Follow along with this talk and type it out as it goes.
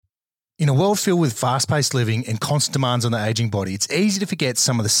a world filled with fast-paced living and constant demands on the aging body, it's easy to forget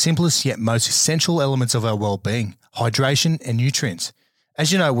some of the simplest yet most essential elements of our well-being, hydration and nutrients.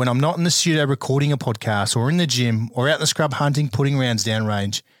 As you know, when I'm not in the studio recording a podcast or in the gym or out in the scrub hunting, putting rounds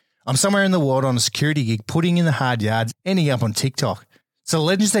downrange, I'm somewhere in the world on a security gig, putting in the hard yards, ending up on TikTok. So the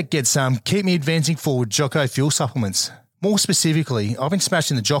legends that get some keep me advancing forward Jocko fuel supplements. More specifically, I've been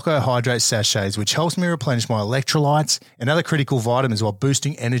smashing the Jocko Hydrate sachets, which helps me replenish my electrolytes and other critical vitamins while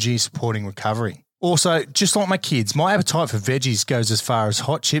boosting energy and supporting recovery. Also, just like my kids, my appetite for veggies goes as far as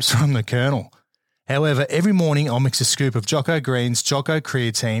hot chips from the Colonel. However, every morning I'll mix a scoop of Jocko Greens, Jocko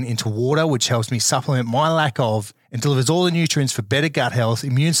Creatine into water, which helps me supplement my lack of and delivers all the nutrients for better gut health,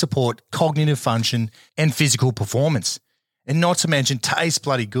 immune support, cognitive function, and physical performance. And not to mention, tastes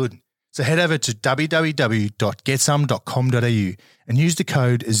bloody good. So head over to www.getsome.com.au and use the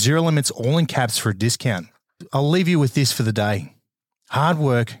code ZeroLimits all in caps for a discount. I'll leave you with this for the day. Hard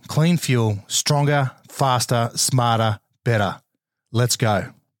work, clean fuel, stronger, faster, smarter, better. Let's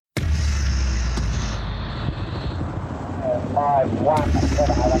go. 5-1.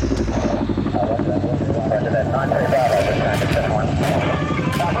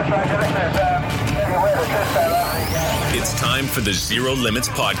 It's time for the Zero Limits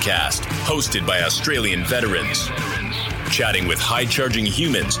podcast, hosted by Australian veterans. Chatting with high-charging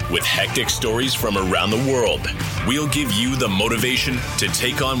humans with hectic stories from around the world. We'll give you the motivation to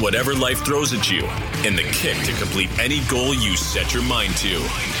take on whatever life throws at you and the kick to complete any goal you set your mind to.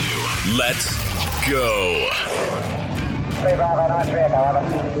 Let's go. 3 Bravo, 93 Echo, over.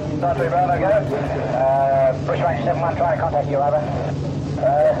 93 Bravo, go. Bush Ranger 71, trying to contact you, over.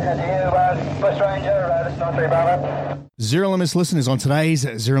 Bush Ranger, this is 93 Bravo. Zero Limits listeners, on today's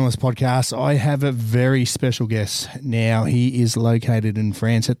Zero Limits podcast, I have a very special guest. Now, he is located in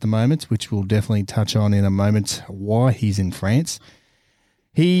France at the moment, which we'll definitely touch on in a moment why he's in France.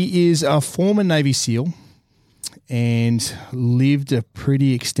 He is a former Navy SEAL and lived a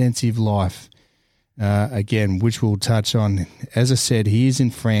pretty extensive life. Again, which we'll touch on. As I said, he is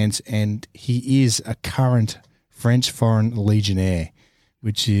in France and he is a current French Foreign Legionnaire,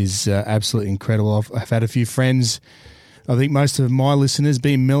 which is absolutely incredible. I've had a few friends, I think most of my listeners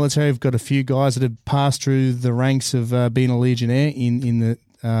being military, I've got a few guys that have passed through the ranks of being a Legionnaire in the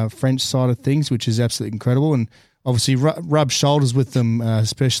French side of things, which is absolutely incredible. And obviously rub shoulders with them,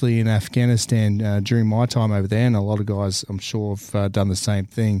 especially in Afghanistan during my time over there. And a lot of guys, I'm sure, have done the same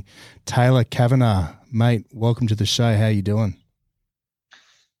thing. Taylor Cavanaugh, mate, welcome to the show. How you doing?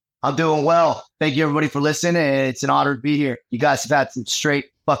 I'm doing well. Thank you, everybody, for listening. It's an honor to be here. You guys have had some straight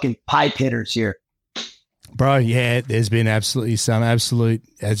fucking pipe hitters here. Bro, yeah, there's been absolutely some absolute,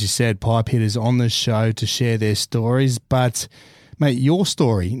 as you said, pipe hitters on the show to share their stories. But, mate, your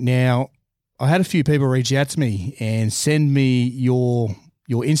story. Now, I had a few people reach out to me and send me your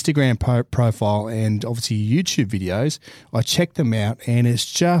Instagram profile and obviously your YouTube videos. I checked them out and it's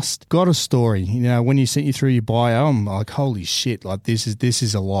just got a story. You know, when you sent you through your bio, I'm like, holy shit, like this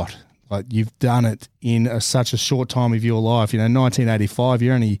is a lot. Like you've done it in such a short time of your life. You know, 1985,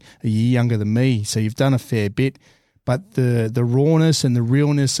 you're only a year younger than me, so you've done a fair bit. But the rawness and the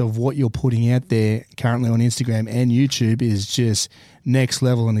realness of what you're putting out there currently on Instagram and YouTube is just next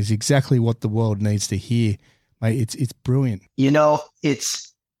level and is exactly what the world needs to hear. Mate, it's brilliant. You know,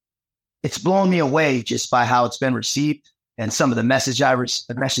 it's blown me away just by how it's been received and some of the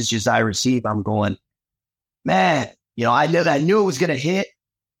messages I receive. I'm going, man, you know, I knew it was going to hit.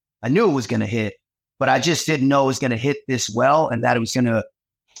 I knew it was going to hit, but I just didn't know it was going to hit this well and that I was going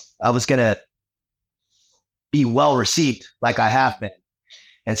to be well received like I have been.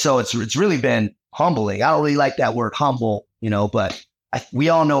 And so it's really been humbling. I don't really like that word humble, you know, but we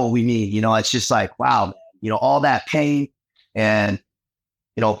all know what we mean. You know, it's just like, wow, man, you know, all that pain and,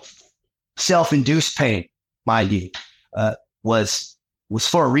 you know, self-induced pain, mind you, was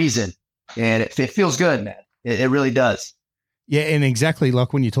for a reason. And it feels good, man. It really does. Yeah, and exactly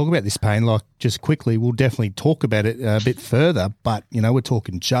like when you talk about this pain, like just quickly, we'll definitely talk about it a bit further. But, you know, we're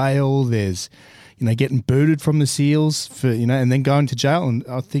talking jail. There's, you know, getting booted from the SEALs for, you know, and then going to jail. And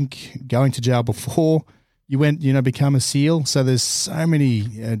I think going to jail before you went, you know, become a SEAL. So there's so many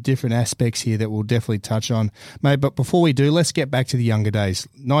different aspects here that we'll definitely touch on, mate. But before we do, let's get back to the younger days.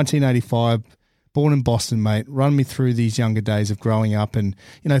 1985, born in Boston, mate. Run me through these younger days of growing up and,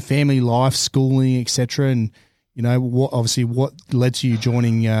 you know, family life, schooling, etc. And, you know, what led to you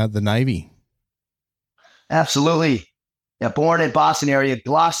joining the Navy? Absolutely. Yeah, born in Boston area,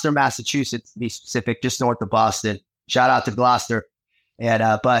 Gloucester, Massachusetts, to be specific, just north of Boston. Shout out to Gloucester. And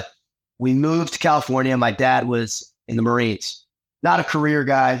but we moved to California. My dad was in the Marines. Not a career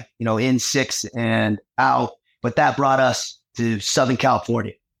guy, you know, in 6 and out, but that brought us to Southern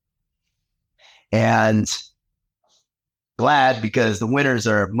California. And glad because the winters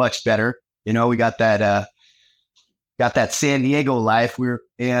are much better. You know, we got that San Diego life.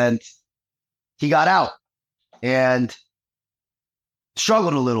 And he got out and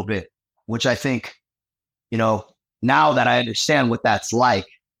struggled a little bit, which I think, you know, now that I understand what that's like,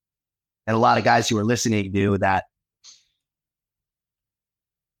 and a lot of guys who are listening do, that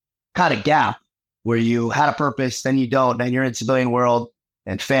kind of gap where you had a purpose, then you don't, then you're in civilian world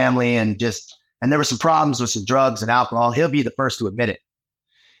and family and there were some problems with some drugs and alcohol. He'll be the first to admit it.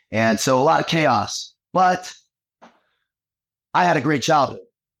 And so a lot of chaos, but I had a great childhood,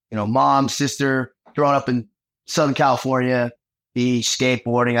 you know, mom, sister, growing up in Southern California, beach,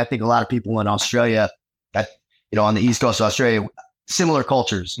 skateboarding. I think a lot of people in Australia, you know, on the East Coast of Australia, similar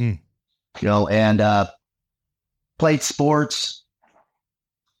cultures, you know, and played sports,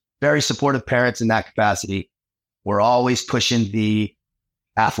 very supportive parents in that capacity. We're always pushing the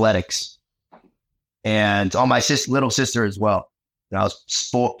athletics. And on my little sister as well. You know, I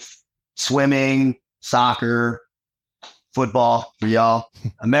was swimming, soccer, football for y'all,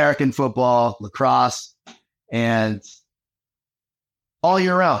 American football, lacrosse, and all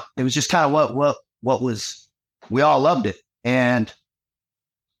year round. It was just kind of what was, we all loved it. And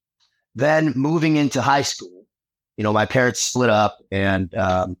then moving into high school, you know, my parents split up and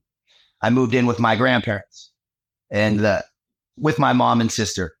I moved in with my grandparents and with my mom and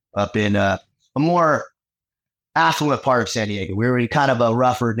sister up in a more affluent part of San Diego. We were in kind of a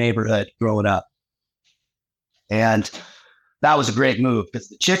rougher neighborhood growing up. And that was a great move because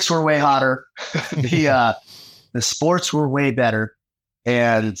the chicks were way hotter. The sports were way better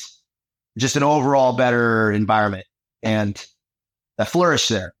and just an overall better environment. And I flourished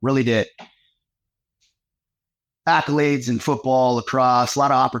there, really did. Accolades in football, lacrosse, a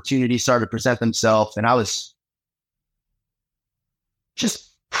lot of opportunities started to present themselves. And I was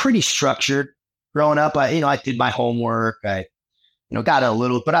just pretty structured growing up. I did my homework. I got a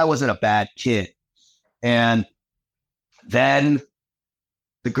little, but I wasn't a bad kid. And then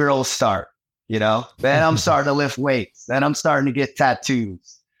the girls start, then I'm starting to lift weights. Then I'm starting to get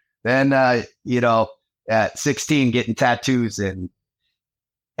tattoos. Then, at 16, getting tattoos. And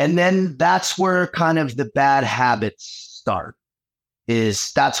then that's where kind of the bad habits start.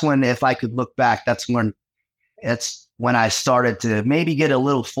 That's when, if I could look back, that's when I started to maybe get a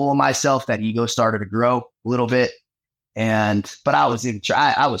little full of myself. That ego started to grow a little bit. But I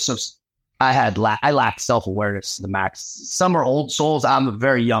was I lacked self-awareness to the max. Some are old souls. I'm a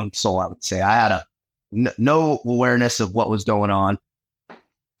very young soul, I would say. I had no awareness of what was going on.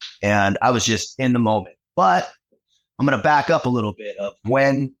 And I was just in the moment. But I'm going to back up a little bit of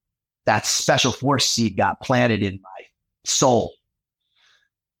when that special force seed got planted in my soul.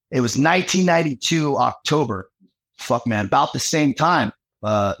 It was 1992, October. Fuck, man, about the same time.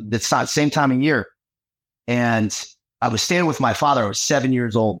 It's not the same time of year. And I was staying with my father. I was 7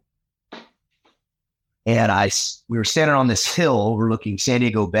 years old. And we were standing on this hill overlooking San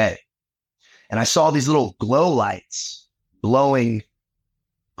Diego Bay. And I saw these little glow lights bouncing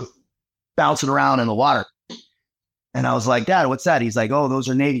around in the water. And I was like, Dad, what's that? He's like, oh, those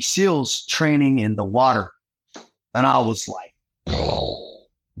are Navy SEALs training in the water. And I was like,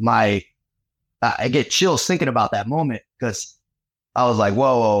 I get chills thinking about that moment because I was like,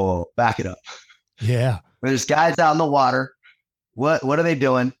 whoa, back it up. Yeah. There's guys out in the water. What are they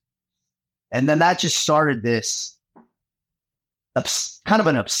doing? And then that just started this kind of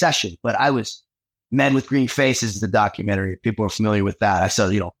an obsession. But I was Men with Green Faces, the documentary. If people are familiar with that. I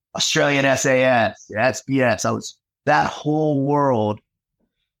saw, Australian SAS, SBS. That whole world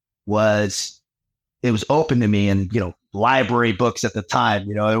was open to me, and, library books at the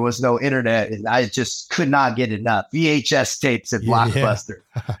time, there was no internet and I just could not get enough. VHS tapes at Blockbuster.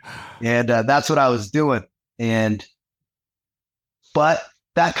 Yeah. And that's what I was doing. But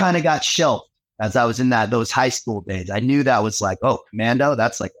that kind of got shelved as I was in those high school days. I knew that was like, oh, commando,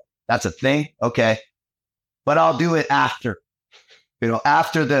 that's a thing. Okay. But I'll do it after,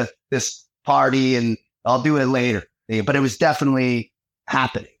 after this party, and I'll do it later. But it was definitely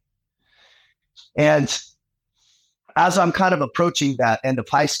happening. And as I'm kind of approaching that end of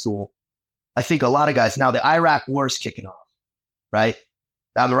high school, I think a lot of guys, now the Iraq war is kicking off, right?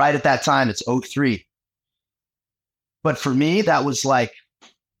 I'm right at that time. It's 2003. But for me, that was like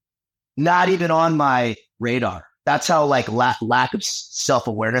not even on my radar. That's how lack of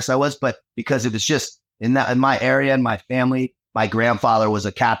self-awareness I was. But because it was just in my area and my family, my grandfather was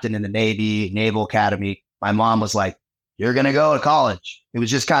a captain in the Navy, Naval Academy. My mom was like, you're going to go to college. It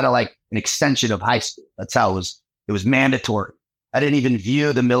was just kind of like an extension of high school. That's how it was. It was mandatory. I didn't even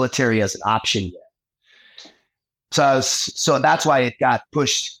view the military as an option yet. So that's why it got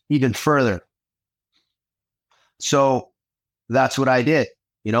pushed even further. So that's what I did,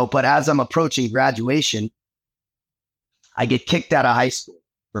 but as I'm approaching graduation, I get kicked out of high school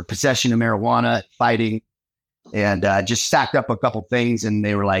for possession of marijuana, fighting, and just stacked up a couple things. And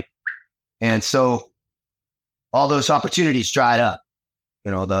they were like, and so all those opportunities dried up,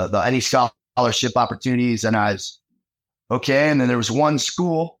 the any scholarship opportunities. And I was okay. And then there was one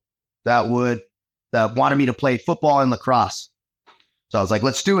school that wanted me to play football and lacrosse. So I was like,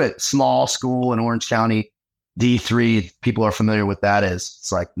 let's do it. Small school in Orange County, D3. People are familiar with that as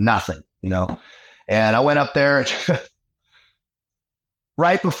it's like nothing, And I went up there.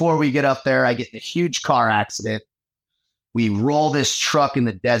 Right before we get up there, I get in a huge car accident. We roll this truck in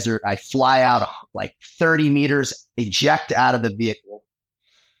the desert. I fly out like 30 meters, eject out of the vehicle,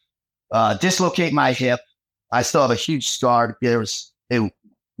 dislocate my hip. I still have a huge scar.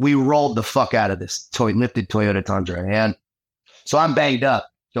 We rolled the fuck out of this lifted Toyota Tundra. And so I'm banged up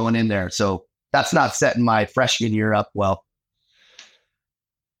going in there. So that's not setting my freshman year up well.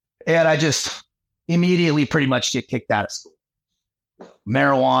 And I just immediately pretty much get kicked out of school.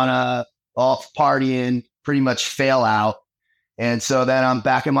 Marijuana, off partying, pretty much fail out. And so then I'm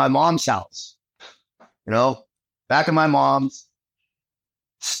back in my mom's house, back in my mom's,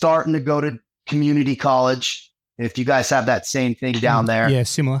 starting to go to community college. If you guys have that same thing down there. Yeah,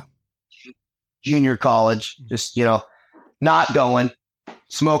 similar. Junior college, just, not going,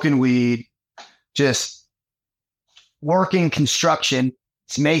 smoking weed, just working construction.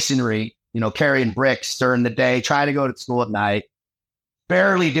 It's masonry, carrying bricks during the day, trying to go to school at night.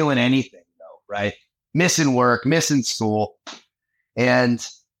 Barely doing anything though, right? Missing work, missing school. And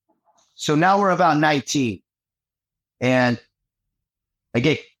so now we're about 19 and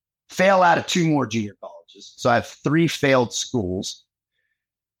I fail out of 2 more junior colleges. So I have 3 failed schools.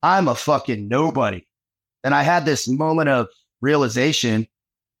 I'm a fucking nobody. And I had this moment of realization.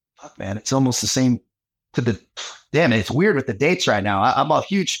 Fuck man, it's almost the same damn it. It's weird with the dates right now. I'm a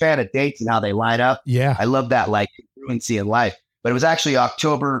huge fan of dates and how they line up. Yeah. I love that like congruency in life. But it was actually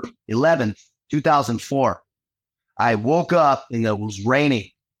October 11th, 2004. I woke up and it was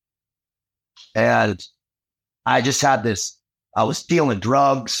raining. And I just had I was dealing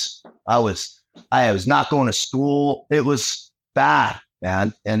drugs. I was not going to school. It was bad,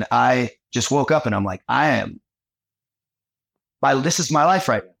 man. And I just woke up and I'm like, this is my life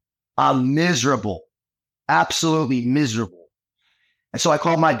right now. I'm miserable, absolutely miserable. And so I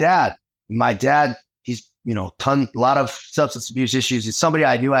called my dad. My dad, he's, a lot of substance abuse issues. It's somebody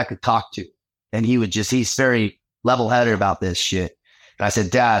I knew I could talk to. And he's very level-headed about this shit. And I said,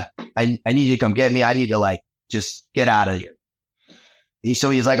 Dad, I need you to come get me. I need to just get out of here.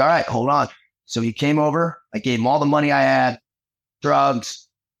 So he's like, all right, hold on. So he came over. I gave him all the money I had, drugs,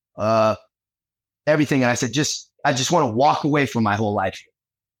 everything. And I said, I just want to walk away from my whole life.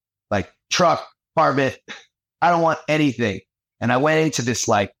 Like truck, apartment. I don't want anything. And I went into this,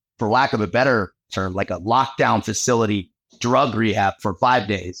 for lack of a better term, like a lockdown facility, drug rehab for 5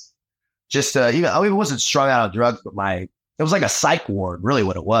 days. Just, it wasn't strung out on drugs, but it was like a psych ward, really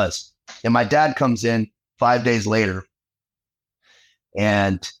what it was. And my dad comes in 5 days later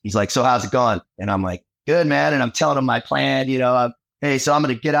and he's like, so how's it going? And I'm like, good, man. And I'm telling him my plan, hey, so I'm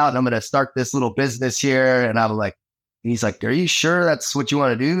going to get out and I'm going to start this little business here. And I'm like, he's like, are you sure that's what you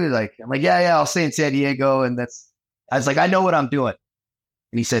want to do? I'm like, yeah, I'll stay in San Diego. And I was like, I know what I'm doing.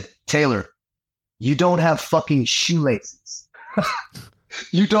 And he said, Taylor, you don't have fucking shoelaces.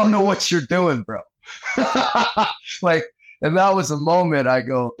 You don't know what you're doing, bro. And that was a moment I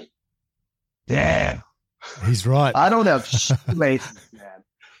go, damn. He's right. I don't have shoelaces,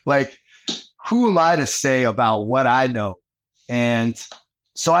 man. Who am I to say about what I know? And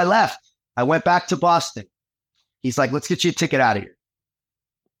so I left. I went back to Boston. He's like, let's get you a ticket out of here.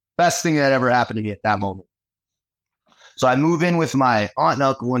 Best thing that ever happened to me at that moment. So I move in with my aunt and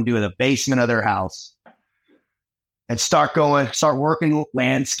uncle into the basement of their house and start working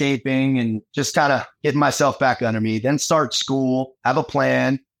landscaping and just kind of getting myself back under me. Then start school, have a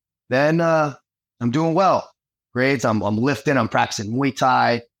plan. Then I'm doing well. Grades, I'm lifting, I'm practicing Muay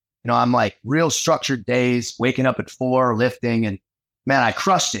Thai. I'm like real structured days, waking up at 4, lifting. And man, I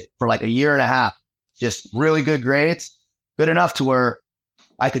crushed it for like a year and a half. Just really good grades, good enough to where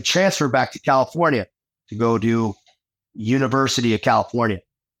I could transfer back to California to go do University of California.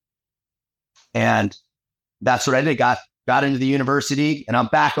 And that's what I did. Got into the university and I'm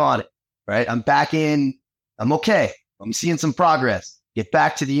back on it, right? I'm back in, I'm okay. I'm seeing some progress. Get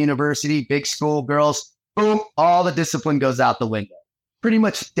back to the university, big school, girls, boom, all the discipline goes out the window. Pretty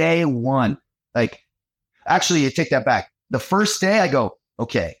much day one. Actually, I take that back. The first day I go,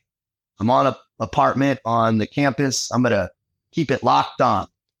 okay, I'm on an apartment on the campus. I'm going to keep it locked on.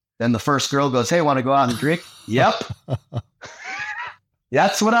 Then the first girl goes, hey, want to go out and drink? Yep.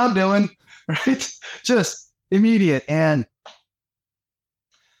 That's what I'm doing. Right? Just immediate. And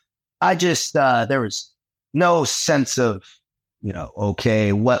I just, there was no sense of,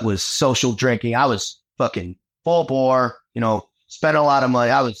 okay, what was social drinking? I was fucking full bore, spent a lot of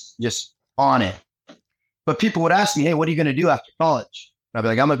money. I was just on it. But people would ask me, hey, what are you going to do after college? And I'd be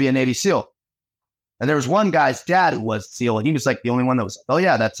like, I'm going to be a Navy SEAL. And there was one guy's dad who was SEAL, and he was like the only one that was like, oh,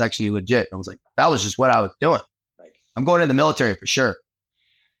 yeah, that's actually legit. And I was like, that was just what I was doing. Like, I'm going to the military for sure.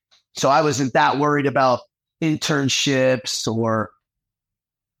 So I wasn't that worried about internships or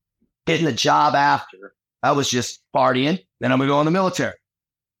getting a job after. I was just partying. Then I'm going to go in the military.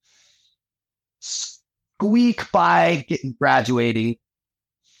 Squeak by graduating.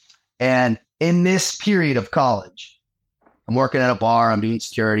 And in this period of college, I'm working at a bar, I'm doing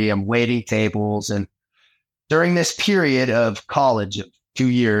security, I'm waiting tables. And during this period of college of 2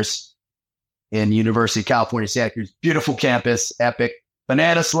 years in University of California, Santa Cruz, beautiful campus, epic,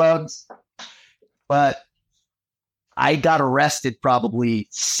 banana slugs. But I got arrested probably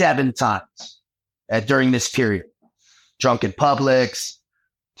 7 times during this period. Drunk in Publix,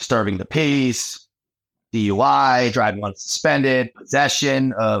 disturbing the peace, DUI, driving unsuspended,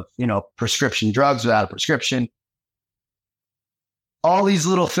 possession of, prescription drugs without a prescription. All these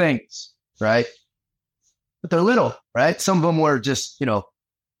little things, right? But they're little, right? Some of them were just, a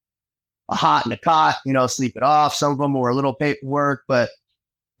hot and a cot, sleep it off. Some of them were a little paperwork, but,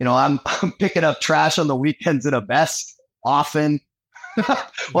 I'm picking up trash on the weekends in a vest often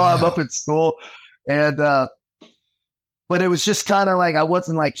while I'm up at school. And, but it was just kind of like, I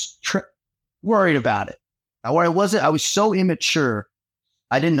wasn't like worried about it. I was so immature.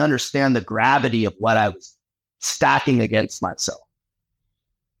 I didn't understand the gravity of what I was stacking against myself.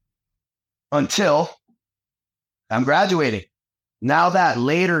 Until I'm graduating. Now that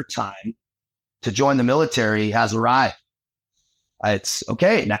later time to join the military has arrived. It's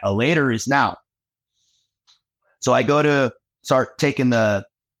okay. Now later is now. So I go to start taking the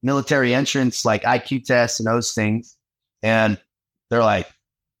military entrance, like IQ tests and those things. And they're like,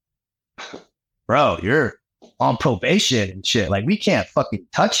 bro, you're on probation and shit. Like, we can't fucking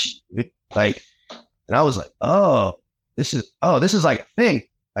touch you. Like, and I was like, this is like a thing.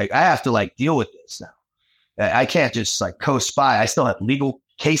 Like, I have to like deal with this now. I can't just like coast by. I still have legal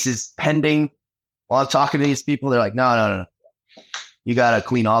cases pending while I'm talking to these people. They're like, no. You got to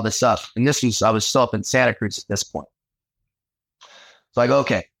clean all this up. And I was still up in Santa Cruz at this point. So I go,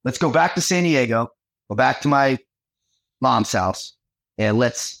 okay, let's go back to San Diego, go back to my mom's house, and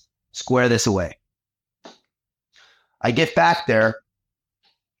let's square this away. I get back there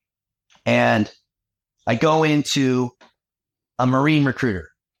and I go into a Marine recruiter.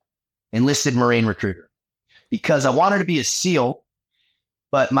 Enlisted Marine recruiter, because I wanted to be a SEAL,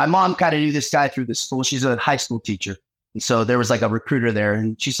 but my mom kind of knew this guy through the school. She's a high school teacher. And so there was like a recruiter there,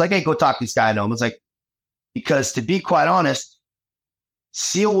 and she's like, hey, go talk to this guy. I know him. I was like, because to be quite honest,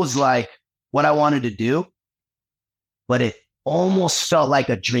 SEAL was like what I wanted to do, but it almost felt like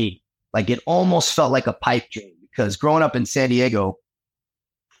a dream. Like, it almost felt like a pipe dream, because growing up in San Diego,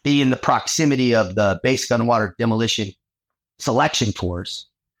 being in the proximity of the base gunwater demolition selection tours,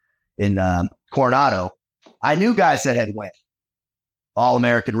 in Coronado, I knew guys that had went,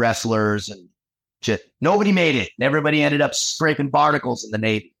 all-American wrestlers and shit. Nobody made it. And everybody ended up scraping barnacles in the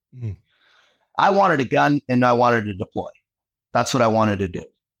Navy. Mm. I wanted a gun and I wanted to deploy. That's what I wanted to do.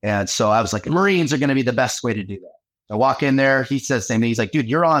 And so I was like, the Marines are going to be the best way to do that. I walk in there. He says the same thing. He's like, dude,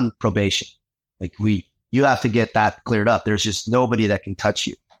 you're on probation. Like, you have to get that cleared up. There's just nobody that can touch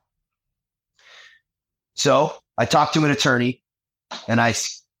you. So I talked to an attorney and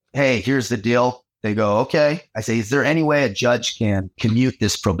hey, here's the deal. They go, okay. I say, is there any way a judge can commute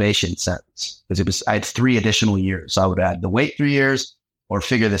this probation sentence? Because I had 3 additional years. So I would have to wait 3 years or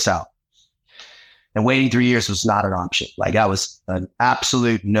figure this out. And waiting 3 years was not an option. Like, that was an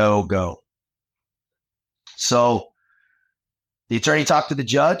absolute no-go. So the attorney talked to the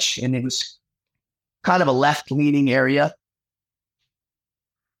judge, and it was kind of a left-leaning area.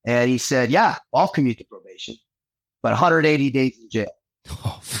 And he said, yeah, I'll commute to probation, but 180 days in jail.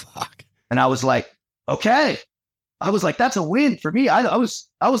 Oh, fuck. And I was like, okay. I was like, that's a win for me. I was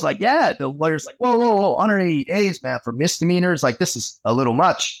like, yeah. The lawyer's like, whoa, 180 days, man, for misdemeanors. Like, this is a little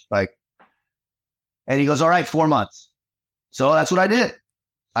much. Like, and he goes, all right, 4 months. So that's what I did.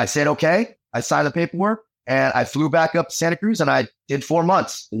 I said, okay. I signed the paperwork and I flew back up to Santa Cruz, and I did 4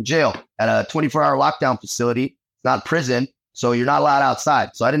 months in jail at a 24-hour lockdown facility. It's not prison, so you're not allowed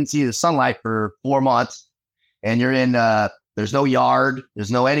outside. So I didn't see the sunlight for 4 months, and you're in, there's no yard.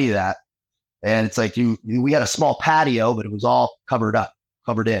 There's no any of that. And it's like we had a small patio, but it was all covered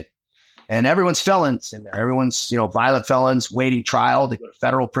covered in. And everyone's felons in there. Everyone's, violent felons waiting trial. They go to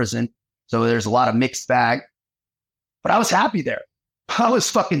federal prison. So there's a lot of mixed bag. But I was happy there. I was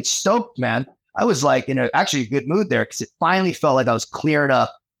fucking stoked, man. I was like in actually a good mood there because it finally felt like I was clearing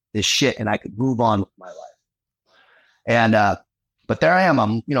up this shit and I could move on with my life. And, but there I am.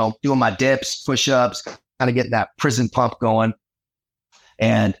 I'm, doing my dips, push-ups, kind of getting that prison pump going.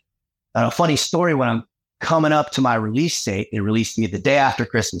 And a funny story, when I'm coming up to my release date, they released me the day after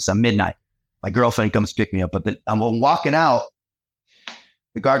Christmas at midnight. My girlfriend comes pick me up, but I'm walking out.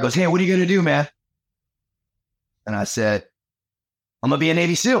 The guard goes, "Hey, what are you going to do, man?" And I said, "I'm going to be a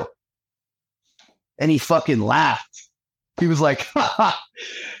Navy SEAL." And he fucking laughed. He was like, "Ha ha."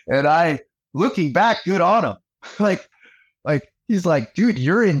 And I, looking back, good on him. Like he's like, "Dude,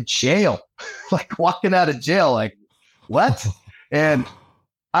 you're in jail." Like walking out of jail, like, what? And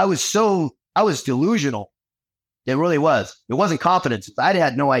I was delusional. It really was. It wasn't confidence. I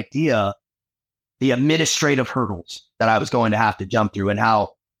had no idea the administrative hurdles that I was going to have to jump through and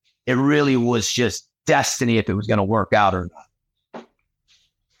how it really was just destiny if it was going to work out or not.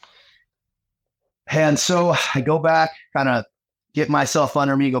 And so I go back, kind of get myself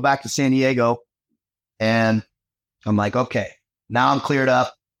under me, go back to San Diego. And I'm like, okay, now I'm cleared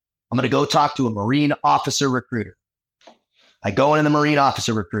up. I'm going to go talk to a Marine officer recruiter. I go into the Marine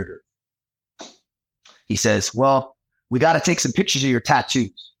officer recruiter. He says, "Well, we got to take some pictures of your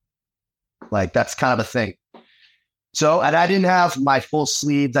tattoos." Like, that's kind of a thing. So, and I didn't have my full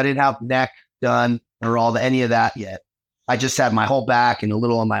sleeves. I didn't have neck done or any of that yet. I just had my whole back and a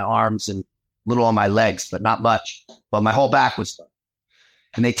little on my arms and a little on my legs, but not much. But my whole back was done.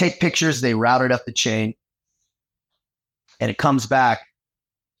 And they take pictures. They route it up the chain. And it comes back.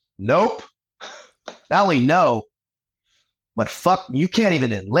 Nope. Not only no, but fuck, you can't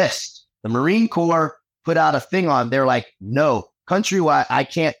even enlist. The Marine Corps put out a thing on. They're like, no, countrywide, I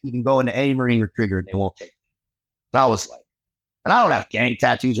can't even go into any Marine recruiter. They won't take me. And I was like, and I don't have gang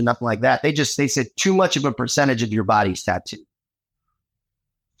tattoos or nothing like that. They said too much of a percentage of your body's tattooed.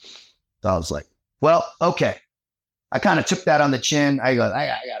 So I was like, well, okay. I kind of took that on the chin. I got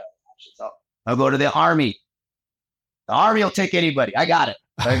it. So I'll go to the Army. The Army will take anybody. I got it.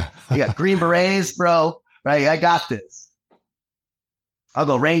 Right? You got Green Berets, bro. Right? I got this. I'll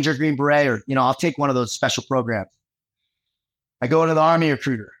go Ranger, Green Beret, or, I'll take one of those special programs. I go into the Army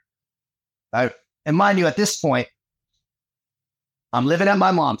recruiter. And mind you, at this point, I'm living at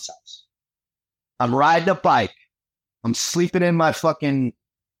my mom's house. I'm riding a bike. I'm sleeping in my fucking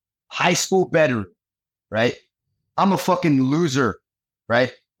high school bedroom, right? I'm a fucking loser,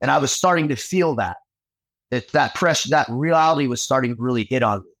 right? And I was starting to feel that. That pressure, that reality was starting to really hit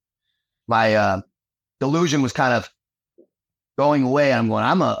on me. My delusion was kind of going away. I'm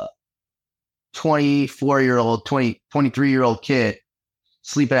a 23-year-old kid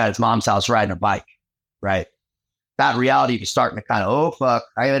sleeping at his mom's house riding a bike, right? That reality was starting to kind of, oh, fuck,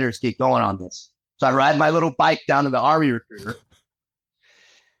 I better just keep going on this. So I ride my little bike down to the Army recruiter,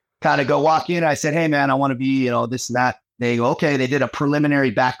 kind of go walk in. I said, "Hey, man, I want to be, this and that." They go, "Okay." They did a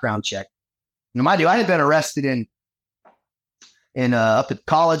preliminary background check. Now, mind you, I had been arrested in up at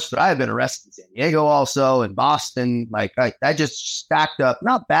college, but I had been arrested in San Diego also, in Boston. Like I just stacked up,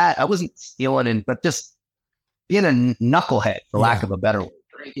 not bad. I wasn't stealing, but just being a knucklehead, for lack of a better word,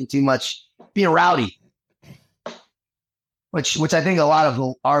 drinking too much, being rowdy, which I think a lot of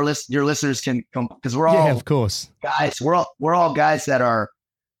your listeners can come, because we're all, of course, guys. We're all guys that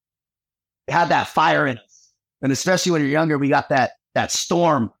have that fire in us, and especially when you're younger, we got that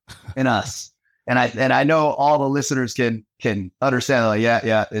storm in us. And I know all the listeners can understand. Like,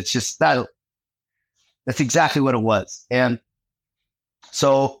 yeah, it's just that. That's exactly what it was. And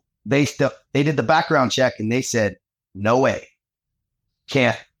so they did the background check, and they said, "No way,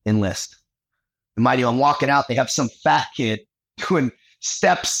 can't enlist." And mind you, I'm walking out. They have some fat kid doing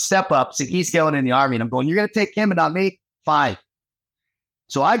step ups, and he's going in the Army. And I'm going, "You're gonna take him and not me? Fine."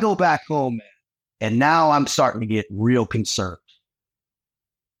 So I go back home, man, and now I'm starting to get real concerned.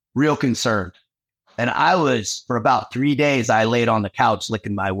 And I was, for about 3 days, I laid on the couch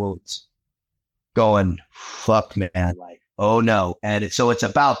licking my wounds, going, fuck, man, like, oh no. And so it's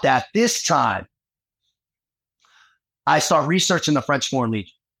about that. This time, I start researching the French Foreign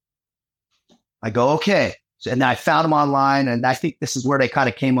Legion. I go, okay. And I found them online, and I think this is where they kind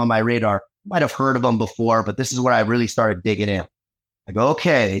of came on my radar. Might have heard of them before, but this is where I really started digging in. I go,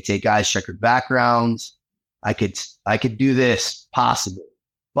 okay, they take guys, checkered backgrounds. I could do this, possibly.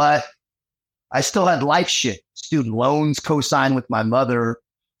 But I still had life shit, student loans, co-sign with my mother,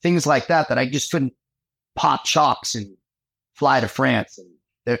 things like that I just couldn't pop chalks and fly to France. And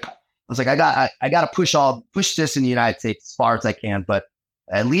I was like, I got to push this in the United States as far as I can. But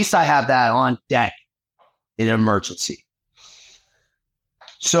At least I have that on deck in an emergency.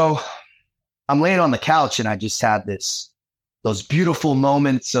 So I'm laying on the couch and I just had those beautiful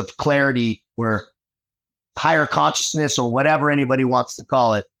moments of clarity where higher consciousness or whatever anybody wants to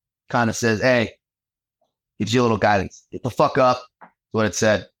call it kind of says, hey, gives you a little guidance. Get the fuck up. That's what it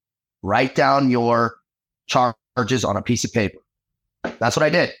said. Write down your charges on a piece of paper. That's what I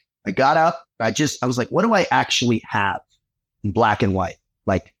did. I got up. I was like, what do I actually have in black and white?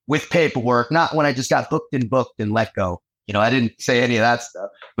 Like with paperwork, not when I just got hooked and booked and let go. I didn't say any of that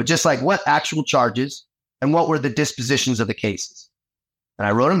stuff, but just like what actual charges and what were the dispositions of the cases. And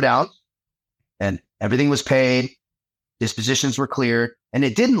I wrote them down and everything was paid. Dispositions were cleared and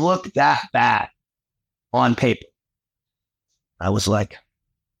it didn't look that bad on paper. I was like,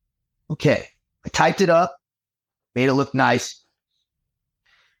 okay, I typed it up, made it look nice.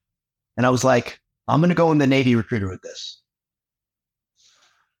 And I was like, I'm going to go in the Navy recruiter with this.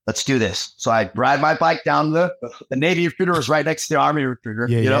 Let's do this. So I ride my bike down the Navy recruiter was right next to the Army recruiter,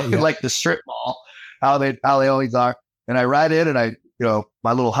 like the strip mall, how they always are. And I ride in and I,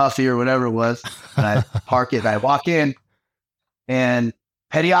 my little Huffy or whatever it was, and I park it and I walk in and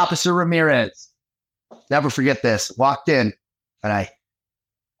Petty Officer Ramirez, never forget this, walked in and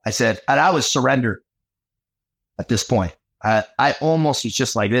I said, and I was surrendered at this point. I almost was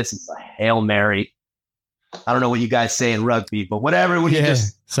just like, this is a Hail Mary. I don't know what you guys say in rugby, but whatever, when you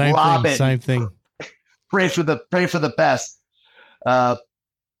just lob it. Same thing. Pray for the best.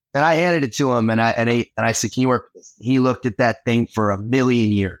 And I handed it to him and I said, can you work with this? He looked at that thing for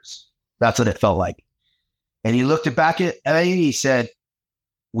 1,000,000 years. That's what it felt like. And he looked back at me and he said,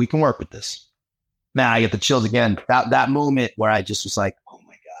 we can work with this. Man, I get the chills again. That moment where I just was like, oh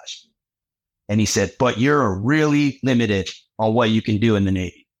my gosh. And he said, but you're really limited on what you can do in the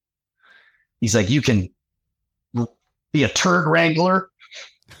Navy. He's like, you can be a turd wrangler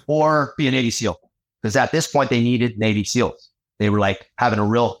or be a Navy SEAL. Because at this point, they needed Navy SEALs. They were like having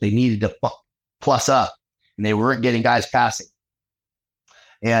they needed to plus up and they weren't getting guys passing.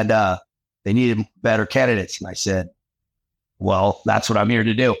 And they needed better candidates. And I said, well, that's what I'm here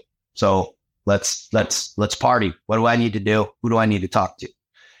to do. So let's party. What do I need to do? Who do I need to talk to?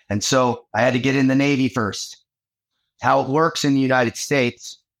 And so I had to get in the Navy first. How it works in the United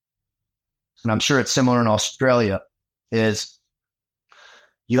States, and I'm sure it's similar in Australia, is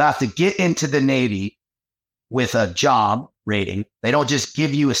you have to get into the Navy with a job rating. They don't just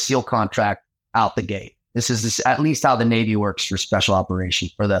give you a SEAL contract out the gate. This is at least how the Navy works for special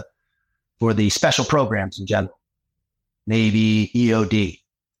operations, for the special programs in general. Navy, EOD,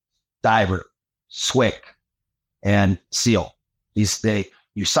 Diver, SWIC, and SEAL.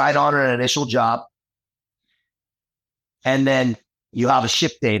 You sign on an initial job, and then you have a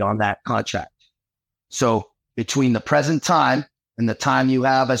ship date on that contract. So between the present time and the time you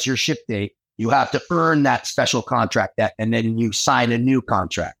have as your ship date, you have to earn that special contract, and then you sign a new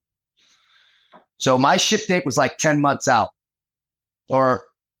contract. So my ship date was like 10 months out, or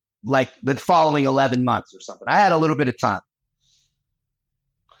like the following 11 months or something. I had a little bit of time.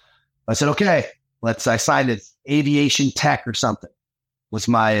 I said, okay, I signed it. Aviation tech or something was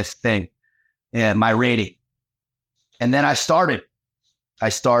my thing and my rating. And then I started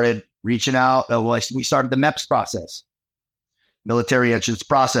reaching out. We started the MEPS process, military entrance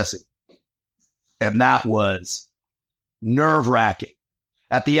processing. And that was nerve-wracking.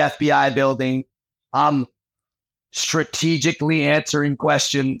 At the FBI building, I'm strategically answering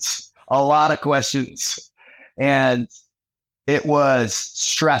questions, a lot of questions. And it was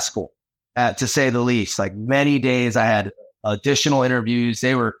stressful, to say the least. Like many days I had additional interviews.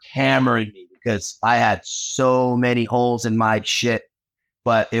 They were hammering me because I had so many holes in my shit.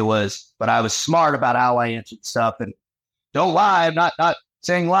 But I was smart about how I answered stuff. And don't lie. I'm not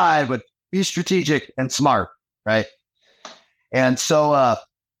saying lie, but be strategic and smart, right? And so I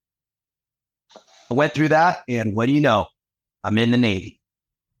went through that, and what do you know? I'm in the Navy.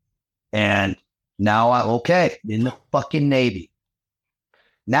 And now I'm okay, in the fucking Navy.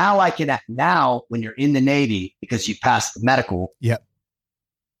 Now when you're in the Navy, because you passed the medical, yep,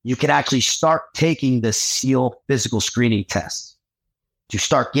 you can actually start taking the SEAL physical screening test to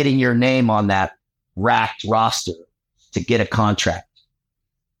start getting your name on that racked roster to get a contract.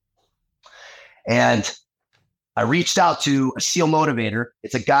 And I reached out to a SEAL motivator.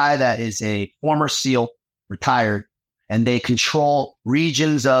 It's a guy that is a former SEAL, retired, and they control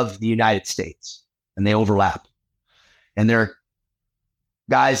regions of the United States, and they overlap. And they're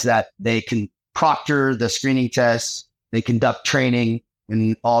guys that they can proctor the screening tests, they conduct training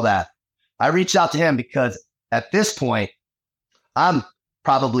and all that. I reached out to him because at this point, I'm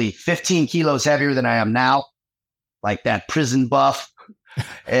probably 15 kilos heavier than I am now, like that prison buff.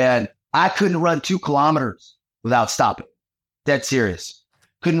 And I couldn't run 2 kilometers without stopping. Dead serious.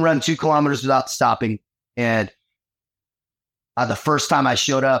 Couldn't run 2 kilometers without stopping. And the first time I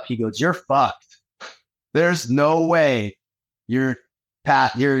showed up, he goes, "You're fucked. There's no way you're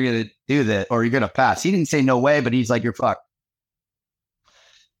going to do that or you're going to pass." He didn't say no way, but he's like, "You're fucked."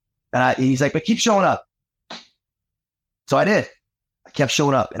 And he's like, "But keep showing up." So I did. I kept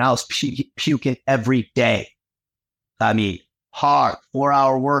showing up and I was puking every day. I mean, hard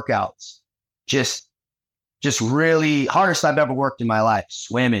 4-hour workouts, just really hardest I've ever worked in my life,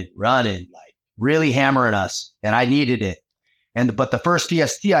 swimming, running, like really hammering us. And I needed it. But the first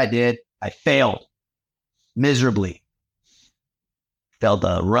PST I did, I failed miserably. Failed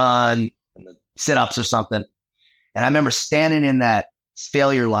the run and the sit-ups or something. And I remember standing in that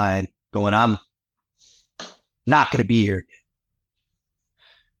failure line going, "I'm not going to be here.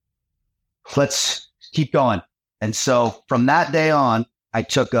 Let's keep going." And so from that day on, I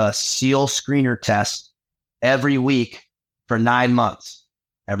took a SEAL screener test every week for 9 months,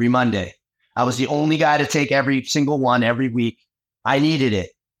 every Monday. I was the only guy to take every single one every week. I needed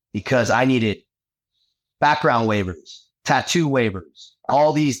it because I needed background waivers, tattoo waivers,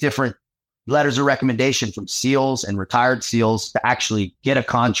 all these different letters of recommendation from SEALs and retired SEALs to actually get a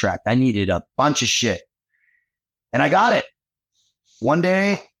contract. I needed a bunch of shit. And I got it. One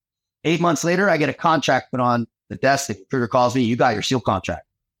day, 8 months later, I get a contract put on the desk. The recruiter calls me, "You got your SEAL contract."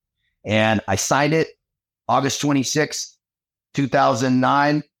 And I signed it August 26th,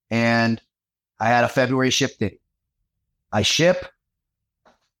 2009. And I had a February ship date. I ship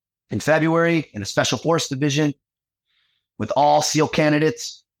in February in a special force division with all SEAL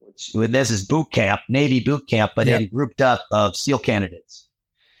candidates. This is boot camp, Navy boot camp, but then grouped up of SEAL candidates.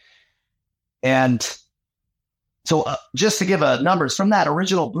 And so just to give numbers from that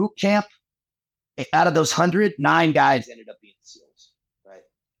original boot camp, out of those 100, 9 guys ended up being SEALs, right?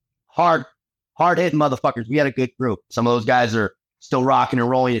 Hard hitting motherfuckers. We had a good group. Some of those guys are still rocking and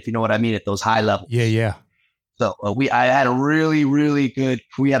rolling, if you know what I mean, at those high levels. Yeah. So I had a really, really good,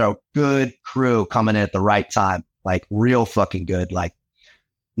 we had a good crew coming in at the right time, like real fucking good. Like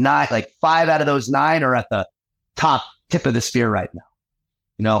 5 out of those 9 are at the top tip of the spear right now.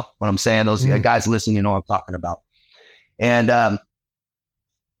 You know what I'm saying? Those guys listening, you know what I'm talking about. And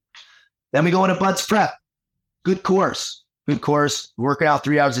then we go into Bud's prep. Good course. Working out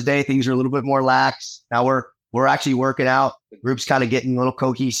 3 hours a day. Things are a little bit more lax. Now we're actually working out. The group's kind of getting a little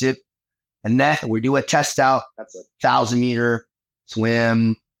cohesive. And then we do a test out. That's a 1,000-meter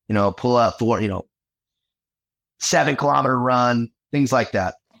swim, pull up 7-kilometer run, things like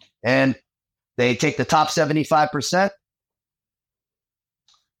that. And they take the top 75%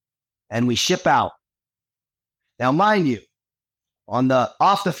 and we ship out. Now, mind you, on the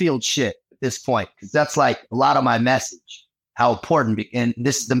off the field shit at this point, because that's like a lot of my message, how important, and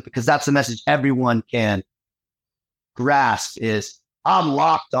this is because that's the message everyone can grasp is I'm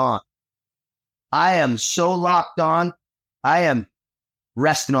locked on. I am so locked on. I am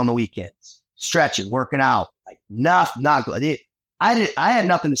resting on the weekends, stretching, working out, like not good. I had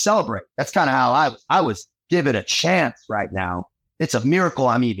nothing to celebrate. That's kind of how I was given a chance right now. It's a miracle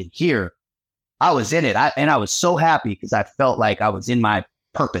I'm even here. I was in it. And I was so happy because I felt like I was in my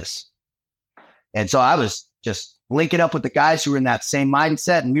purpose. And so I was just linking up with the guys who were in that same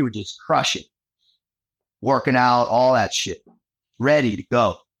mindset, and we were just crushing, working out, all that shit, ready to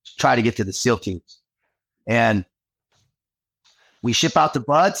go, to try to get to the SEAL teams. And we ship out the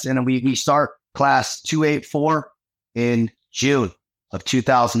buds, and we start class 284 in June of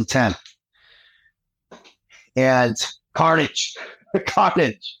 2010. And carnage.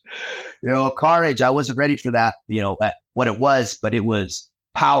 Carnage. I wasn't ready for that, what it was, but it was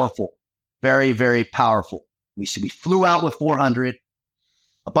powerful. Very, very powerful. We flew out with 400.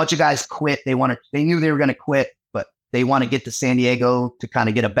 A bunch of guys quit. They knew they were going to quit, but they want to get to San Diego to kind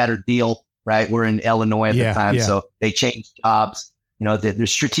of get a better deal, right? We're in Illinois at the time. Yeah. So they changed jobs. They're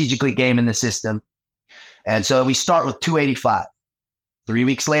strategically gaming the system. And so we start with 285. 3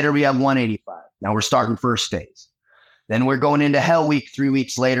 weeks later, we have 185. Now we're starting first phase. Then we're going into Hell Week 3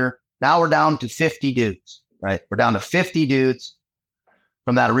 weeks later. Now we're down to 50 dudes, right? We're down to 50 dudes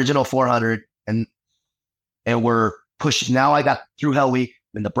from that original 400. And we're pushing. Now I got through Hell Week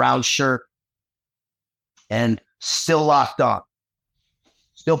in the brown shirt and still locked on,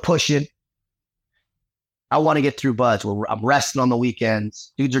 still pushing. I want to get through buds. I'm resting on the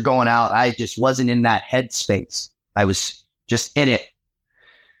weekends. Dudes are going out. I just wasn't in that headspace. I was just in it.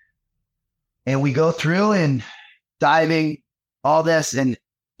 And we go through and diving, all this, and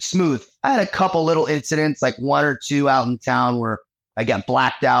smooth. I had a couple little incidents, like 1 or 2 out in town where I got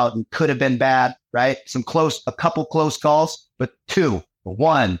blacked out and could have been bad, right? A couple close calls, but 2 or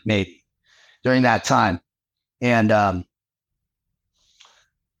one maybe during that time. And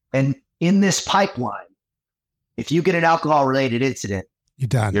in this pipeline, if you get an alcohol-related incident, You're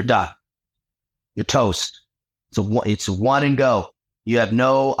done. You're done. You're toast. It's a one and go. You have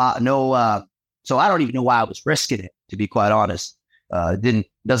no. So I don't even know why I was risking it, to be quite honest. It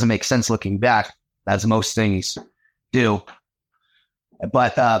doesn't make sense looking back, as most things do.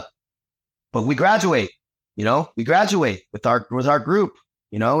 But we graduate. We graduate with our group.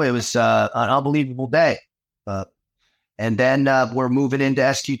 It was an unbelievable day. And then we're moving into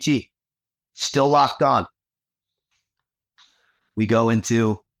SQT, still locked on. We go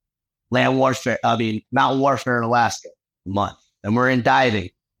into mountain warfare in Alaska, a month. And we're in diving,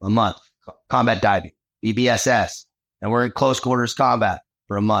 a month, combat diving, BBSS. And we're in close quarters combat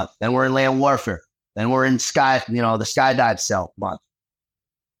for a month. Then we're in land warfare. Then we're in the skydive cell month.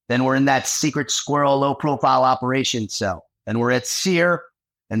 Then we're in that secret squirrel low profile operation cell. And we're at SEER.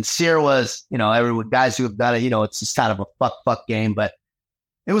 And SEER was, everyone, guys who have done it, it's just kind of a fuck game, but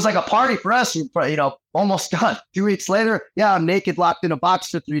it was like a party for us, almost done. 2 weeks later, yeah, I'm naked, locked in a box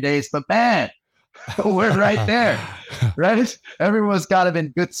for 3 days, but man, we're right there, right? Everyone's got to be in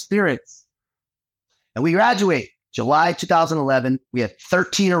good spirits. And we graduate July 2011. We had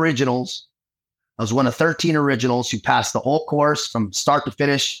 13 originals. I was one of 13 originals who passed the whole course from start to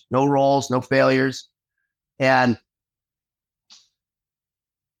finish, no rolls, no failures. And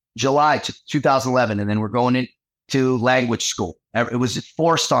July 2011, and then we're going into language school. It was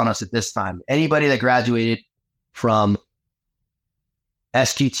forced on us at this time. Anybody that graduated from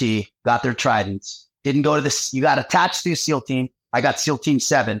SQT, got their tridents, didn't go to this. You got attached to a SEAL team. I got SEAL Team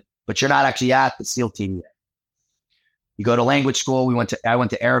 7, but you're not actually at the SEAL team yet. You go to language school. I went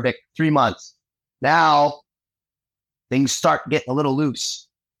to Arabic 3 months. Now things start getting a little loose.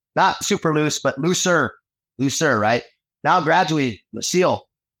 Not super loose, but looser, right? Now graduated, the SEAL.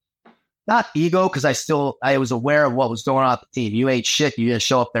 Not ego, because I was aware of what was going on at the team. You ain't shit. You just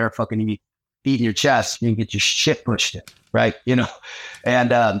show up there fucking beating your chest. You can get your shit pushed in, right? And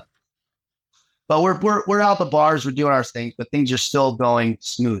but we're out the bars. We're doing our thing, but things are still going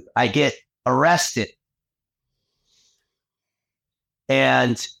smooth. I get arrested,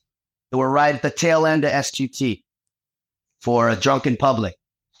 and we're right at the tail end of SQT for a drunken public,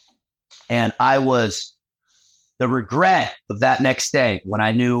 and the regret of that next day when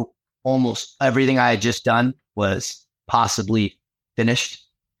I knew almost everything I had just done was possibly finished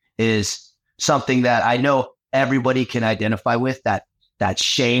is something that I know everybody can identify with, that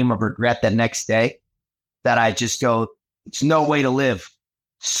shame of regret that next day, that I just go, it's no way to live.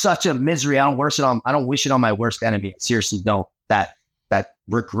 Such a misery. I don't wish it on my worst enemy. I seriously don't. That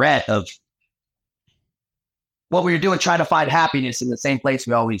regret of what we were doing, trying to find happiness in the same place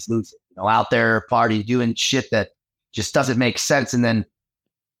we always lose it. Out there party, doing shit that just doesn't make sense. And then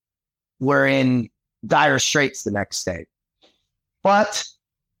we're in dire straits the next day. But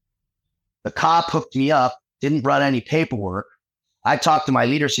the cop hooked me up, didn't run any paperwork. I talked to my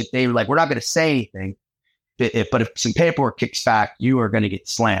leadership. They were like, we're not going to say anything. But if some paperwork kicks back, you are going to get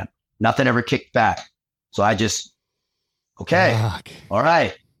slammed. Nothing ever kicked back. So I just, okay. Fuck. All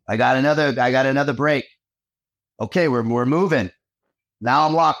right. I got another break. Okay, we're moving. Now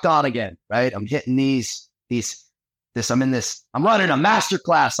I'm locked on again, right? I'm hitting I'm running a master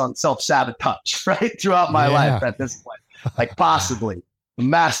class on self-sabotage, right? Throughout my life at this point, like possibly a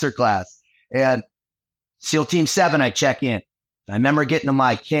master class. And SEAL Team 7, I check in. I remember getting to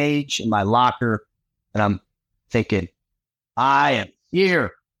my cage in my locker, and I'm thinking, I am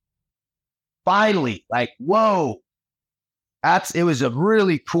here. Finally, like, whoa. It was a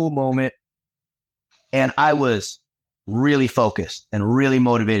really cool moment. And I was really focused and really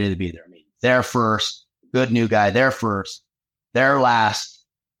motivated to be there. I mean, there first. Good new guy, there first, there last,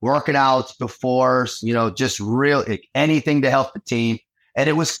 working out before, just anything to help the team. And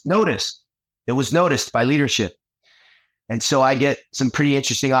it was noticed. It was noticed by leadership. And so I get some pretty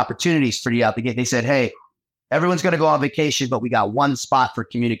interesting opportunities pretty out the gate. They said, hey, everyone's going to go on vacation, but we got one spot for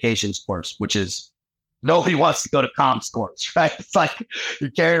communications course, which is nobody wants to go to comms course, right? It's like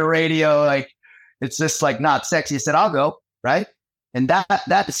you're carrying a radio, like it's just like not sexy. I said, I'll go, right? And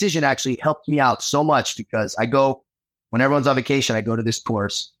that decision actually helped me out so much because I go, when everyone's on vacation, I go to this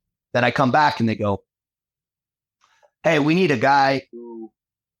course. Then I come back and they go, hey, we need a guy who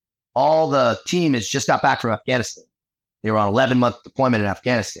all the team has just got back from Afghanistan. They were on 11-month deployment in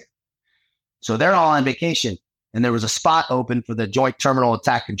Afghanistan. So they're all on vacation. And there was a spot open for the Joint Terminal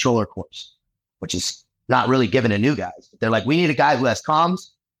Attack Controller course, which is not really given to new guys. But they're like, we need a guy who has comms.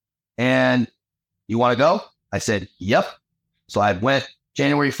 And you want to go? I said, yep. So I went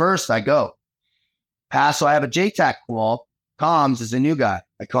January 1st, I go. Pass, so I have a JTAC call comms is a new guy.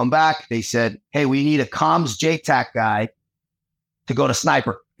 I come back. They said, hey, we need a comms JTAC guy to go to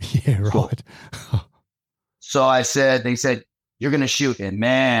sniper. Yeah, right. So they said, you're going to shoot. And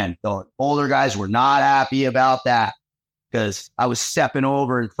man, the older guys were not happy about that because I was stepping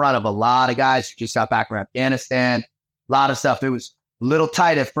over in front of a lot of guys who just got back from Afghanistan, a lot of stuff. It was a little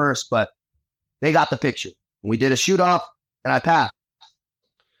tight at first, but they got the picture. We did a shoot off and I passed.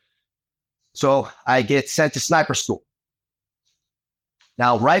 So I get sent to sniper school.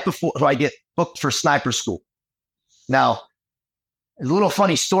 Now, right before I get booked for sniper school. Now, a little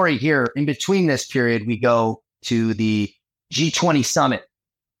funny story here. In between this period, we go to the G20 summit.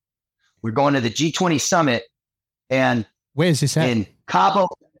 We're going to the G20 summit, and where's this at? In Cabo,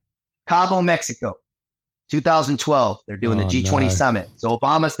 Mexico, 2012. They're doing the G20 summit. So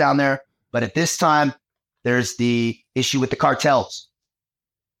Obama's down there, but at this time, there's the issue with the cartels.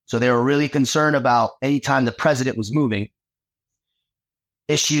 So they were really concerned about anytime the president was moving,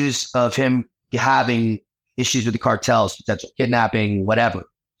 issues of him having issues with the cartels, potential kidnapping, whatever.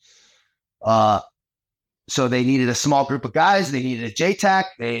 So they needed a small group of guys. They needed a JTAC.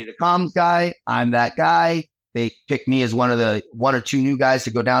 They needed a comms guy. I'm that guy. They picked me as one or two new guys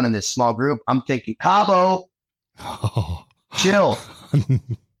to go down in this small group. I'm thinking, Cabo, chill.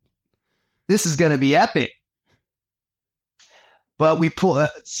 This is going to be epic. But we pulled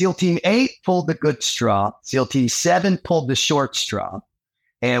SEAL Team 8 pulled the good straw. SEAL Team 7 pulled the short straw.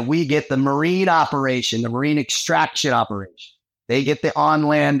 And we get the Marine operation, the Marine extraction operation. They get the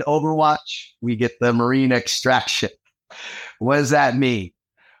on-land overwatch. We get the Marine extraction. What does that mean?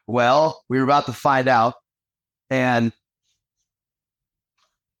 Well, we were about to find out. And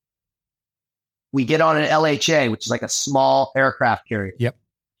we get on an LHA, which is like a small aircraft carrier. Yep.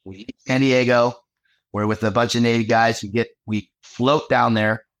 We get to San Diego. We're with a bunch of Navy guys. We float down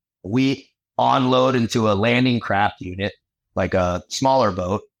there. We unload into a landing craft unit, like a smaller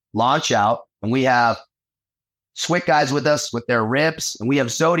boat, launch out, and we have SWIC guys with us with their ribs, and we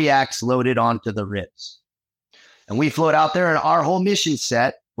have Zodiacs loaded onto the ribs. And we float out there, and our whole mission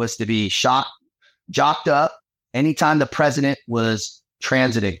set was to be jocked up anytime the president was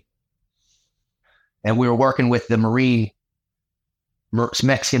transiting. And we were working with the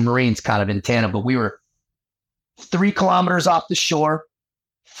Mexican Marines kind of in tandem, but we were 3 kilometers off the shore,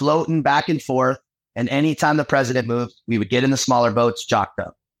 floating back and forth. And anytime the president moved, we would get in the smaller boats, jocked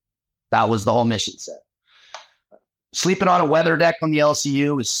up. That was the whole mission set. Sleeping on a weather deck on the LCU.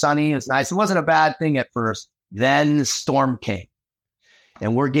 It was sunny. It was nice. It wasn't a bad thing at first. Then the storm came.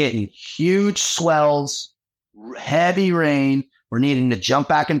 And we're getting huge swells, heavy rain. We're needing to jump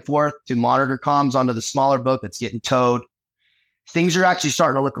back and forth to monitor comms onto the smaller boat that's getting towed. Things are actually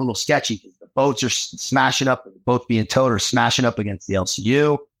starting to look a little sketchy. The boats are smashing up, the boat being towed or smashing up against the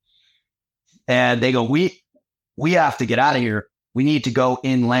LCU. And they go, we have to get out of here. We need to go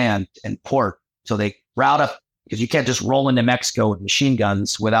inland and port. So they route up, because you can't just roll into Mexico with machine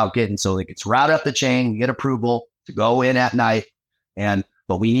guns without getting, so it gets routed up the chain, get approval to go in at night.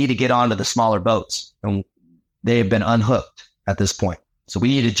 But we need to get onto the smaller boats. And they have been unhooked at this point. So we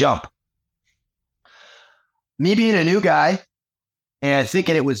need to jump. Me being a new guy and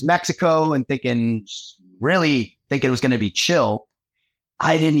thinking it was Mexico and really thinking it was going to be chill,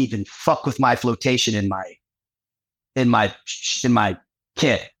 I didn't even fuck with my flotation in my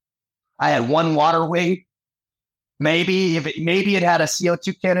kit. I had one water wing. Maybe it had a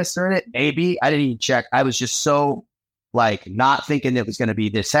CO2 canister in it. Maybe I didn't even check. I was just so not thinking it was going to be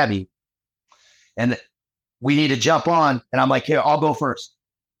this heavy. And we need to jump on. And I'm like, here, I'll go first.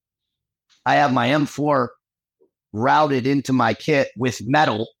 I have my M4 routed into my kit with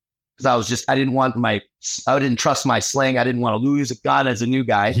metal because I didn't trust my sling. I didn't want to lose a gun as a new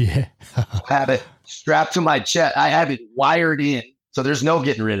guy. Yeah. I have it strapped to my chest. I have it wired in, so there's no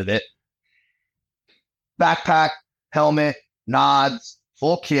getting rid of it. Backpack, helmet, nods,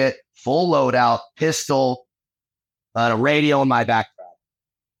 full kit, full loadout, pistol, a radio in my backpack.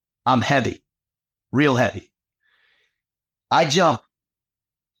 I'm heavy, real heavy. I jump.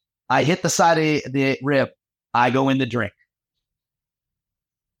 I hit the side of the rib. I go in the drink.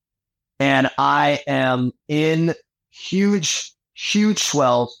 And I am in huge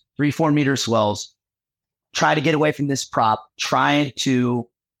swells, 3-4 meter swells, trying to get away from this prop, trying to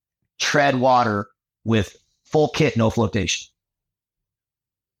tread water with full kit, no flotation.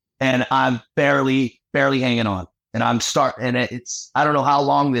 And I'm barely hanging on. And I don't know how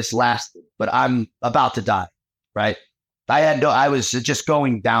long this lasted, but I'm about to die, right? I was just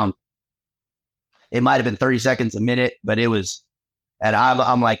going down. It might've been 30 seconds, a minute, but it was, and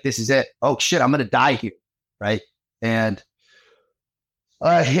I'm like, this is it. Oh shit, I'm going to die here. Right. And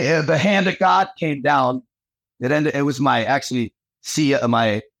the hand of God came down It was my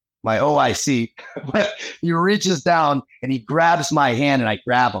OIC. He reaches down and he grabs my hand and I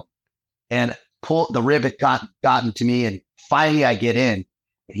grab him and the rivet gotten to me. And finally I get in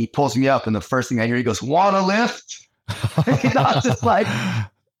and he pulls me up. And the first thing I hear, he goes, "Want to lift?" And I was just like,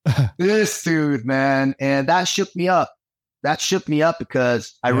 this dude, man. And that shook me up.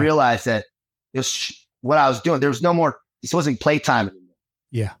 Because I realized that what I was doing. There was no more, this wasn't playtime anymore.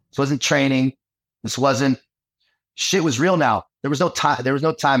 Yeah. This wasn't training. Shit was real now. There was no time. There was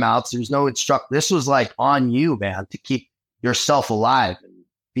no timeouts. There was no instruct. This was like on you, man, to keep yourself alive and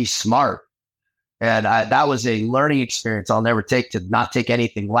be smart. And that was a learning experience I'll never take, to not take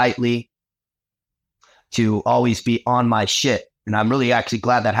anything lightly, to always be on my shit. And I'm really actually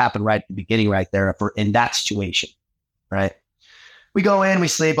glad that happened right at the beginning, right there, in that situation. Right. We go in, we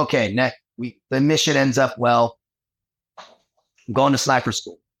sleep. Okay. The mission ends up well. I'm going to sniper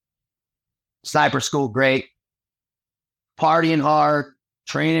school. Great. Partying hard,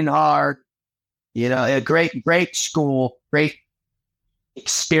 training hard, a great school, great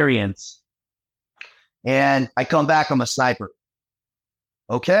experience. And I come back, I'm a sniper.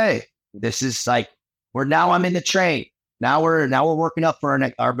 Okay. This is like, I'm in the train. Now we're working up for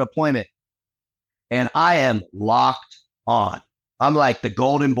our deployment. And I am locked on. I'm like the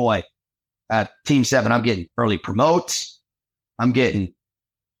golden boy at Team 7. I'm getting early promotes. I'm getting,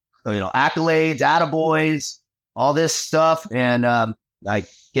 accolades, attaboys, all this stuff. And I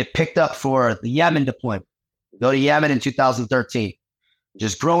get picked up for the Yemen deployment. Go to Yemen in 2013.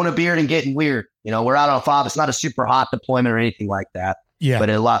 Just growing a beard and getting weird. We're out on FOB. It's not a super hot deployment or anything like that. Yeah. But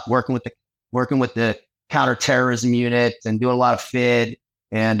a lot working with the counterterrorism unit and doing a lot of FID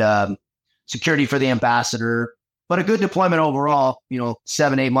and security for the ambassador. But a good deployment overall,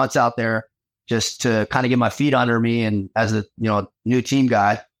 7-8 months out there just to kind of get my feet under me and as a new team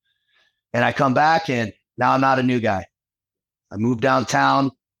guy. And I come back and now I'm not a new guy. I moved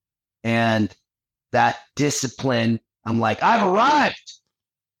downtown and that discipline, I'm like, I've arrived.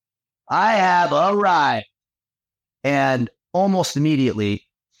 I have arrived. And almost immediately,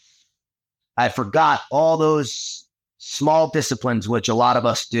 I forgot all those small disciplines, which a lot of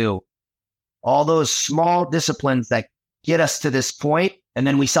us do. All those small disciplines that get us to this point, and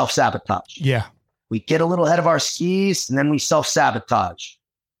then we self-sabotage. Yeah. We get a little ahead of our skis, and then we self-sabotage.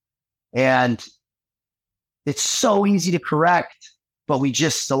 And it's so easy to correct, but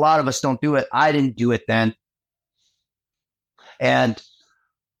a lot of us don't do it. I didn't do it then. And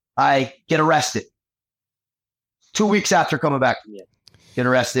I get arrested. 2 weeks after coming back from it, get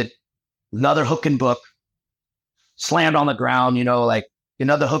arrested. Another hook and book. Slammed on the ground, like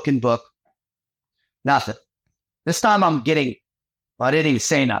another hook and book. Nothing. This time I didn't even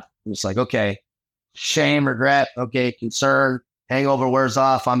say nothing. I'm just like, okay, shame, regret, okay, concern, hangover wears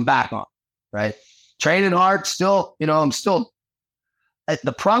off. I'm back on, right? Training hard, still, I'm still.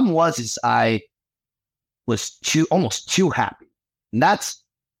 The problem is I was almost too happy. And that's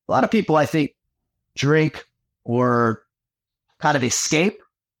a lot of people, I think, drink or kind of escape.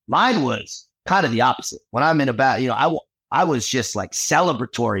 Mine was kind of the opposite. When I'm in a bad, I was just like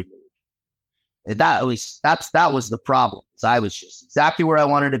celebratory. And that was the problem. I was just exactly where I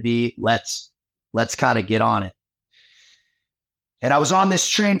wanted to be. Let's kind of get on it. And I was on this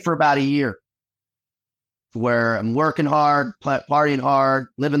train for about a year where I'm working hard, partying hard,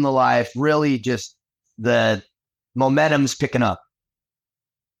 living the life, really just the momentum's picking up.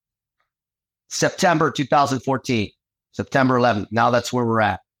 September 2014, September 11th. Now that's where we're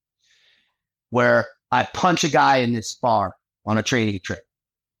at, where I punch a guy in this bar on a training trip.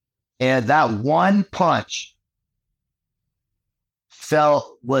 And that one punch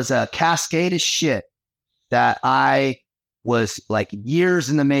was a cascade of shit that I was like years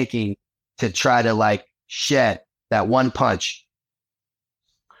in the making to try to like shed that one punch.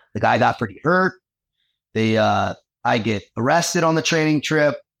 The guy got pretty hurt. I get arrested on the training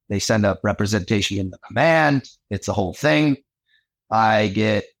trip. They send up representation in the command. It's a whole thing. I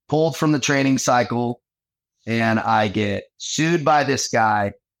get pulled from the training cycle and I get sued by this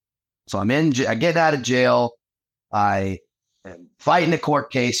guy. So I get out of jail. I am fighting a court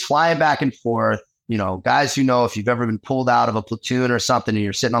case, flying back and forth. Guys if you've ever been pulled out of a platoon or something and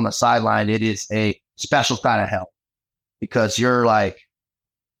you're sitting on the sideline, it is a special kind of hell because you're like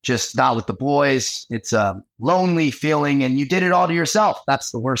just not with the boys. It's a lonely feeling and you did it all to yourself.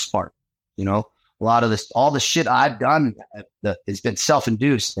 That's the worst part. A lot of this, all the shit I've done has been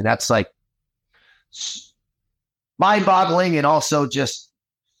self-induced. And that's like mind-boggling and also just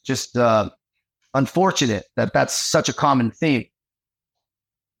unfortunate that that's such a common theme.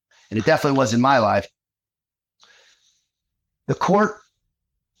 And it definitely was in my life. The court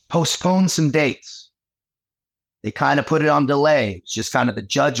postponed some dates they kind of put it on delay. It's just kind of the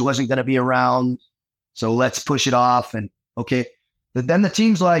judge wasn't going to be around. So let's push it off. And okay. But then the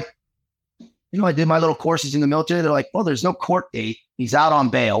team's like, I did my little courses in the military. They're like, well, there's no court date. He's out on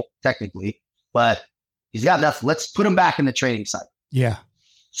bail, technically, but he's got nothing. Let's put him back in the training cycle. Yeah.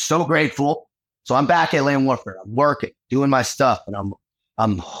 So grateful. So I'm back at land warfare. I'm working, doing my stuff. And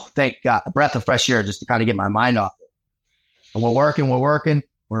I'm thank God, a breath of fresh air just to kind of get my mind off it. And we're working.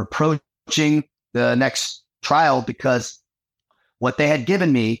 We're approaching the next trial because what they had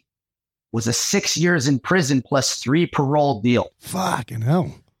given me was a 6 years in prison plus 3 parole deal. Fucking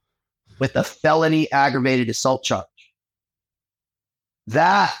hell. With a felony aggravated assault charge.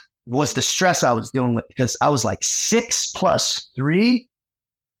 That was the stress I was dealing with because I was like 6 plus 3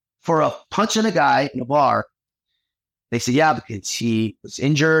 for a punching a guy in a bar. They said, yeah, because he was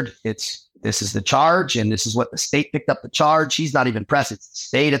injured. This is the charge, and this is what the state picked up the charge. He's not even pressed. It's the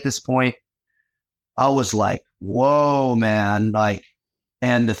state at this point. I was like, whoa, man.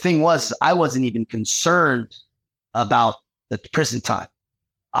 And the thing was, I wasn't even concerned about the prison time.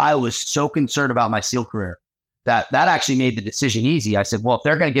 I was so concerned about my SEAL career that actually made the decision easy. I said, well, if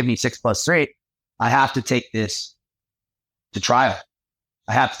they're going to give me 6 plus 3, I have to take this to trial.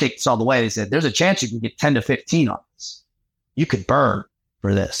 I have to take this all the way. They said, there's a chance you can get 10 to 15 on this. You could burn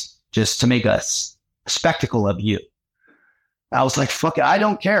for this just to make a spectacle of you. I was like, fuck it. I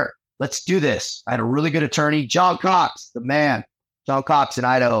don't care. Let's do this. I had a really good attorney, John Cox, the man. John Cox in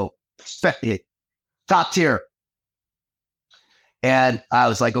Idaho. Top tier. And I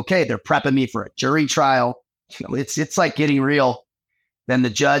was like, okay, they're prepping me for a jury trial. It's like getting real. Then the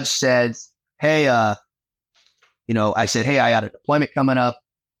judge says, hey, I said, hey, I got a deployment coming up.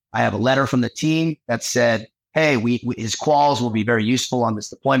 I have a letter from the team that said, hey, his quals will be very useful on this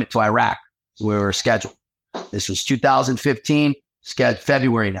deployment to Iraq. So we were scheduled. This was 2015,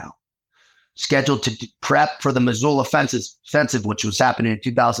 February now. Scheduled to prep for the Mosul offensive, which was happening in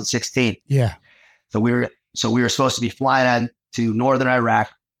 2016. Yeah. So we were supposed to be flying to northern Iraq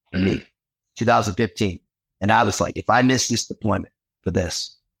in 2015. And I was like, if I miss this deployment for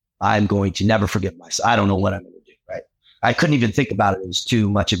this, I'm going to never forgive myself. I don't know what I'm going to do, right? I couldn't even think about it. It was too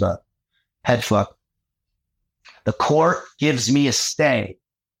much of a head fuck. The court gives me a stay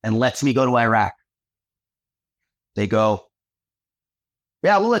and lets me go to Iraq. They go,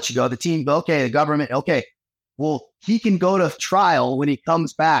 yeah, we'll let you go. The team, okay, the government, okay. Well, he can go to trial when he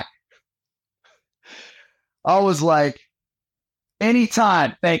comes back. I was like,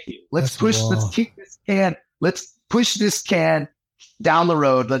 anytime, thank you. Let's kick this can. Let's push this can down the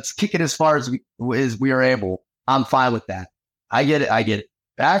road. Let's kick it as far as we are able. I'm fine with that. I get it.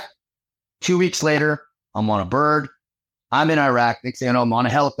 Back 2 weeks later, I'm on a bird. I'm in Iraq. Next thing I know, I'm on a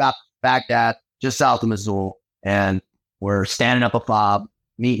helicopter, Baghdad, just south of Mosul, and we're standing up a fob,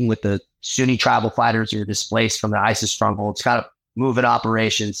 meeting with the Sunni tribal fighters who are displaced from the ISIS strongholds, kind of moving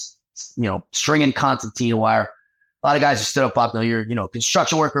operations, stringing concertina wire. A lot of guys who stood up, Bob, you're,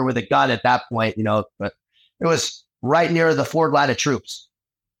 construction worker with a gun at that point, but it was right near the forward line of troops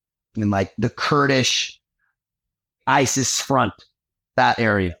in like the Kurdish ISIS front, that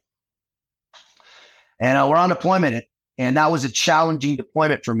area. And we're on deployment, and that was a challenging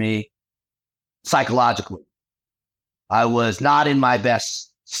deployment for me psychologically. I was not in my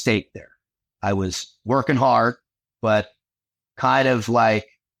best state there. I was working hard, but kind of like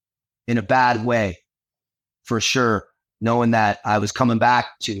in a bad way. For sure, knowing that I was coming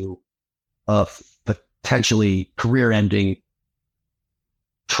back to a potentially career-ending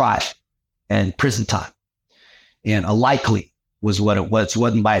trial and prison time. And a likely was what it was. It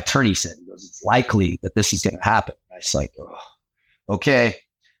wasn't my attorney said. It was, it's likely that this is going to happen. I was like, oh, okay.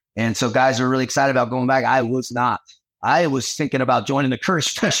 And so guys were really excited about going back. I was not. I was thinking about joining the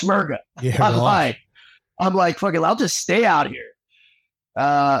Kurdish Peshmerga. Yeah, I'm like, fuck it, I'll just stay out here.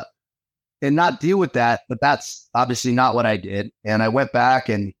 And not deal with that, but that's obviously not what I did. And I went back,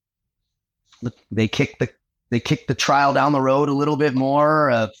 and they kicked the trial down the road a little bit more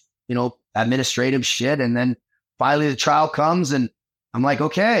of administrative shit. And then finally the trial comes, and I'm like,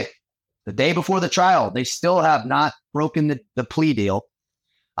 okay. The day before the trial, they still have not broken the plea deal.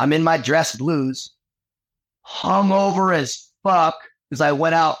 I'm in my dress blues, hungover as fuck because I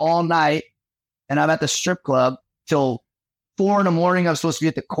went out all night, and I'm at the strip club till 4 a.m. I'm supposed to be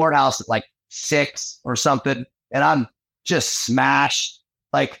at the courthouse at like 6 or something. And I'm just smashed.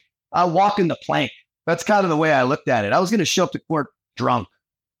 Like I walk in the plank. That's kind of the way I looked at it. I was going to show up to court drunk,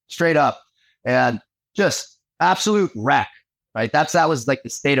 straight up, and just absolute wreck. Right. That was like the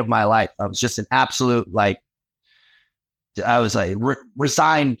state of my life. I was just an absolute, I was like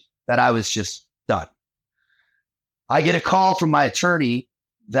resigned that I was just done. I get a call from my attorney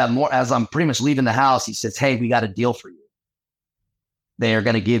as I'm pretty much leaving the house, he says, hey, we got a deal for you. They are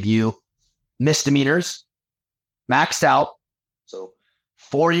going to give you misdemeanors, maxed out. So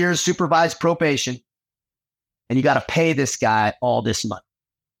 4 years supervised probation. And you got to pay this guy all this money.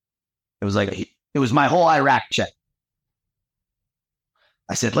 It was my whole Iraq check.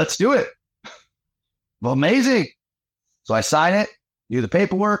 I said, let's do it. Well, amazing. So I sign it, do the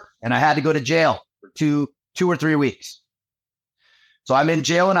paperwork, and I had to go to jail for two or 3 weeks. So I'm in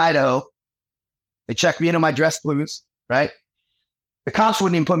jail in Idaho. They checked me into my dress blues, right? The cops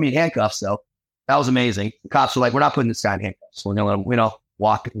wouldn't even put me in handcuffs, though. That was amazing. The cops were like, we're not putting this guy in handcuffs. We're going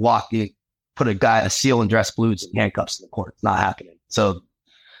to put a SEAL in dress blues in handcuffs in the court. It's not happening. So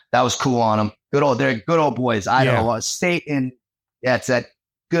that was cool on them. They're good old boys. Idaho, state in, it's that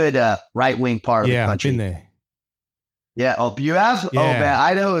good right-wing part of the country. I've been there. Yeah. Oh, you have? Yeah. Oh, man.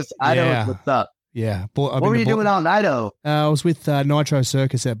 Idaho's what's up. Yeah. What were you doing out in Idaho? I was with Nitro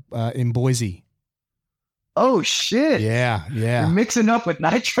Circus in Boise. Oh, shit. Yeah. You're mixing up with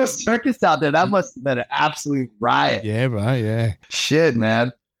Nitro Circus out there. That must have been an absolute riot. Yeah, bro. Yeah. Shit,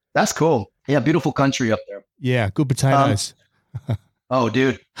 man. That's cool. Yeah, beautiful country up there. Yeah, good potatoes. Oh,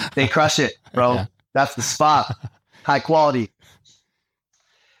 dude. They crush it, bro. Yeah. That's the spot. High quality.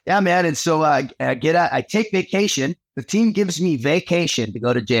 Yeah, man. And so I take vacation. The team gives me vacation to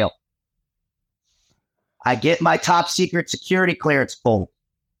go to jail. I get my top secret security clearance pulled,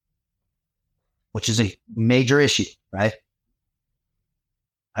 which is a major issue, right?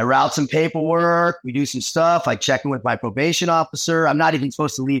 I route some paperwork. We do some stuff. I check in with my probation officer. I'm not even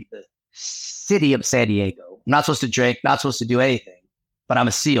supposed to leave the city of San Diego. I'm not supposed to drink, not supposed to do anything, but I'm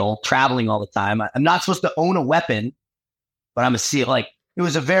a SEAL traveling all the time. I'm not supposed to own a weapon, but I'm a SEAL. Like, it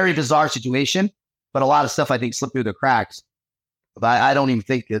was a very bizarre situation, but a lot of stuff I think slipped through the cracks. But I don't even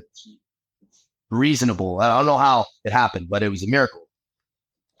think it's reasonable. I don't know how it happened, but it was a miracle.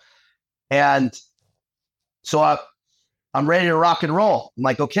 And so I'm ready to rock and roll. I'm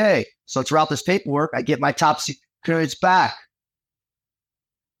like, okay, so let's route this paperwork. I get my top secret clearance back.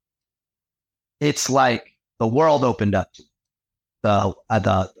 It's like the world opened up.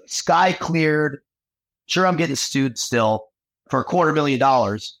 The sky cleared. Sure, I'm getting sued still for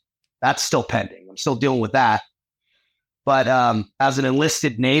 $250,000. That's still pending. I'm still dealing with that. But as an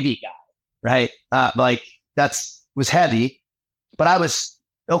enlisted Navy guy, right? Was heavy, but I was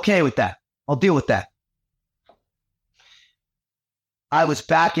okay with that. I'll deal with that. I was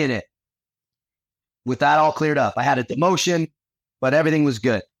back in it with that all cleared up. I had a demotion, but everything was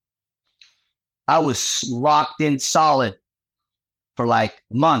good. I was locked in solid for like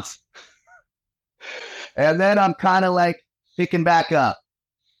a month. And then I'm kind of like picking back up.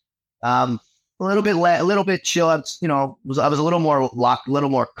 A little bit chill. I was a little more locked, a little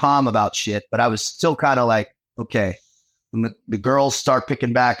more calm about shit, but I was still kind of like, okay. And the girls start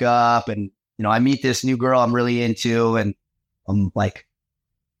picking back up, and I meet this new girl I'm really into, and I'm like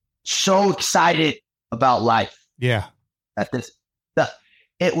so excited about life. Yeah.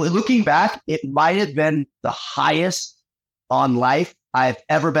 Looking back, it might have been the highest on life I've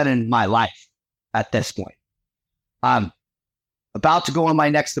ever been in my life at this point. I'm about to go on my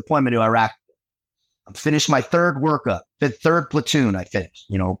next deployment to Iraq. I'm finished my third workup, third platoon. I finished,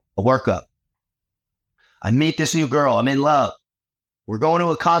 a workup. I meet this new girl. I'm in love. We're going to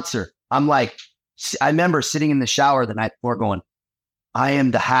a concert. I'm like, I remember sitting in the shower the night before going, I am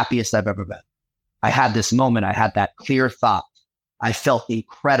the happiest I've ever been. I had this moment. I had that clear thought. I felt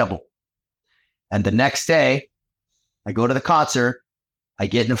incredible. And the next day, I go to the concert. I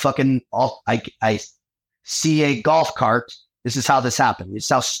get in I see a golf cart. This is how this happened. This is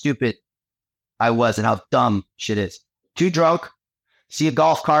how stupid I was and how dumb shit is. Too drunk, see a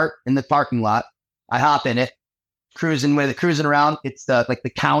golf cart in the parking lot. I hop in it, cruising around. It's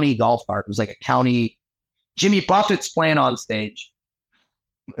the county golf cart. It was like a county. Jimmy Buffett's playing on stage.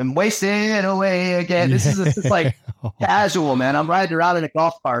 I'm wasting away again. This is just like casual, man. I'm riding around in a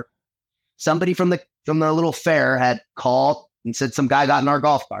golf cart. Somebody from the little fair had called and said some guy got in our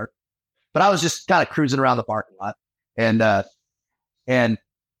golf cart, but I was just kind of cruising around the parking lot, and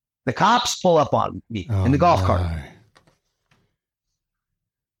the cops pull up on me in the golf cart.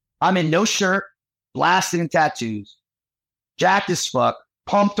 I'm in no shirt, blasting in tattoos, jacked as fuck,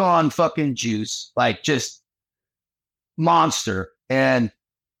 pumped on fucking juice, like just monster. And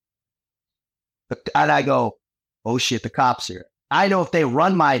I go, oh shit, the cops here. I know if they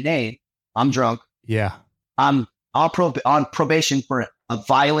run my name, I'm drunk. Yeah. I'm on probation for a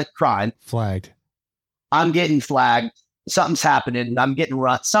violent crime. Flagged. I'm getting flagged. Something's happening. I'm getting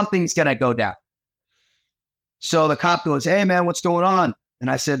run. Something's going to go down. So the cop goes, hey man, what's going on? And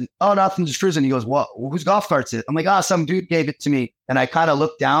I said, oh, nothing, just cruising. He goes, what? Whose golf cart's it? I'm like, some dude gave it to me. And I kind of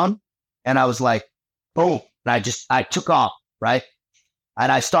looked down and I was like, boom. And I took off, right?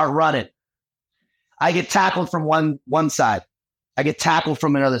 And I start running. I get tackled from one side. I get tackled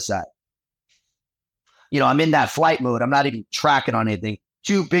from another side. I'm in that flight mode. I'm not even tracking on anything.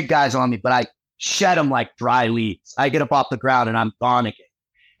 2 big guys on me, but I shed them like dry leaves. I get up off the ground and I'm gone again.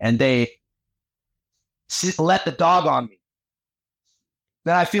 And they let the dog on me.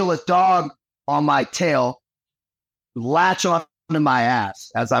 Then I feel a dog on my tail latch onto my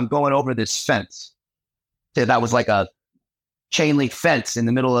ass as I'm going over this fence. That was like a chain link fence in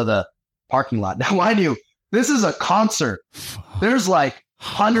the middle of the parking lot. Now, mind you, this is a concert. There's like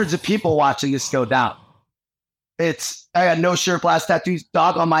hundreds of people watching this go down. I got no shirt, blast tattoos,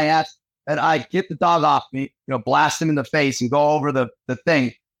 dog on my ass, and I get the dog off me, blast him in the face and go over the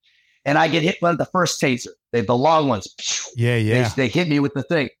thing. And I get hit by the first taser. The long ones. Yeah. They hit me with the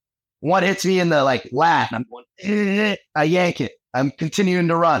thing. One hits me in the lat, and I'm going, I yank it. I'm continuing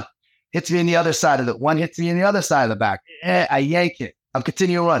to run. Hits me in the other side of it. One hits me in the other side of the back. I yank it. I'm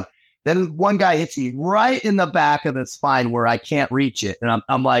continuing to run. Then one guy hits me right in the back of the spine where I can't reach it. And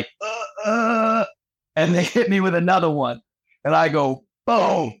I'm like, and they hit me with another one. And I go,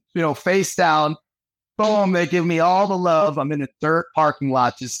 boom, face down. Boom, they give me all the love. I'm in a dirt parking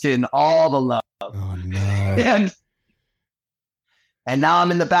lot just getting all the love. Oh, no. And now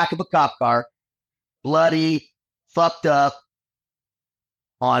I'm in the back of a cop car, bloody, fucked up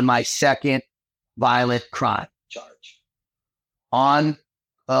on my second violent crime charge. On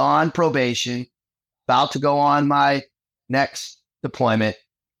probation, about to go on my next deployment.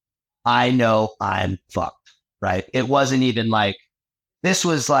 I know I'm fucked, right? It wasn't even this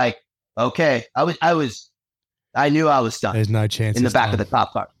was okay. I knew I was done. There's no chance in the back of the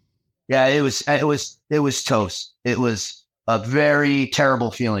cop car. Yeah, it was toast. It was a very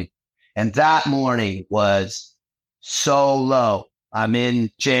terrible feeling. And that morning was so low. I'm in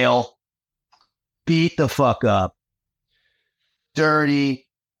jail, beat the fuck up, dirty.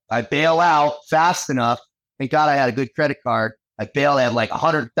 I bail out fast enough. Thank God I had a good credit card. I bailed at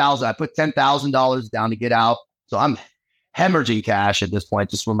 $100,000. I put $10,000 down to get out. So I'm hemorrhaging cash at this point,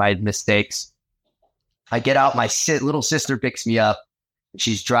 just for my mistakes. I get out. My little sister picks me up.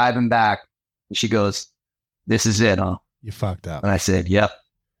 She's driving back. And she goes, this is it, huh? You fucked up. And I said, yep.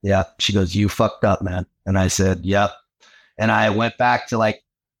 She goes, you fucked up, man. And I said, yep. And I went back to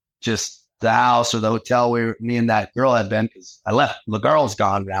just the house or the hotel where me and that girl had been, because I left. The girl's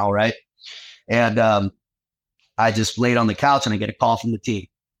gone now, right? And I just laid on the couch and I get a call from the team.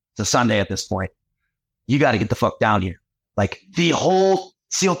 It's a Sunday at this point. You got to get the fuck down here. The whole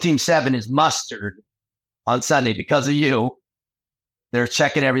SEAL Team 7 is mustered on Sunday because of you. They're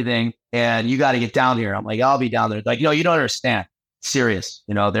checking everything and you got to get down here. I'm like, I'll be down there. You don't understand. Serious.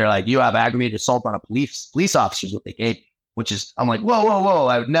 They're like, you have aggravated assault on a police officer is what they gave me, which is, I'm like, whoa.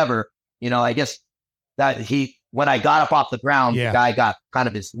 I would never, I guess that when I got up off the ground, The guy got kind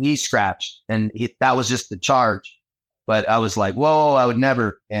of his knee scratched and that was just the charge. But I was like, whoa, I would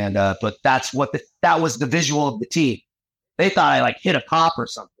never. And, but that was the visual of the team. They thought I hit a cop or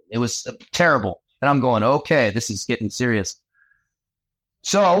something. It was terrible. And I'm going, okay, this is getting serious.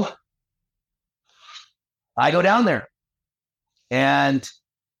 So I go down there and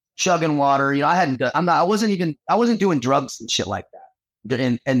chugging water. I wasn't doing drugs and shit like that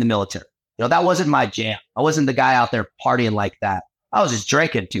in the military. That wasn't my jam. I wasn't the guy out there partying like that. I was just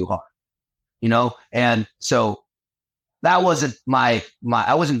drinking too hard, and so that wasn't I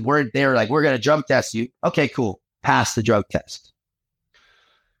wasn't worried. They were like, we're going to drug test you. Okay, cool. Pass the drug test.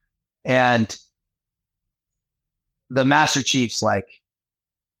 And the Master Chief's like,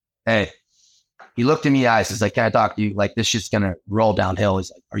 hey, he looked in the eyes. He's like, can I talk to you? This shit's going to roll downhill. He's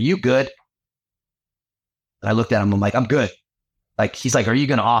like, are you good? And I looked at him. I'm like, I'm good. He's like, are you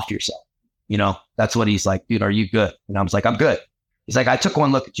going to off yourself? That's what he's like, dude, are you good? And I was like, I'm good. He's like, I took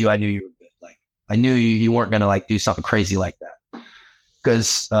one look at you. I knew you were good. I knew you weren't going to do something crazy like that.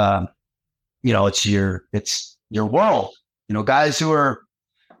 Because, it's your world, guys who are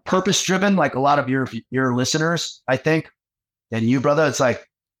purpose driven, like a lot of your listeners, I think, and you, brother, it's like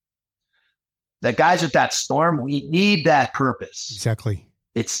the guys with that storm, we need that purpose. Exactly.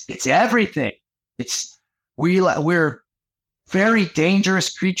 It's everything. We're very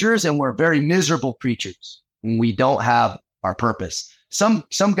dangerous creatures and we're very miserable creatures when we don't have our purpose. Some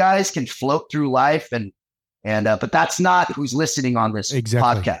guys can float through life but that's not who's listening on this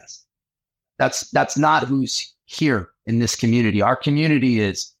podcast. That's not who's here in this community. Our community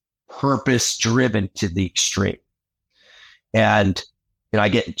is purpose driven to the extreme. And, I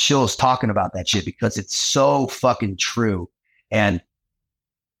get chills talking about that shit because it's so fucking true. And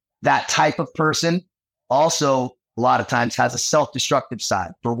that type of person also a lot of times has a self-destructive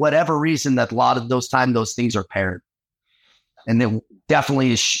side for whatever reason. That a lot of those times those things are paired, and it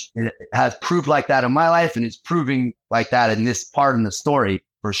definitely it has proved like that in my life, and it's proving like that in this part in the story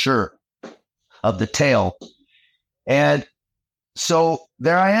for sure of the tale. And so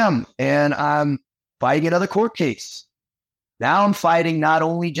there I am, and I'm fighting another court case. Now I'm fighting now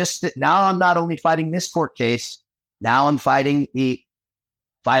I'm not only fighting this court case, now I'm fighting the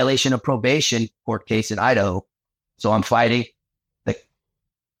violation of probation court case in Idaho. So I'm fighting the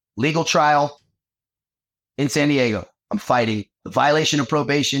legal trial in San Diego. I'm fighting the violation of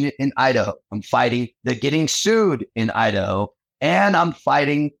probation in Idaho. I'm fighting the getting sued in Idaho. And I'm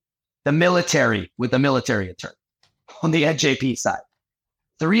fighting the military with the military attorney on the NJP side.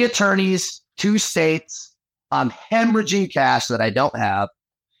 3 attorneys, 2 states. I'm hemorrhaging cash that I don't have.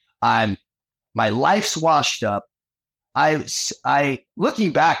 My life's washed up. I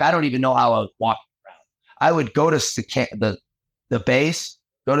looking back, I don't even know how I was walking around. I would go to the base,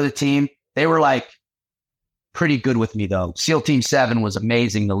 go to the team. They were like pretty good with me though. SEAL Team 7 was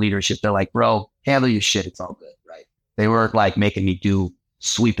amazing. The leadership, they're like, bro, handle your shit. It's all good, right? They weren't like making me do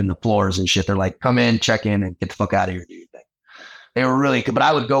sweeping the floors and shit. They're like, come in, check in, and get the fuck out of here, do your thing. They were really good, but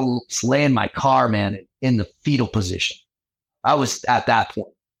I would go lay in my car, man, in the fetal position. I was at that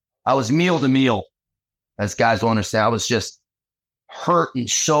point. I was meal to meal, as guys will understand. I was just hurting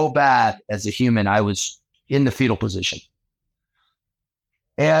so bad as a human. I was in the fetal position.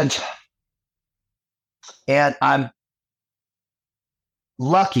 And I'm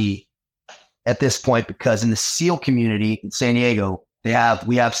lucky at this point because in the SEAL community in San Diego, we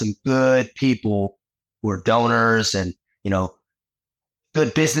have some good people who are donors and,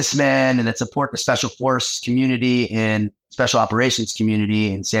 good businessmen and that support the special force community and special operations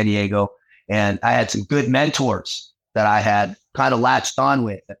community in San Diego. And I had some good mentors that I had kind of latched on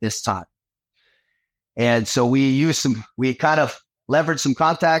with at this time. And so we kind of leveraged some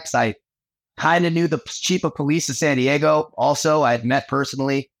contacts. I kind of knew the chief of police of San Diego. Also, I had met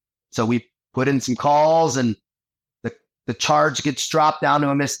personally. So we put in some calls and the charge gets dropped down to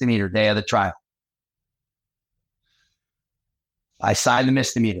a misdemeanor day of the trial. I signed the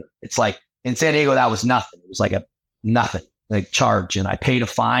misdemeanor. It's like in San Diego, that was nothing. It was like nothing charge. And I paid a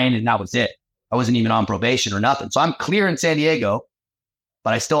fine and that was it. I wasn't even on probation or nothing. So I'm clear in San Diego,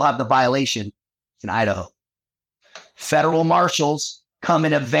 but I still have the violation in Idaho. Federal marshals come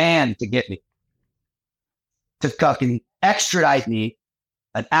in a van to get me, to fucking extradite me,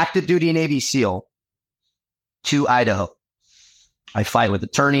 an active duty Navy SEAL, to Idaho. I fight with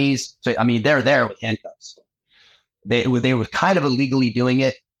attorneys. So, I mean, they're there with handcuffs. They were kind of illegally doing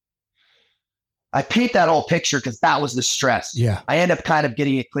it. I paint that whole picture because that was the stress. Yeah. I end up kind of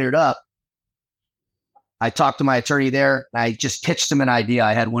getting it cleared up. I talked to my attorney there. And I just pitched him an idea.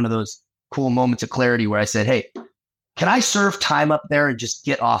 I had one of those cool moments of clarity where I said, hey, can I serve time up there and just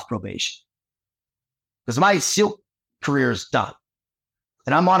get off probation? Because my SEAL career is done.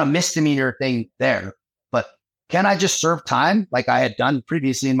 And I'm on a misdemeanor thing there. But can I just serve time like I had done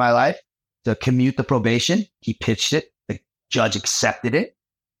previously in my life to commute the probation? He pitched it. The judge accepted it.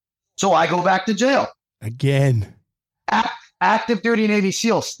 So I go back to jail. Again. Active duty Navy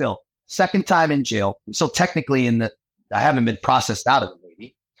SEAL still. Second time in jail. So technically I haven't been processed out of the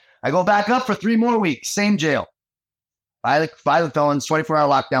Navy. I go back up for 3 more weeks. Same jail. Violent felons, 24-hour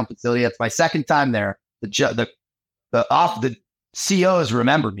lockdown facility. That's my second time there. The COs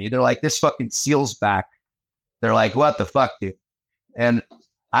remember me. They're like, this fucking SEAL's back. They're like, what the fuck, dude? And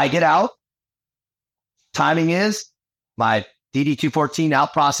I get out. Timing is my DD-214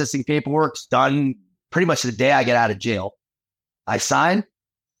 out processing paperwork's done pretty much the day I get out of jail. I sign.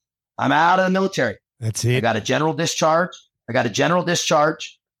 I'm out of the military. That's it. I got a general discharge.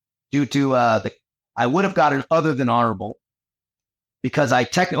 Due to I would have gotten other than honorable because I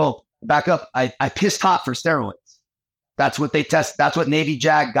pissed hot for steroids. That's what they test. That's what Navy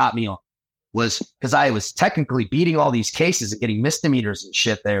JAG got me on, was because I was technically beating all these cases and getting misdemeanors and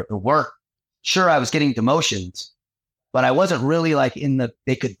shit there at work. Sure, I was getting demotions, but I wasn't really like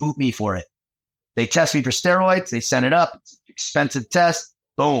they could boot me for it. They test me for steroids. They sent it up. It's an expensive test.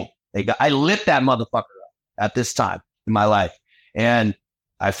 Boom. I lit that motherfucker up at this time in my life. And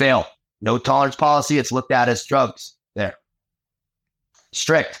I fail. No tolerance policy. It's looked at as drugs there.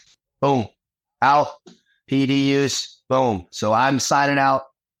 Strict. Boom. Out. PD use. Boom. So I'm signing out.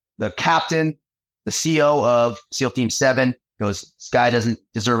 The captain, the CO of SEAL Team 7 goes, this guy doesn't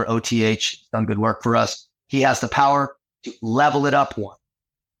deserve an OTH. He's done good work for us. He has the power to level it up one.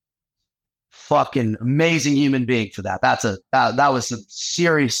 Fucking amazing human being for that. That was a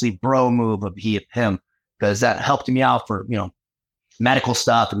seriously bro move of him, because that helped me out for, medical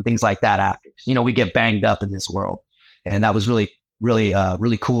stuff and things like that after. You know, we get banged up in this world. And that was really, really,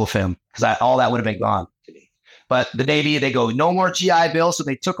 really cool of him, because all that would have been gone to me. But the Navy, they go, no more GI Bill. So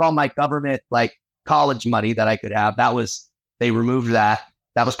they took all my government, like college money that I could have. They removed that.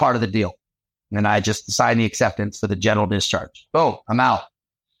 That was part of the deal. And I just signed the acceptance for the general discharge. Boom, I'm out.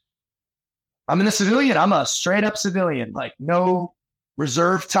 I'm in the civilian. I'm a straight up civilian, like no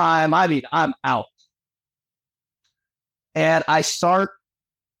reserve time. I mean, I'm out. And I'd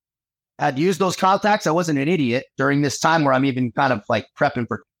used those contacts. I wasn't an idiot during this time where I'm even kind of like prepping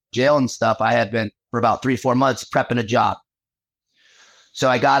for jail and stuff. I had been for about 3-4 months prepping a job. So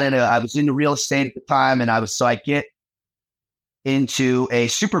I was into real estate at the time, and I get into a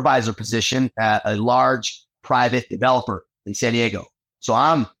supervisor position at a large private developer in San Diego. So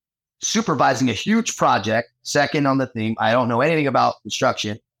I'm supervising a huge project, second on the theme. I don't know anything about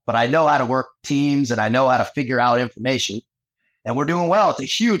construction, but I know how to work teams and I know how to figure out information. And we're doing well. It's a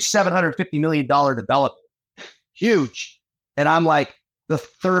huge $750 million development. Huge. And I'm like the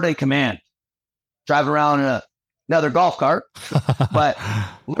third in command, driving around in another golf cart, but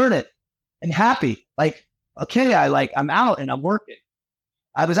learning and happy. Like, okay, I'm out and I'm working.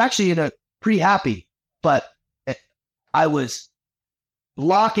 I was actually pretty happy, but I was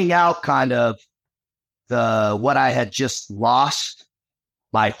blocking out kind of what I had just lost,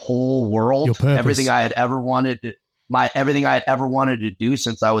 my whole world, everything I had ever wanted to do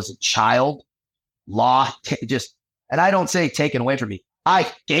since I was a child. And I don't say taken away from me. I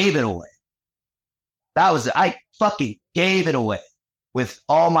gave it away. I fucking gave it away with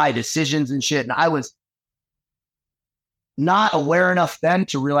all my decisions and shit. And I was not aware enough then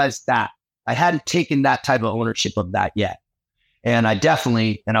to realize that I hadn't taken that type of ownership of that yet. And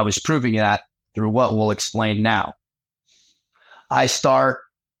I was proving that through what we'll explain now. I start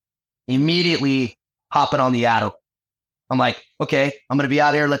immediately hopping on the Adderall. I'm like, okay, I'm going to be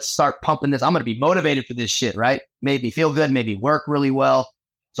out here. Let's start pumping this. I'm going to be motivated for this shit, right? Made me feel good, made me work really well.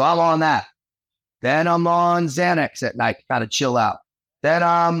 So I'm on that. Then I'm on Xanax at night to kind of chill out. Then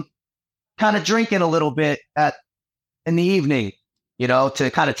I'm kind of drinking a little bit in the evening,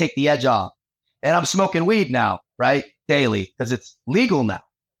 to kind of take the edge off. And I'm smoking weed now, right? Daily, because it's legal now,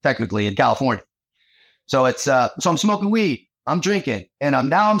 technically in California. So so I'm smoking weed, I'm drinking, and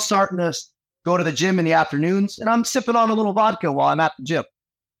I'm starting to go to the gym in the afternoons, and I'm sipping on a little vodka while I'm at the gym,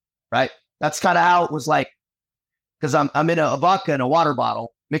 right? That's kind of how it was like, because I'm in a vodka in a water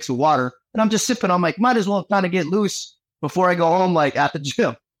bottle mixed with water, and I'm just sipping. I'm like, might as well kind of get loose before I go home, like at the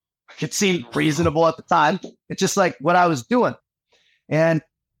gym. It seemed reasonable at the time. It's just like what I was doing. And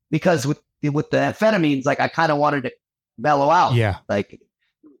because with the amphetamines, like I kind of wanted to mellow out. Yeah. Like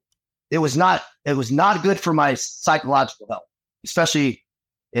it was not good for my psychological health, especially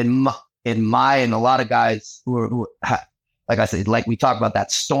in my and a lot of guys who like I said, like we talked about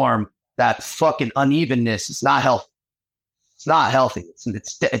that storm, that fucking unevenness. It's not healthy. It's not healthy.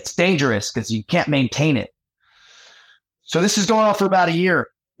 It's dangerous because you can't maintain it. So this is going on for about a year,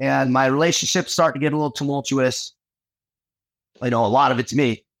 and my relationships start to get a little tumultuous. A lot of it's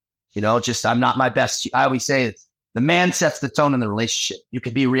me, just I'm not my best. I always say it's the man sets the tone in the relationship. You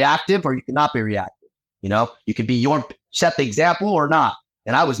can be reactive or you cannot be reactive. You can set the example or not.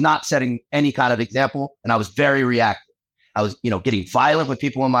 And I was not setting any kind of example, and I was very reactive. I was, getting violent with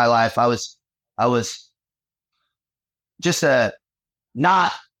people in my life. I was just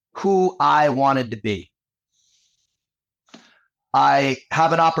not who I wanted to be. I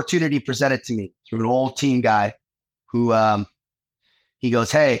have an opportunity presented to me through an old team guy who, he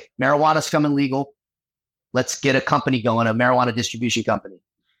goes, hey, marijuana's coming legal. Let's get a company going, a marijuana distribution company.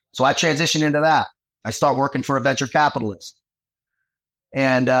 So I transitioned into that. I start working for a venture capitalist.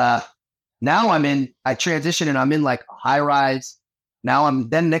 And now I transition and I'm in like a high rise.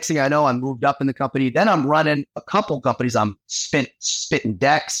 Then next thing I know, I'm moved up in the company. Then I'm running a couple companies. I'm spitting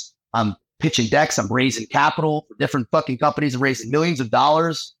decks. I'm pitching decks. I'm raising capital for different fucking companies. I'm raising millions of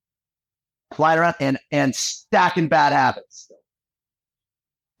dollars, flying around and stacking bad habits.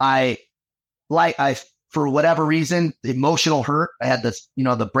 For whatever reason, the emotional hurt. I had this,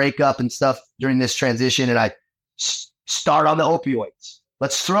 the breakup and stuff during this transition, and I start on the opioids.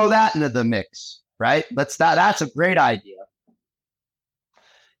 Let's throw that into the mix, right? That's a great idea.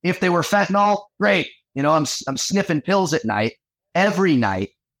 If they were fentanyl, great. I'm sniffing pills at night, every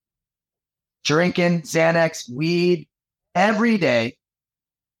night, drinking Xanax, weed, every day,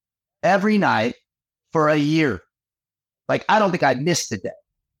 every night for a year. Like, I don't think I missed a day.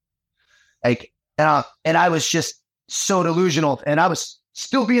 Like, and I was just so delusional, and I was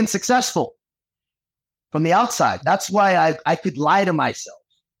still being successful from the outside. That's why I could lie to myself.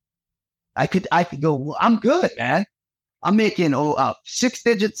 I could go, well, I'm good, man. I'm making 6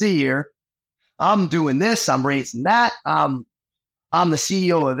 digits a year. I'm doing this. I'm raising that. I'm the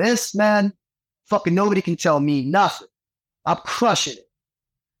CEO of this, man. Fucking nobody can tell me nothing. I'm crushing it.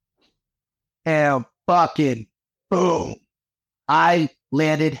 And fucking boom. I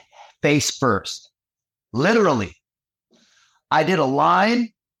landed face first. Literally. I did a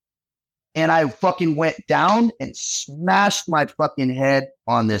line and I fucking went down and smashed my fucking head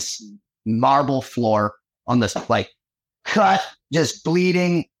on this marble floor, on this like cut, just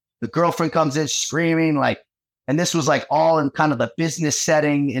bleeding. The girlfriend comes in screaming, like, and this was like all in kind of the business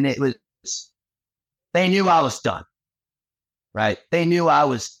setting. And it was, they knew I was done, right? They knew I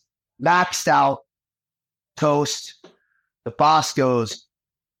was maxed out, toast. The boss goes,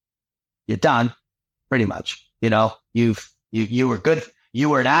 "You're done," pretty much. You know, you were good. You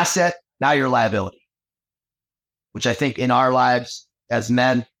were an asset. Now you're a liability, which I think in our lives as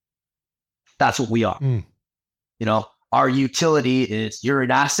men, that's what we are. You know, our utility is you're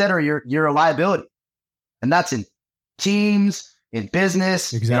an asset or you're a liability. And that's in teams, in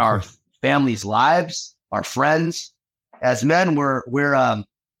business, in our families' lives, our friends. As men, our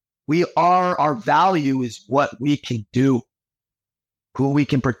value is what we can do, who we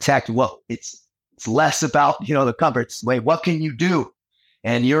can protect. It's less about, you know, the comforts. Wait, what can you do?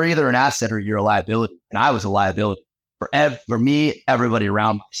 And you're either an asset or you're a liability. And I was a liability for me, everybody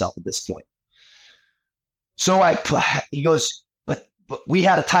around myself at this point. So he goes, but we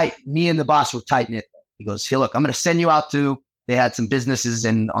had me and the boss were tight knit. He goes, "Hey, look, I'm going to send you out they had some businesses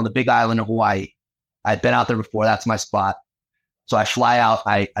on the big island of Hawaii. I'd been out there before. That's my spot. So I fly out,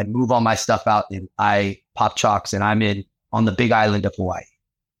 I move all my stuff out and I pop chalks and I'm on the big island of Hawaii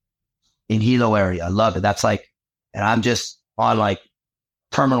in Hilo area. I love it. That's like, and I'm just on like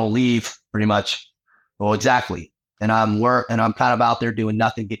terminal leave pretty much. Well, exactly. And I'm kind of out there doing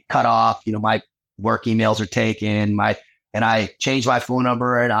nothing, get cut off. You know, my work emails are taken, and I changed my phone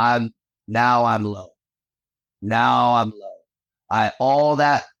number and I'm low.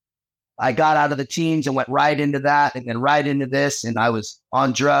 I got out of the teens and went right into that and then right into this. And I was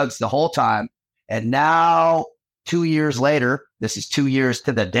on drugs the whole time. And now 2 years later, this is 2 years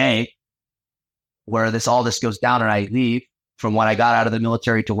to the day where all this goes down and I leave from when I got out of the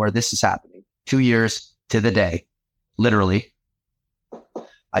military to where this is happening. 2 years to the day, literally.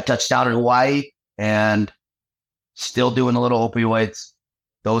 I touched down in Hawaii and still doing a little opioids.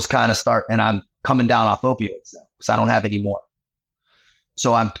 Those kind of start, and I'm coming down off opioids now because I don't have any more.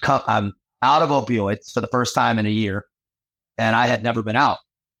 So I'm out of opioids for the first time in a year, and I had never been out.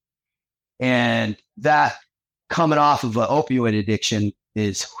 And that coming off of an opioid addiction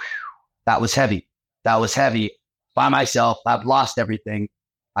that was heavy. That was heavy by myself. I've lost everything.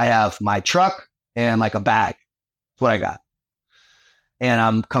 I have my truck and like a bag. That's what I got. And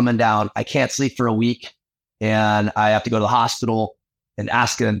I'm coming down. I can't sleep for a week, and I have to go to the hospital and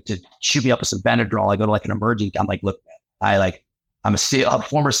ask them to shoot me up with some Benadryl. I go to like an emergency. I'm like, "Look, man, I'm a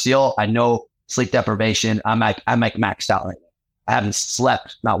former SEAL. I know sleep deprivation. I'm maxed out right now. I haven't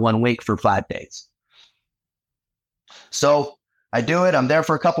slept not 1 week for 5 days." So I do it. I'm there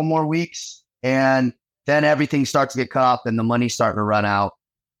for a couple more weeks, and then everything starts to get cut off and the money's starting to run out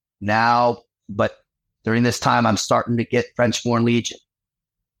now. But during this time, I'm starting to get French-born Legion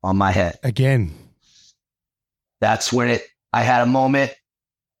on my head. Again. That's when I had a moment.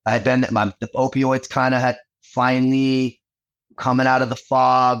 The opioids kind of had finally coming out of the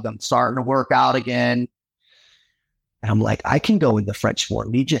fog. I'm starting to work out again. And I'm like, I can go in the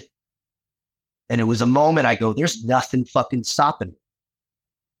French-born Legion. And it was a moment I go, there's nothing fucking stopping me.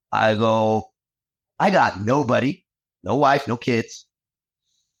 I go, I got nobody, no wife, no kids.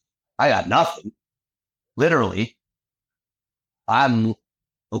 I got nothing. Literally. I'm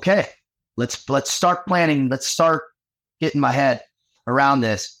okay. Let's start planning. Let's start getting my head around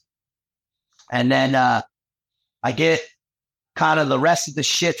this. And then I get kind of the rest of the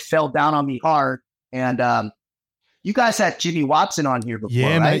shit fell down on me hard. And you guys had Jimmy Watson on here before,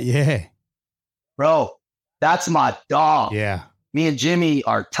 yeah, right? Mate, yeah. Bro, that's my dog. Yeah. Me and Jimmy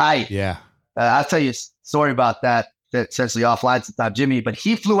are tight. Yeah. I'll tell you a story about that essentially offline sometime, Jimmy. But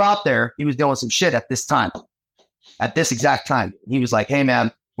he flew out there. He was doing some shit at this time, at this exact time. He was like, "Hey,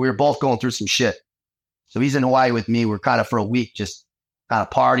 man, we were both going through some shit." So he's in Hawaii with me. We're kind of for a week just kind of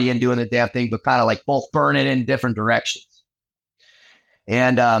partying, doing the damn thing, but kind of like both burning in different directions.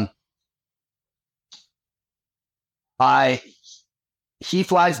 And he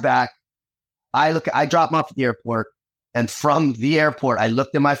flies back. I drop him off at the airport. And from the airport, I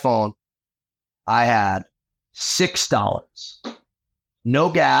looked at my phone. I had $6. No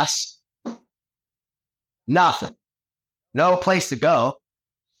gas. Nothing. No place to go.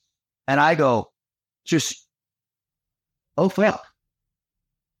 And I go, oh, fuck,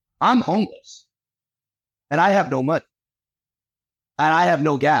 I'm homeless and I have no money and I have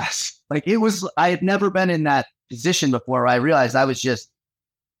no gas. Like I had never been in that position before. I realized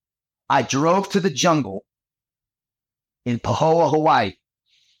I drove to the jungle in Pahoa, Hawaii,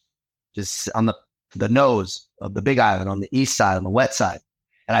 just on the nose of the Big Island, on the east side, on the wet side.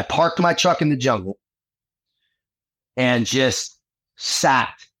 And I parked my truck in the jungle and just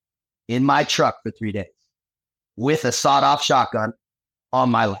sat in my truck for 3 days with a sawed-off shotgun on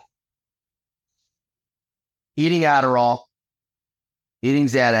my lap, eating Adderall, eating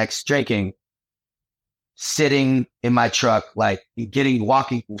Xanax, drinking, sitting in my truck, like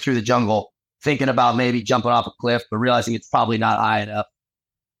walking through the jungle, thinking about maybe jumping off a cliff, but realizing it's probably not high enough.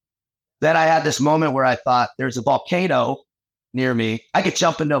 Then I had this moment where I thought there's a volcano near me. I could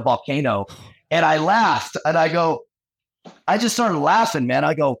jump into a volcano. And I laughed and I just started laughing, man.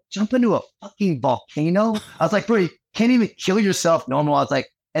 I go, jump into a fucking volcano? I was like, bro, you can't even kill yourself normal. I was like,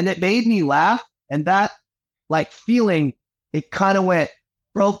 and it made me laugh. And that like feeling, it kind of went,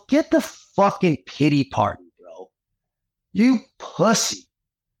 bro, get the fucking pity party, bro. You pussy.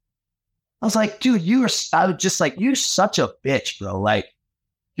 I was like, dude, I was just like, you're such a bitch, bro. Like,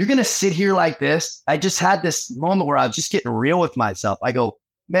 you're going to sit here like this. I just had this moment where I was just getting real with myself. I go,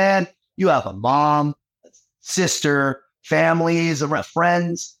 man, you have a mom, a sister, families,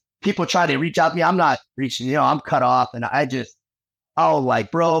 friends, people try to reach out to me. I'm not reaching, I'm cut off. And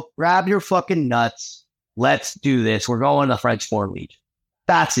like, bro, grab your fucking nuts. Let's do this. We're going to the French Foreign Legion.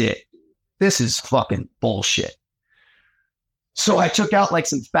 That's it. This is fucking bullshit. So I took out like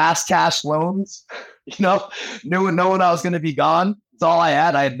some fast cash loans, knowing I was going to be gone. That's all I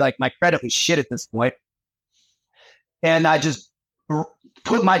had. I had like my credit was shit at this point. And I just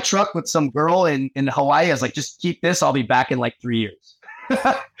put my truck with some girl in Hawaii. I was like, just keep this. I'll be back in like 3 years.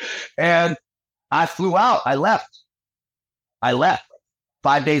 And I flew out. I left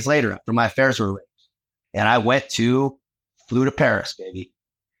 5 days later after my affairs were arranged. And I flew to Paris, baby.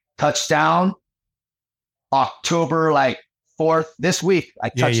 Touchdown October 4th. This week, I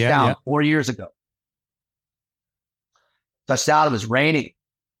touched down 4 years ago. Touchdown, it was raining.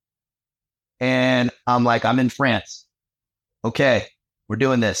 And I'm like, I'm in France. Okay, we're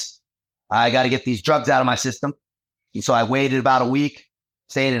doing this. I got to get these drugs out of my system. And so I waited about a week,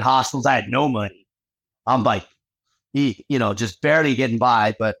 staying in hostels. I had no money. I'm like, just barely getting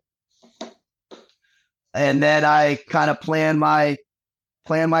by. And then I kind of plan my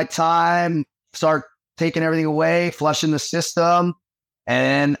time, start taking everything away, flushing the system.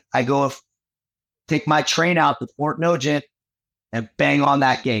 And I go take my train out to Fort Nugent and bang on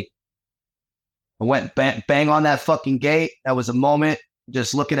that gate. I went bang on that fucking gate. That was a moment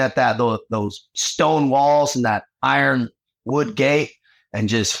just looking at those stone walls and that iron wood gate and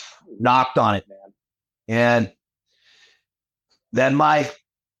just knocked on it, man. And then my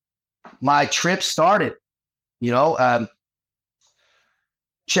trip started,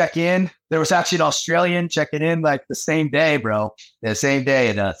 check in. There was actually an Australian checking in like the same day, bro. The same day,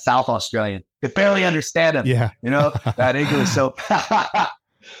 in South Australian. Could barely understand him. Yeah. That English. So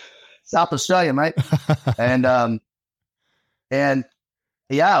South Australia, mate. And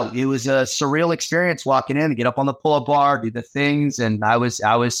yeah, it was a surreal experience walking in, get up on the pull-up bar, do the things. And I was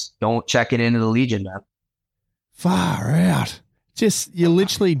checking into the Legion, man. Far out. You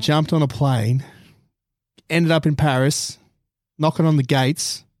literally jumped on a plane, ended up in Paris, knocking on the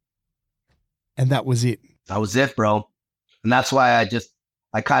gates, and that was it. That was it, bro. And that's why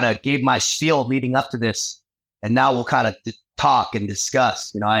I kind of gave my spiel leading up to this, and now we'll kind of talk and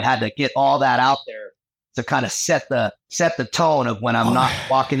discuss. I had to get all that out there to kind of set the tone of when I'm not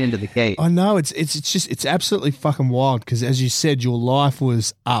walking into the gate. I know it's absolutely fucking wild because, as you said, your life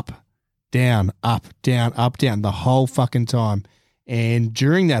was up, down, up, down, up, down the whole fucking time, and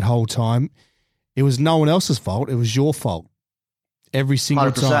during that whole time, it was no one else's fault. It was your fault. Every single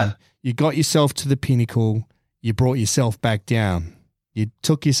 100%. Time. You got yourself to the pinnacle, you brought yourself back down. You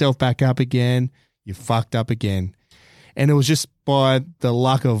took yourself back up again, you fucked up again. And it was just by the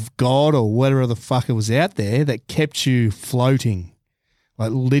luck of God or whatever the fuck it was out there that kept you floating.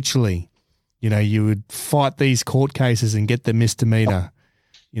 Like literally, you would fight these court cases and get the misdemeanor,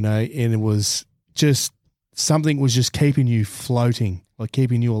 and it was just something was just keeping you floating, like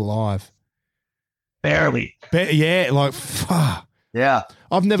keeping you alive. Barely. Yeah, like, fuck. Yeah.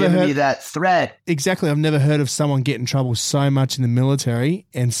 I've never heard me that thread. Exactly. I've never heard of someone get in trouble so much in the military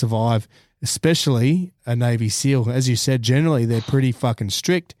and survive, especially a Navy SEAL. As you said, generally they're pretty fucking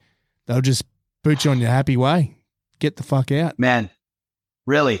strict. They'll just boot you on your happy way. Get the fuck out. Man,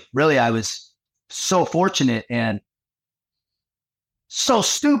 really, I was so fortunate and so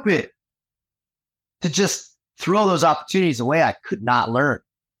stupid to just throw those opportunities away, I could not learn.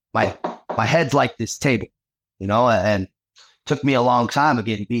 My head's like this table, and it took me a long time of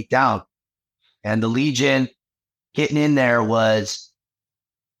getting beat down. And the Legion, getting in there was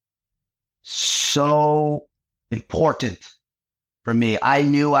so important for me. I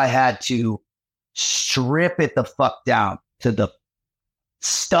knew I had to strip it the fuck down to the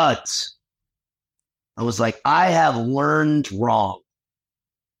studs. I was like, I have learned wrong.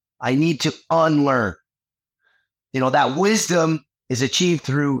 I need to unlearn. That wisdom is achieved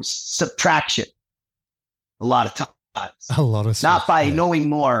through subtraction a lot of times. A lot of stuff, not by knowing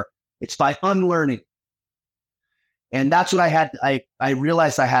more. It's by unlearning. And that's what I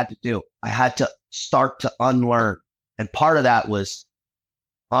realized I had to do. I had to start to unlearn. And part of that was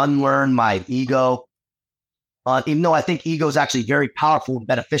unlearn my ego. Even though I think ego is actually very powerful and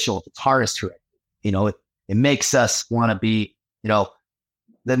beneficial if it's harnessed to it. It makes us want to be,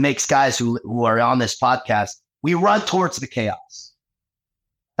 that makes guys who are on this podcast, we run towards the chaos.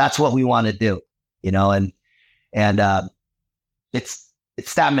 That's what we want to do, and it's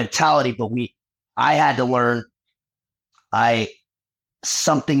that mentality, but I had to learn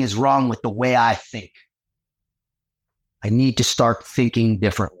something is wrong with the way I think. I need to start thinking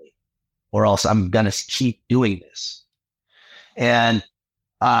differently or else I'm going to keep doing this. And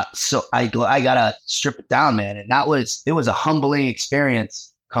so I got to strip it down, man. And it was a humbling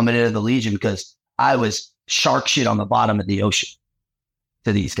experience coming into the Legion because I was shark shit on the bottom of the ocean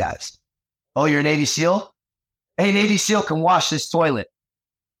to these guys. Oh, you're a Navy SEAL? Hey, Navy SEAL can wash this toilet.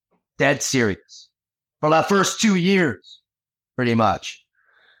 Dead serious. For the first 2 years, pretty much.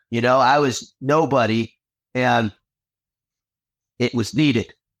 I was nobody and it was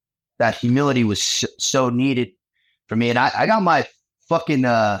needed. That humility was so needed for me. And I got my fucking,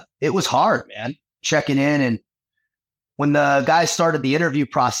 it was hard, man, checking in. And when the guys started the interview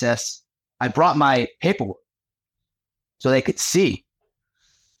process, I brought my paperwork so they could see.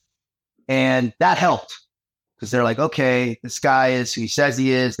 And that helped because they're like, okay, this guy is who he says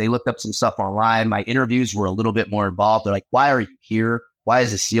he is. They looked up some stuff online. My interviews were a little bit more involved. They're like, why are you here? Why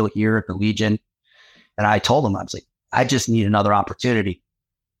is a SEAL here at the Legion? And I told them, I was like, I just need another opportunity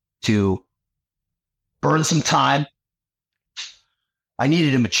to burn some time. I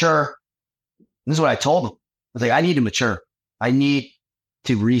needed to mature. This is what I told them. I was like, I need to mature. I need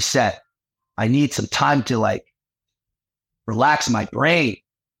to reset. I need some time to relax my brain.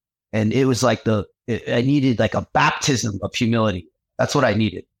 And it was like I needed like a baptism of humility. That's what I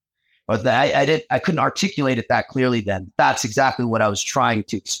needed. But I couldn't articulate it that clearly then. That's exactly what I was trying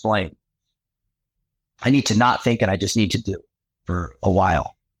to explain. I need to not think, and I just need to do for a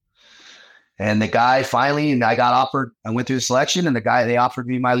while. And the guy finally, and I got offered, I went through the selection, and they offered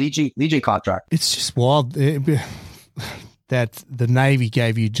me my Legion contract. It's just wild that the Navy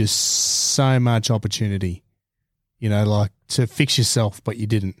gave you just so much opportunity, to fix yourself, but you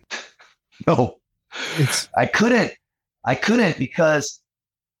didn't. No, I couldn't because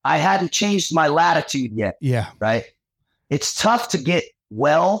I hadn't changed my latitude yet. Yeah. Right. It's tough to get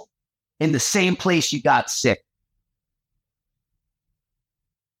well in the same place you got sick.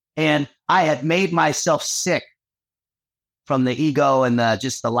 And I had made myself sick from the ego and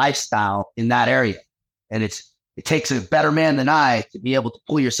just the lifestyle in that area. And it takes a better man than I to be able to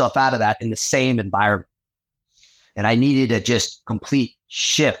pull yourself out of that in the same environment. And I needed a just complete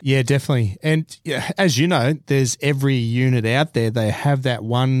shift. Yeah, definitely. And as you know, there's every unit out there, they have that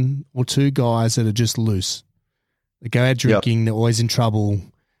one or two guys that are just loose. They go out drinking, They're always in trouble,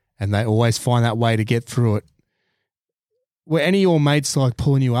 and they always find that way to get through it. Were any of your mates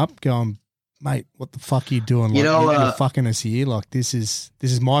pulling you up, going, mate, what the fuck are you doing? You're fucking us here. This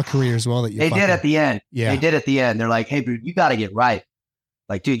is my career as well. That they did at the end. Yeah, they did at the end. They're like, hey, dude, you got to get right.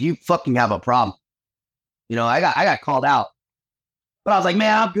 Dude, you fucking have a problem. I got called out, but I was like,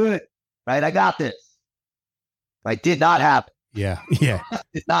 man, I'm good, right? I got this. Did not happen. Yeah.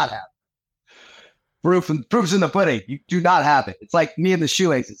 Did not happen. Proof's in the pudding. You do not have it. It's like me and the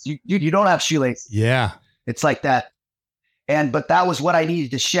shoelaces. You don't have shoelaces. Yeah. It's like that. But that was what I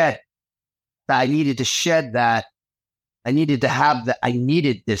needed to shed. I needed to shed that. I needed to have that. I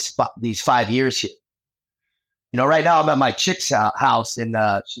needed these 5 years here. Right now I'm at my chick's house in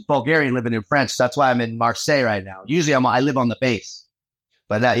she's Bulgarian, living in France. That's why I'm in Marseille right now. Usually I live on the base,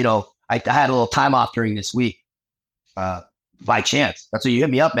 but that, I had a little time off during this week, by chance. That's what you hit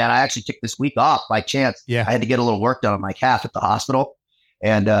me up, man. I actually took this week off by chance. Yeah. I had to get a little work done on my calf at the hospital,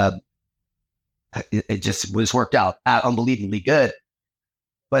 and it just was worked out unbelievably good.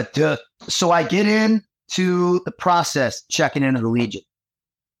 But so I get into the process, checking into the Legion,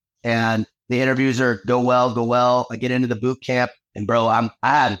 and the interviews go well. I get into the boot camp, and bro, I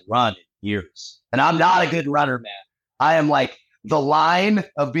hadn't run in years. And I'm not a good runner, man. I am like the line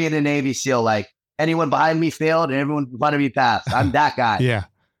of being a Navy SEAL. Like anyone behind me failed and everyone in front of me passed. I'm that guy. Yeah.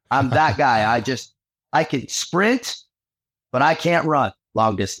 I'm that guy. I can sprint, but I can't run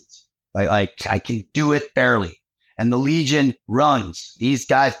long distance. Like I can do it barely. And the Legion runs. These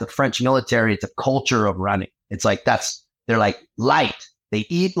guys, the French military, it's a culture of running. It's like they're like light. They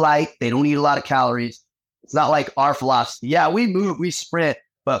eat light. They don't eat a lot of calories. It's not like our philosophy. Yeah, we move, we sprint,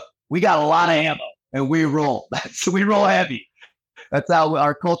 but we got a lot of ammo and we roll. So we roll heavy. That's how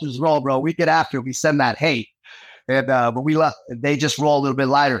our cultures roll, bro. We get after it. We send that hate. And but they just roll a little bit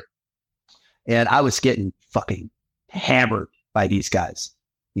lighter. And I was getting fucking hammered by these guys.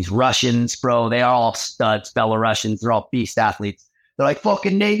 These Russians, bro, they are all studs, Belarusians. They're all beast athletes. They're like,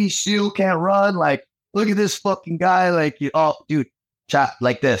 fucking Navy SEAL can't run. Like, look at this fucking guy. Like, dude, chat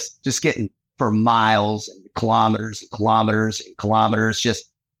like this, just getting for miles and kilometers and kilometers and kilometers,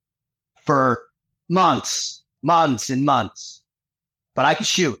 just for months and months. But I can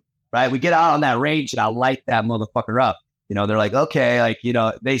shoot, right? We get out on that range and I light that motherfucker up. They're like, okay, like,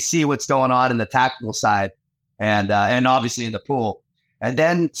 they see what's going on in the tactical side and obviously in the pool. And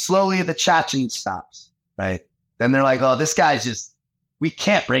then slowly the Chechen stops, right? Then they're like, oh, this guy's we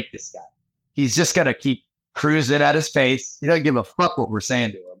can't break this guy. He's just going to keep cruising at his pace. He doesn't give a fuck what we're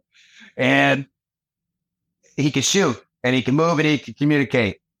saying to him. And he can shoot and he can move and he can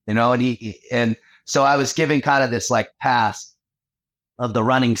communicate, and so I was giving kind of this like pass of the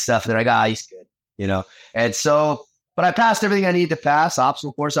running stuff that I got. He's good, and so, but I passed everything I need to pass.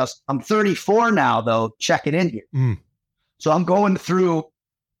 Obstacle course. I'm 34 now though, checking in here. So I'm going through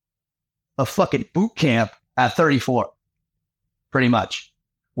a fucking boot camp at 34, pretty much,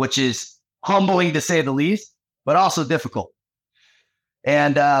 which is humbling to say the least, but also difficult.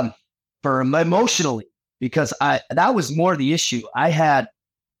 And for emotionally, because that was more the issue.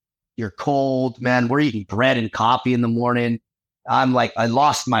 You're cold, man. We're eating bread and coffee in the morning. I'm like, I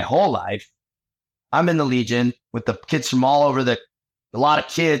lost my whole life. I'm in the Legion with the kids from all over a lot of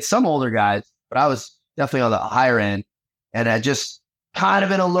kids, some older guys, but I was definitely on the higher end. And I just kind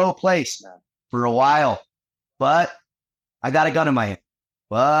of in a low place, man, for a while. But I got a gun in my hand.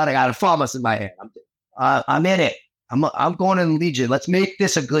 But I got a FAMAS in my hand. I'm in it. I'm going in the Legion. Let's make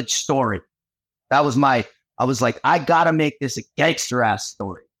this a good story. I was like, I got to make this a gangster ass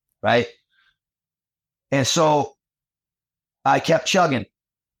story. Right. And so I kept chugging.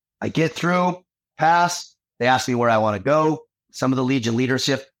 I get through, pass. They asked me where I want to go. Some of the Legion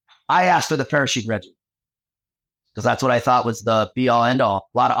leadership. I asked for the parachute regiment because that's what I thought was the be all end all.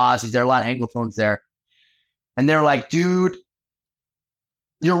 A lot of Aussies there, a lot of Anglophones there. And they're like, dude,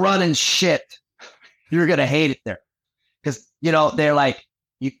 you're running shit. You're going to hate it there. Because, they're like,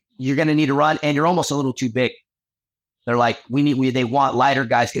 you're going to need to run and you're almost a little too big. They're like, they want lighter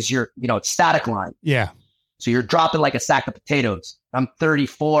guys because you're, it's static line. Yeah. So you're dropping like a sack of potatoes. I'm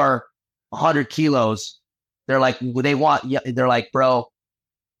 34, 100 kilos. They're like, they're like, bro,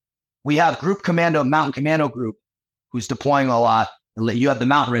 we have group commando, mountain commando group who's deploying a lot. You have the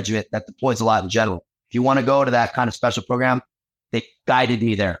mountain regiment that deploys a lot in general. If you want to go to that kind of special program, they guided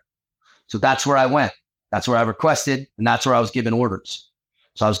me there. So that's where I went. That's where I requested. And that's where I was given orders.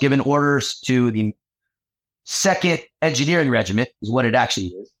 So I was given orders to the 2nd Engineering Regiment is what it actually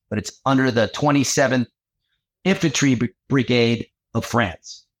is, but it's under the 27th Infantry Brigade of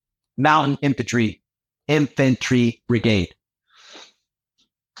France, Mountain Infantry Brigade.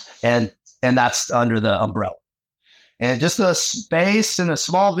 And that's under the umbrella. And just a base in a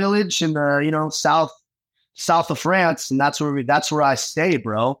small village in the, south of France. And that's where I stay,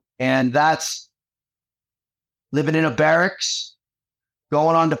 bro. And that's living in a barracks,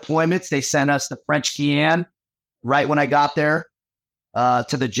 going on deployments. They sent us to French Guiana right when I got there,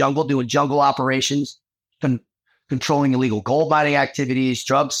 to the jungle, doing jungle operations, controlling illegal gold mining activities,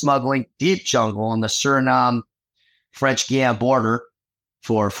 drug smuggling, deep jungle on the Suriname French Guiana border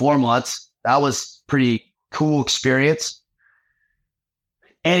for 4 months. That was pretty cool experience.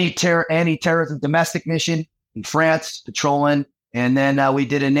 Anti-terrorism domestic mission in France, patrolling. And then we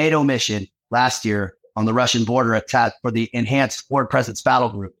did a NATO mission last year on the Russian border attack for the Enhanced Forward Presence Battle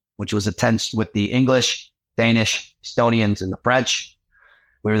Group, which was intense with the English, Danish, Estonians, and the French.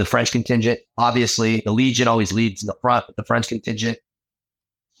 We were the French contingent. Obviously, the Legion always leads in the front with the French contingent.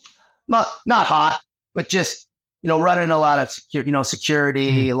 Not hot, but just, running a lot of,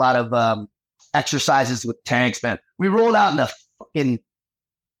 security, a lot of exercises with tanks, man. We rolled out in the fucking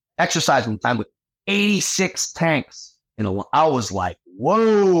exercise one time with 86 tanks. I was like,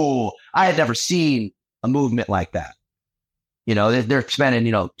 whoa, I had never seen a movement like that. They're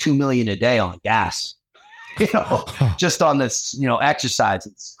spending, $2 million a day on gas, just on this, exercise.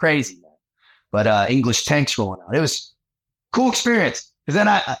 It's crazy, man. but English tanks rolling out. It was a cool experience because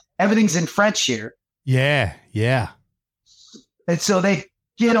then everything's in French here. Yeah, yeah. And so they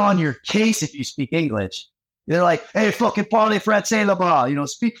get on your case if you speak English. They're like, hey, fucking parlez français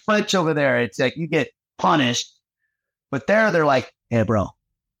là-bas. Speak French over there. It's like you get punished. But they're like, hey, bro,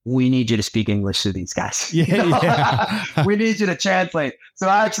 we need you to speak English to these guys. Yeah. We need you to translate. So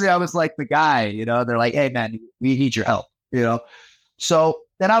actually, I was like the guy, they're like, hey, man, we need your help, So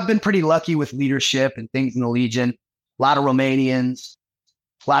then I've been pretty lucky with leadership and things in the Legion. A lot of Romanians,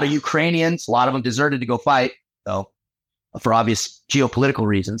 a lot of Ukrainians, a lot of them deserted to go fight, though, for obvious geopolitical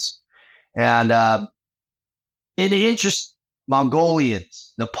reasons. And in the interest,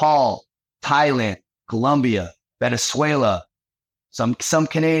 Mongolians, Nepal, Thailand, Colombia, Venezuela, some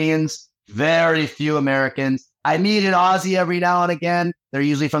Canadians, very few Americans. I meet an Aussie every now and again. They're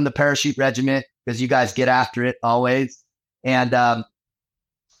usually from the parachute regiment because you guys get after it always. And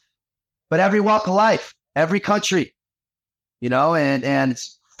but every walk of life, every country, and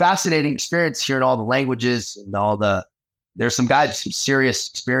it's fascinating experience hearing all the languages and there's some guys with some serious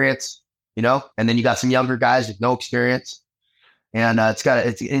experience, and then you got some younger guys with no experience. And it's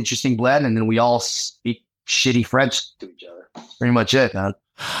an interesting blend. And then we all speak shitty French to each other. That's pretty much it, man.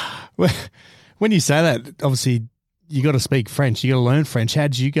 When you say that, obviously you got to speak French. You got to learn French. How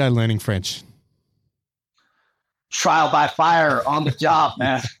did you go learning French? Trial by fire on the job,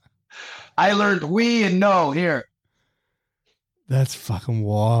 man. I learned oui and no here. That's fucking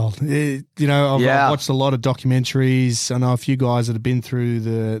wild. I've watched a lot of documentaries. I know a few guys that have been through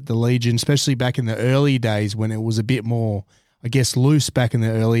the Legion, especially back in the early days when it was a bit more, I guess, loose back in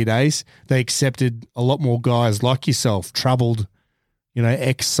the early days. They accepted a lot more guys like yourself, troubled,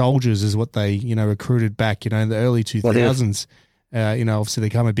 ex-soldiers is what they, recruited back, in the early 2000s. Obviously they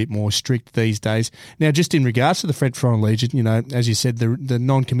become a bit more strict these days. Now, just in regards to the French Foreign Legion, as you said, the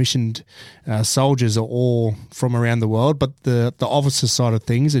non-commissioned soldiers are all from around the world, but the officer side of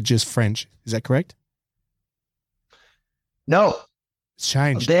things are just French. Is that correct? No. It's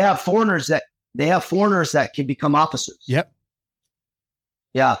changed. They have foreigners that can become officers. Yep.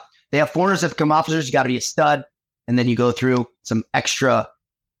 Yeah. They have foreigners that become officers. You got to be a stud. And then you go through some extra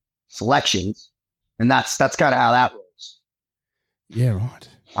selections. And that's kind of how that works. Yeah, right.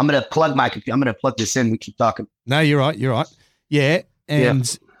 I'm going to plug this in. We keep talking. No, you're right. Yeah.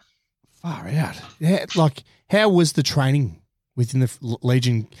 And far out. Yeah. Like, how was the training within the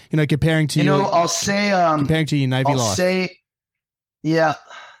Legion, comparing to I'll say, comparing to your Navy life? I'll say, yeah,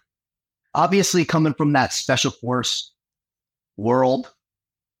 obviously coming from that special force world,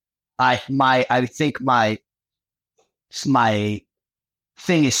 I think my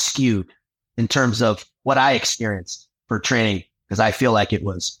thing is skewed in terms of what I experienced for training, because I feel like it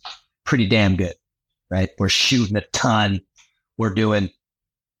was pretty damn good, right? We're shooting a ton. We're doing,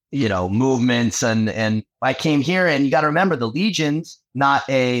 movements. And I came here, and you got to remember the Legion's not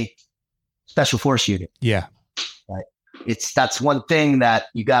a special force unit. Yeah. Right. That's one thing that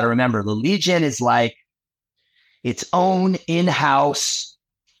you got to remember. The Legion is like its own in-house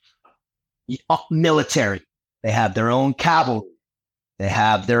military. They have their own cavalry. They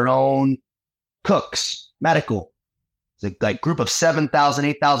have their own cooks, medical. It's a group of 7,000,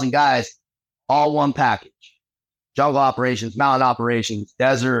 8,000 guys, all one package. Jungle operations, mountain operations,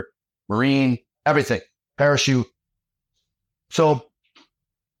 desert, marine, everything, parachute. So,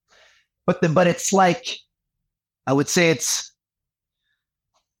 but it's like, I would say it's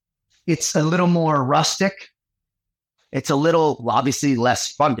a little more rustic. It's a little, obviously,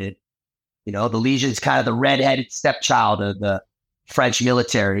 less funded. The Legion's kind of the redheaded stepchild of the French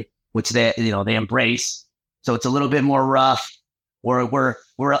military, which they embrace. So it's a little bit more rough. We're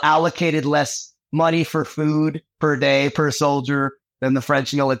allocated less money for food per day per soldier than the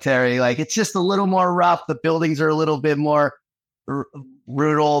French military. Like, it's just a little more rough. The buildings are a little bit more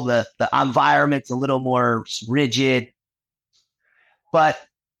brutal. The environment's a little more rigid. But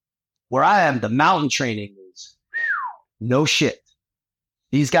where I am, the mountain training is no shit.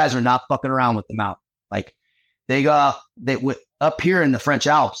 These guys are not fucking around with the mountain. Like, they up here in the French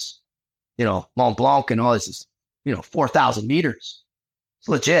Alps, Mont Blanc and all this is, 4,000 meters. It's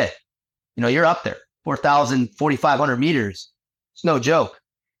legit. You're up there, 4,000, 4,500 meters. It's no joke.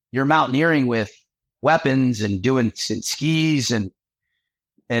 You're mountaineering with weapons and doing skis and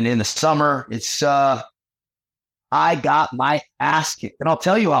in the summer, it's, I got my ass kicked, and I'll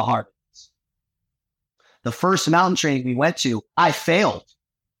tell you how hard it is. The first mountain training we went to, I failed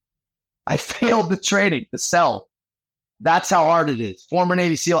the training, the cell. That's how hard it is. Former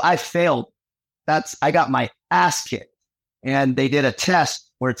Navy SEAL, I failed. I got my ass kicked. And they did a test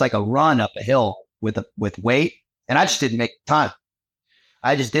where it's like a run up a hill with weight. And I just didn't make time.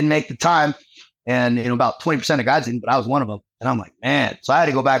 I just didn't make the time. And, about 20% of guys didn't, but I was one of them. And I'm like, man, so I had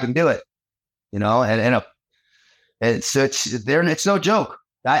to go back and do it, and it's no joke.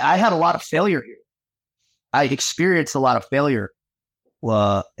 I had a lot of failure here. I experienced a lot of failure.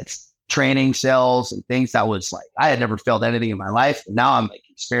 It's training, sales, and things that was like, I had never failed anything in my life. And now I'm like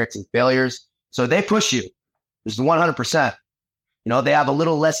experiencing failures. So they push you. It's 100%. They have a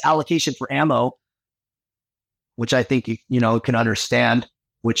little less allocation for ammo, which I think, can understand,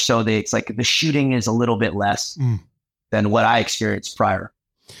 it's like the shooting is a little bit less than what I experienced prior.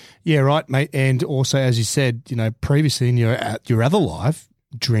 Yeah, right, mate. And also, as you said, previously in your other life,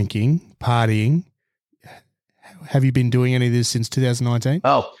 drinking, partying, have you been doing any of this since 2019?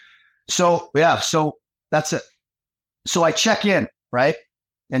 Oh, so that's it. So I check in, right?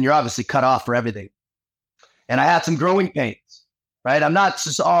 And you're obviously cut off for everything. And I had some growing pains, right? I'm not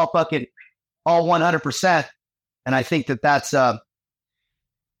just all 100%. And I think that's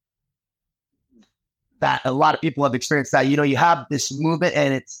that a lot of people have experienced that. You have this movement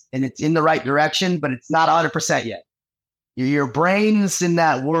and it's in the right direction, but it's not 100% yet. Your brain's in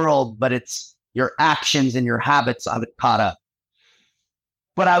that world, but it's your actions and your habits haven't caught up.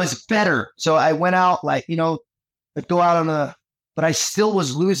 But I was better. So I went out I'd go out but I still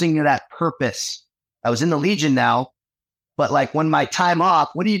was losing that purpose. I was in the Legion now, but like when my time off,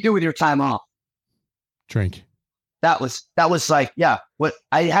 what do you do with your time off? Drink. That was like, what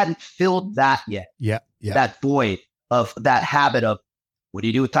I hadn't filled that yet. Yeah. That void of that habit of what do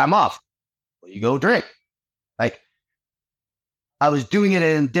you do with time off? Well, you go drink. Like I was doing it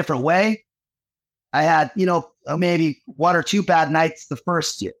in a different way. I had, maybe one or two bad nights the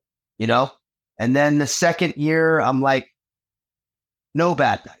first year, and then the second year I'm like, no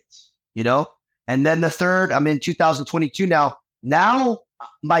bad nights, and then the third, I'm in 2022 now. Now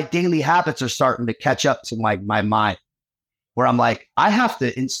my daily habits are starting to catch up to my mind where I'm like, I have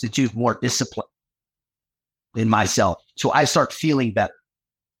to institute more discipline in myself. So I start feeling better.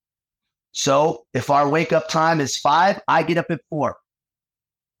 So if our wake up time is 5, I get up at 4.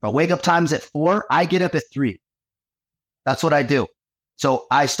 If our wake up time's at 4, I get up at 3. That's what I do. So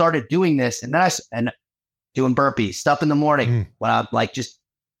I started doing this and then doing burpees, stuff in the morning when I'm like just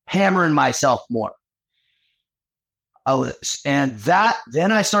hammering myself more. Then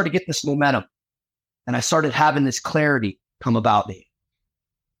I started to get this momentum and I started having this clarity come about me.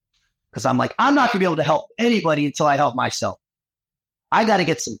 Because I'm like, I'm not going to be able to help anybody until I help myself. I got to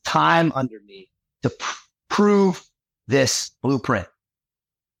get some time under me to prove this blueprint.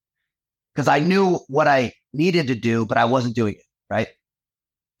 Because I knew what I needed to do, but I wasn't doing it, right?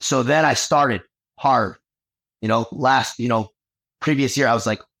 So then I started hard. Previous year, I was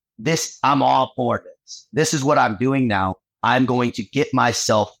like, I'm all for this. This is what I'm doing now. I'm going to get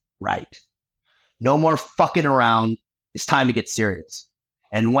myself right. No more fucking around. It's time to get serious.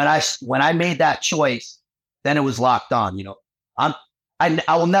 And when I made that choice, then it was locked on. I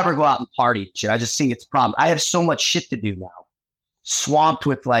will never go out and party and shit. I just think it's a problem. I have so much shit to do now. Swamped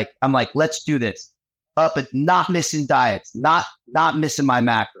with I'm like, let's do this. Up and not missing diets, not missing my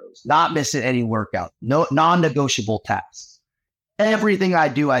macros, not missing any workout, no non-negotiable tasks. Everything I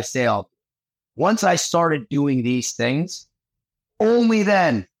do, I say I'll do. Once I started doing these things, only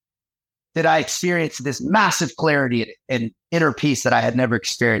then did I experience this massive clarity and inner peace that I had never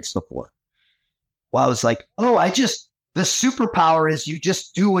experienced before. Well, I was like, the superpower is you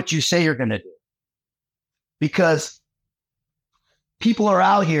just do what you say you're going to do. Because people are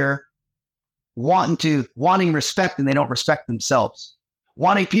out here wanting respect and they don't respect themselves.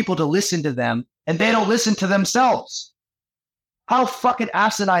 Wanting people to listen to them and they don't listen to themselves. How fucking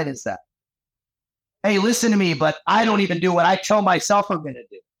asinine is that? Hey, listen to me, but I don't even do what I tell myself I'm going to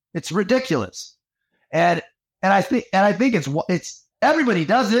do. It's ridiculous. And I think it's everybody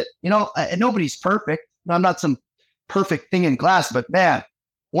does it, and nobody's perfect. I'm not some perfect thing in class, but man,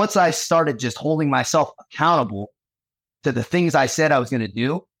 once I started just holding myself accountable to the things I said I was going to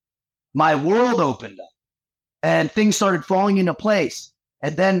do, my world opened up and things started falling into place.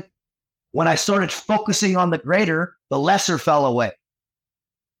 And then when I started focusing on the greater, the lesser fell away.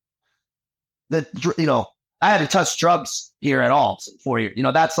 I hadn't touched drugs here at all in 4 years.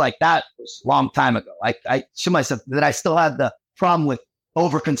 That was a long time ago. I show myself that I still had the problem with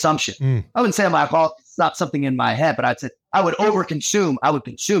overconsumption. I wouldn't say I'm alcoholic. It's not something in my head, but I'd say I would overconsume. I would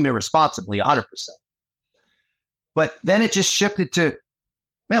consume irresponsibly 100%. But then it just shifted to,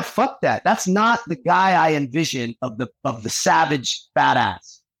 man, fuck that. That's not the guy I envision of the savage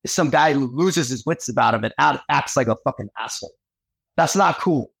badass. It's some guy who loses his wits about him and acts like a fucking asshole. That's not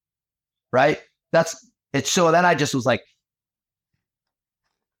cool. Right? That's it. So then I just was like,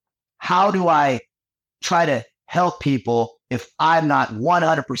 how do I try to help people if I'm not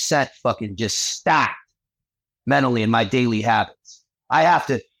 100% fucking just stacked mentally in my daily habits. I have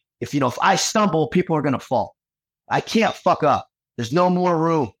to, if I stumble, people are going to fall. I can't fuck up. There's no more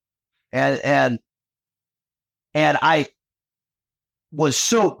room. And I was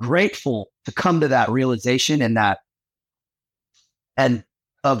so grateful to come to that realization and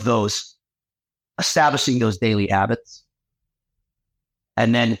of those establishing those daily habits,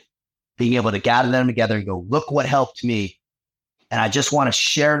 and then being able to gather them together and go, look what helped me. And I just want to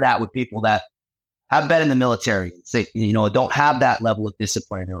share that with people that have been in the military, say, don't have that level of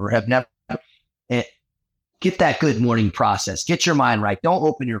discipline or have never get that good morning process. Get your mind right. Don't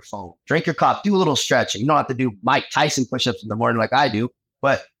open your phone. Drink your coffee. Do a little stretching. You don't have to do Mike Tyson push-ups in the morning like I do,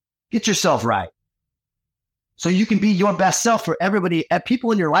 but get yourself right so you can be your best self for everybody. And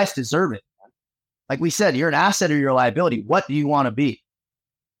people in your life deserve it. Like we said, you're an asset or you're a liability. What do you want to be?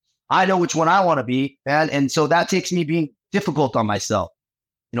 I know which one I want to be, man. And so that takes me being difficult on myself.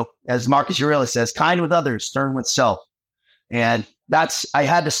 As Marcus Aurelius says, kind with others, stern with self. And I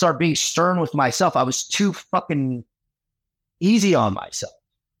had to start being stern with myself. I was too fucking easy on myself.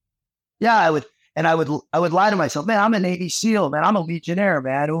 Yeah, I would lie to myself, man, I'm a Navy SEAL, man. I'm a Legionnaire,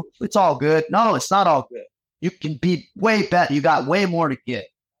 man. It's all good. No, it's not all good. You can be way better. You got way more to get.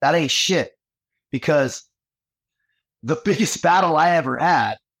 That ain't shit. Because the biggest battle I ever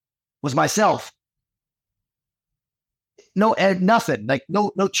had was myself. Nothing, like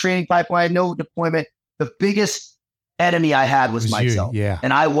no training pipeline, no deployment. The biggest enemy I had was myself. Yeah.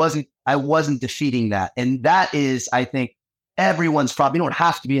 And I wasn't defeating that. And that is, I think, everyone's problem. You don't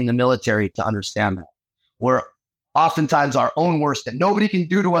have to be in the military to understand that. We're oftentimes our own worst, and nobody can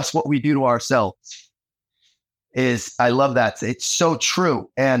do to us what we do to ourselves. I love that. It's so true.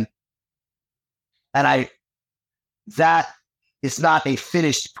 And that is not a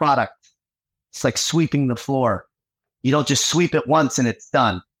finished product. It's like sweeping the floor. You don't just sweep it once and it's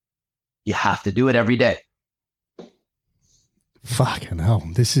done. You have to do it every day. Fucking hell.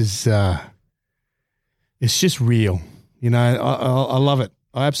 This is, it's just real. I love it.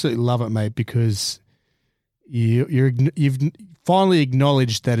 I absolutely love it, mate, because you've finally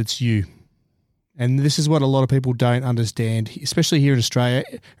acknowledged that it's you. And this is what a lot of people don't understand, especially here in Australia,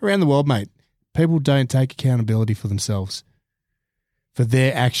 around the world, mate. People don't take accountability for themselves, for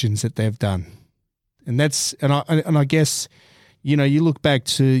their actions that they've done. And I guess, you look back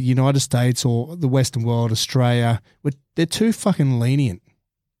to United States or the Western world, Australia, they're too fucking lenient.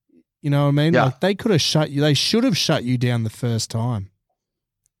 You know what I mean? Yeah. Like they could have they should have shut you down the first time.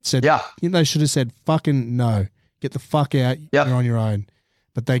 They should have said, fucking no, get the fuck out. Yep. You're on your own.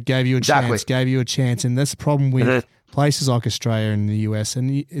 But they gave you a chance. And that's the problem with places like Australia and the US.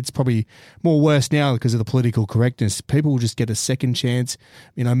 And it's probably more worse now because of the political correctness. People will just get a second chance.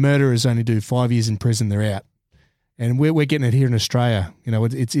 Murderers only do 5 years in prison, they're out. And we're getting it here in Australia.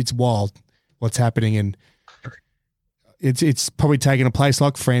 It's wild what's happening. And it's probably taking a place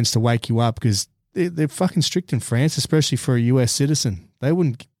like France to wake you up because they're fucking strict in France, especially for a US citizen. They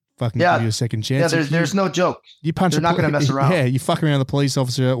wouldn't fucking give you a second chance. Yeah, there's no joke. They're not going to mess around. Yeah, you fuck around with a police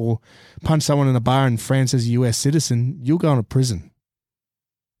officer or punch someone in a bar in France as a US citizen, you'll go to prison.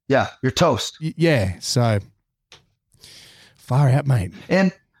 Yeah, you're toast. Yeah, so far out, mate.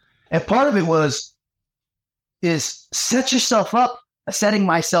 And part of it is setting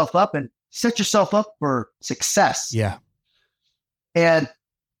myself up and set yourself up for success. Yeah. And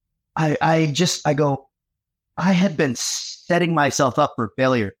I go, I had been setting myself up for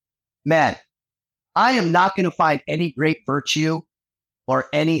failure. Man, I am not going to find any great virtue or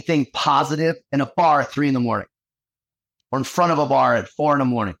anything positive in a bar at 3 a.m. or in front of a bar at 4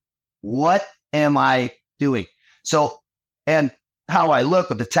 a.m. What am I doing? So, and how I look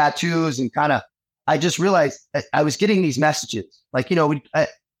with the tattoos and I just realized I was getting these messages. Like,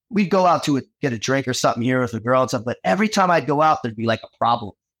 we'd go out to get a drink or something here with a girl and stuff, but every time I'd go out, there'd be like a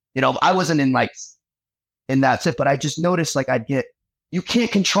problem. I wasn't in that sit, but I just noticed you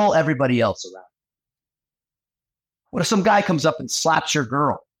can't control everybody else around. What if some guy comes up and slaps your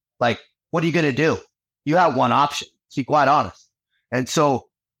girl? Like, what are you going to do? You have one option, to be quite honest. And so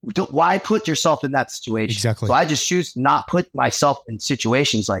why put yourself in that situation? Exactly. So I just choose to not put myself in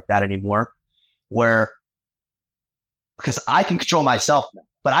situations like that anymore because I can control myself now,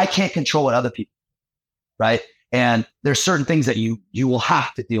 but I can't control what other people, right? And there's certain things that you will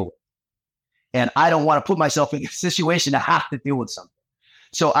have to deal with. And I don't want to put myself in a situation to have to deal with something.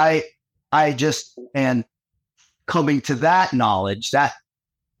 So I just, and coming to that knowledge, that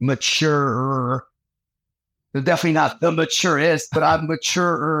mature, definitely not the maturest, but I'm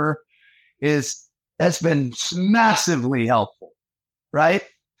mature has been massively helpful, right?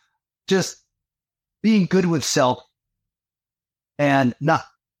 Just being good with self And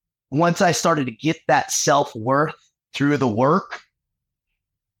once I started to get that self-worth through the work,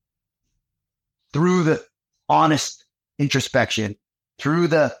 through the honest introspection, through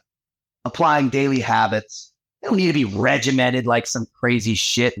the applying daily habits. They don't need to be regimented like some crazy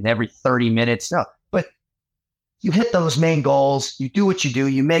shit and every 30 minutes. No, but you hit those main goals. You do what you do.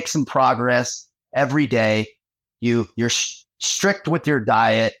 You make some progress every day. You're strict with your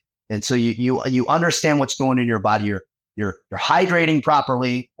diet. And so you understand what's going in your body. You're hydrating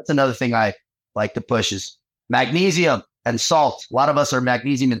properly. That's another thing I like to push is magnesium and salt. A lot of us are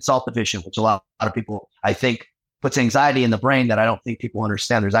magnesium and salt deficient, which a lot of people, I think, puts anxiety in the brain that I don't think people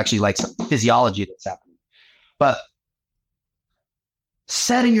understand. There's actually like some physiology that's happening. But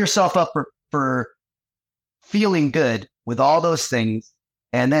setting yourself up for feeling good with all those things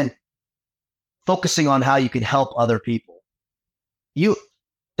and then focusing on how you can help other people.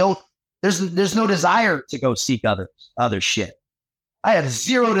 There's no desire to go seek other shit. I have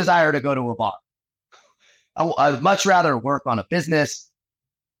zero desire to go to a bar. I'd much rather work on a business,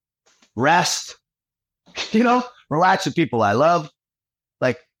 rest, relax with people I love.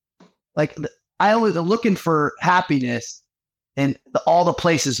 Like I always am looking for happiness in all the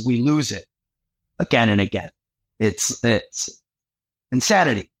places we lose it again and again. It's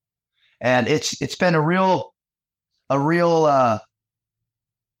insanity. And it's been a real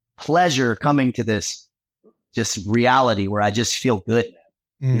pleasure coming to this just reality where I just feel good.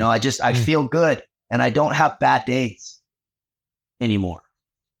 I feel good and I don't have bad days anymore.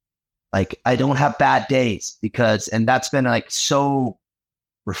 Like I don't have bad days and that's been like so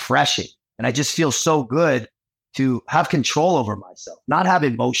refreshing. And I just feel so good to have control over myself, not have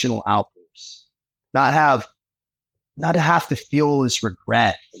emotional outbursts, not have to feel this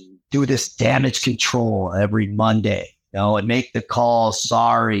regret and do this damage control every Monday, and make the call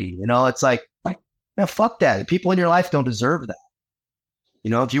sorry. It's like, man, fuck that. People in your life don't deserve that.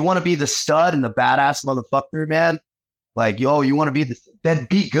 If you want to be the stud and the badass motherfucker, man, like, you want to be then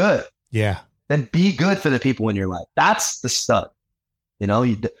be good. Yeah. Then be good for the people in your life. That's the stud. You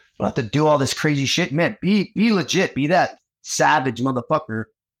don't have to do all this crazy shit, man. Be legit. Be that savage motherfucker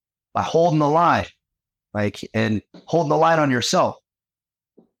by holding the line, and holding the line on yourself.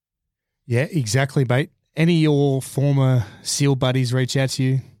 Yeah, exactly, mate. Any of your former SEAL buddies reach out to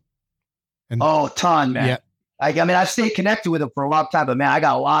you? A ton, man. Yeah. I've stayed connected with them for a long time, but man, I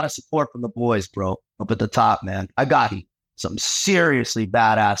got a lot of support from the boys, bro, up at the top, man. I got some seriously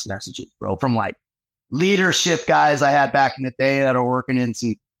badass messages, bro, from like leadership guys I had back in the day that are working in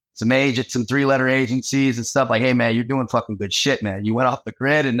some 3-letter agencies and stuff. Like, hey, man, you're doing fucking good shit, man. You went off the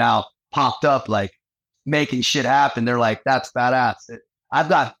grid and now popped up, like making shit happen. They're like, that's badass. I've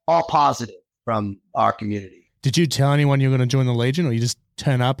got all positive from our community. Did you tell anyone you're going to join the Legion, or you just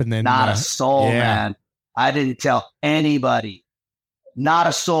turn up and then? Not a soul, man. I didn't tell anybody. Not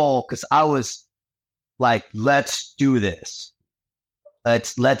a soul, because I was like, let's do this.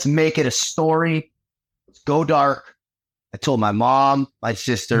 Let's make it a story. Let's go dark. I told my mom, my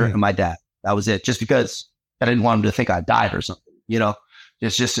sister, and my dad. That was it. Just because I didn't want them to think I died or something.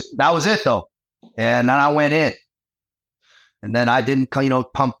 It's just that was it though. And then I went in. And then I didn't,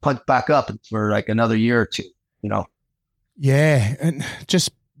 pump back up for like another year or two, Yeah. And just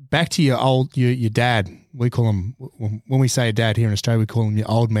back to your dad. We call him, when we say dad here in Australia, we call him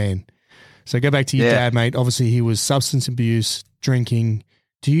your old man. So go back to your dad, mate. Obviously he was substance abuse, drinking.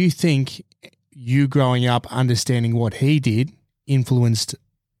 Do you think you growing up, understanding what he did, influenced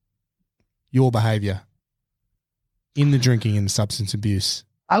your behavior in the drinking and substance abuse?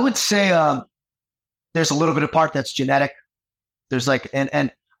 I would say there's a little bit of part that's genetic. There's like,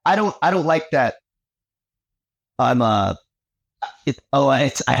 and I don't like that. I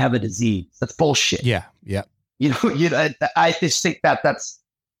have a disease. That's bullshit. Yeah. Yeah. I just think that's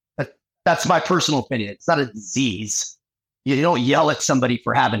my personal opinion. It's not a disease. You don't yell at somebody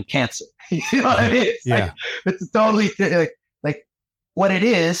for having cancer. You know what I mean? It's totally like what it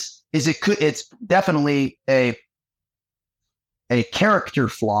is it's definitely a character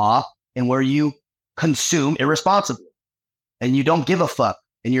flaw in where you consume irresponsibly and you don't give a fuck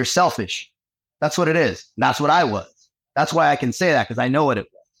and you're selfish. That's what it is. And that's what I was. That's why I can say that, because I know what it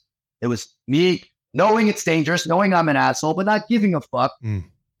was. It was me knowing it's dangerous, knowing I'm an asshole, but not giving a fuck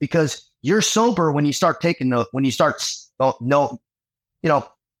because you're sober when you start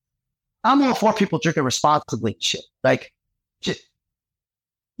I'm all for people drinking responsibly. Shit. Like,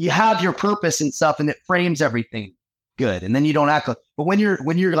 you have your purpose and stuff, and it frames everything good. And then you don't act like. But when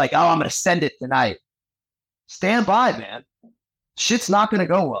you're like, oh, I'm going to send it tonight. Stand by, man. Shit's not going to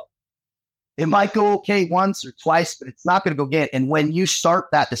go well. It might go okay once or twice, but it's not going to go again. And when you start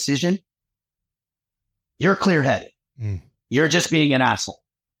that decision, you're clear-headed. you're just being an asshole.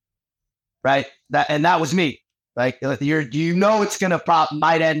 Right? That was me. Like, it's going to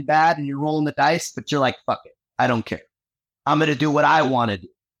might end bad and you're rolling the dice, but you're like, fuck it. I don't care. I'm going to do what I want to do.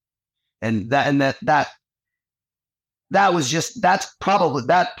 And that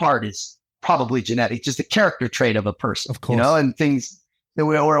part is probably genetic, just a character trait of a person, of course, and things that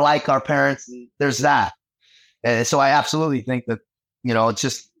we're like our parents. And there's that. And so I absolutely think that, it's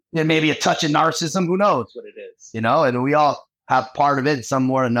just maybe a touch of narcissism. Who knows what it is, and we all have part of it, some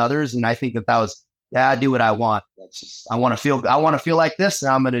more than others. And I think that was, I do what I want. That's just, I want to feel like this,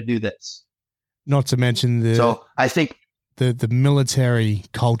 and I'm going to do this. Not to mention so I think the military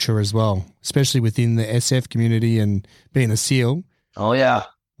culture as well, especially within the SF community and being a SEAL. Oh yeah.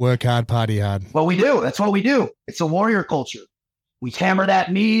 Work hard, party hard. Well, we do. That's what we do. It's a warrior culture. We hammer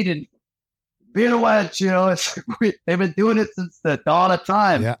that meat and beer wedge, they've been doing it since the dawn of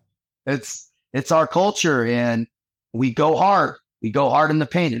time. Yeah. It's our culture, and we go hard. We go hard in the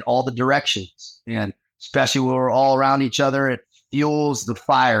paint in all the directions. And especially when we're all around each other, it fuels the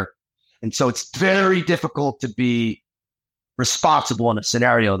fire. And so it's very difficult to be responsible in a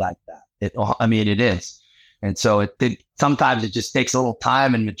scenario like that. It is. And so sometimes it just takes a little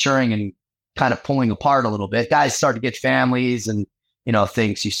time and maturing and kind of pulling apart a little bit. Guys start to get families and,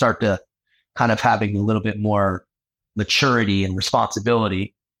 things. You start to kind of having a little bit more maturity and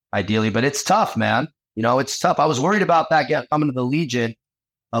responsibility, ideally. But it's tough, man. It's tough. I was worried about that coming to the Legion,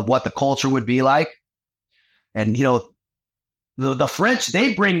 of what the culture would be like. And, the French,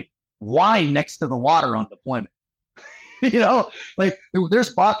 they bring wine next to the water on deployment. Like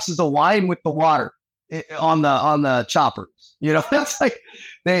there's boxes of wine with the water on the choppers. That's like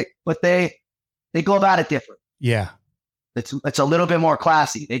they go about it different. Yeah. It's a little bit more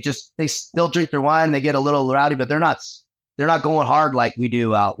classy. They still drink their wine. They get a little rowdy, but they're not going hard like we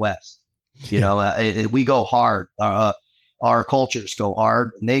do out west. We go hard. Our cultures go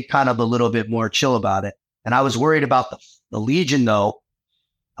hard, and they kind of a little bit more chill about it. And I was worried about the Legion, though.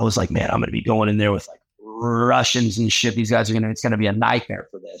 I was like, man, I'm going to be going in there with like Russians and shit. These guys it's going to be a nightmare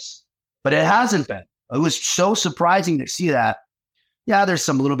for this. But it hasn't been. It was so surprising to see that. Yeah, there's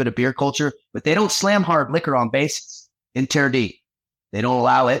some little bit of beer culture, but they don't slam hard liquor on bases in Tier D. They don't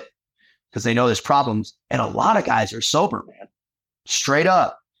allow it because they know there's problems. And a lot of guys are sober, man. Straight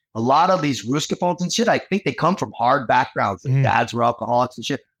up. A lot of these Ruskophones and shit, I think they come from hard backgrounds. Their dads were alcoholics and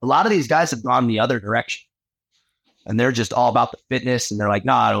shit. A lot of these guys have gone the other direction. And they're just all about the fitness. And they're like,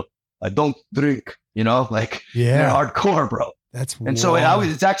 nah, I don't drink, they're hardcore, bro. That's and so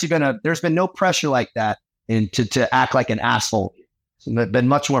it's actually there's been no pressure like that to act like an asshole. It's been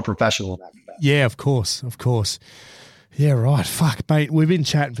much more professional than that. Yeah, of course. Yeah, right. Fuck, mate. We've been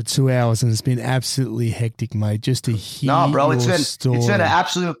chatting for 2 hours and it's been absolutely hectic, mate. Just to hear your story. It's been an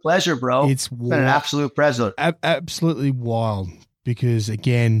absolute pleasure, bro. It's been an absolute pleasure. Absolutely wild because,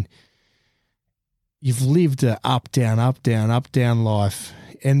 again, you've lived a up, down life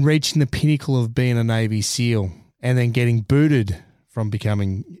and reaching the pinnacle of being a Navy SEAL and then getting booted from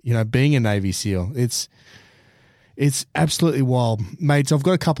becoming, being a Navy SEAL. It's absolutely wild. Mates, I've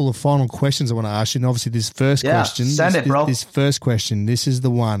got a couple of final questions I want to ask you. And obviously this first question. Send it, bro. This first question, this is the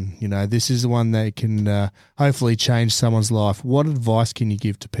one. This is the one that can hopefully change someone's life. What advice can you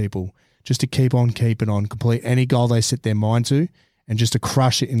give to people just to keep on keeping on, complete any goal they set their mind to, and just to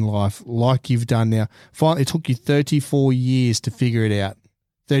crush it in life like you've done now? Finally, it took you 34 years to figure it out.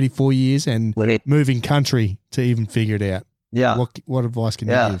 34 years and moving country to even figure it out. Yeah. What advice can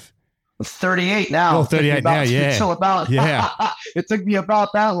you give? 38 now. Oh, 38 now, yeah. It took me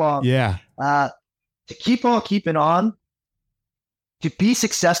about that long. Yeah. To keep on keeping on, to be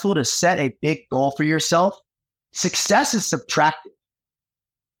successful, to set a big goal for yourself, success is subtractive.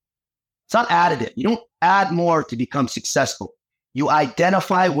 It's not additive. You don't add more to become successful. You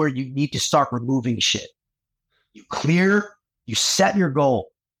identify where you need to start removing shit. You set your goal.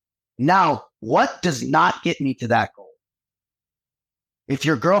 Now, what does not get me to that goal? If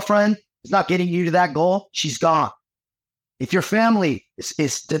your girlfriend is not getting you to that goal, she's gone. If your family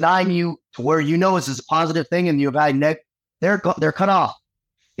is denying you to where is a positive thing and you evaluate they're cut off.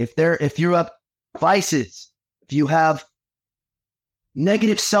 If you have vices, if you have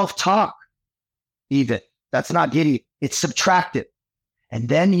negative self-talk, even that's not getting it's subtractive. And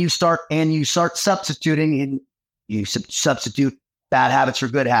then you start substituting and you substitute bad habits for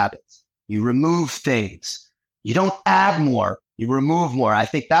good habits. You remove things. You don't add more. You remove more. I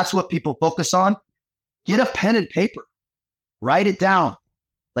think that's what people focus on. Get a pen and paper. Write it down.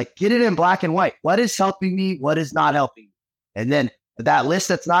 Like, get it in black and white. What is helping me? What is not helping me? And then that list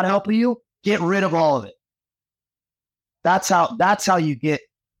that's not helping you, get rid of all of it. That's how you get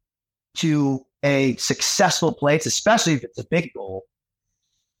to a successful place, especially if it's a big goal.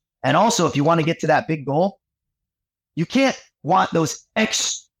 And also, if you want to get to that big goal, you can't want those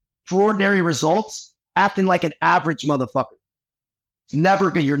extraordinary results acting like an average motherfucker.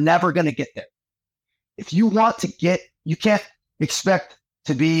 You're never going to get there. If you want to get, you can't expect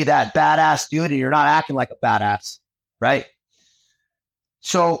to be that badass dude and you're not acting like a badass, right?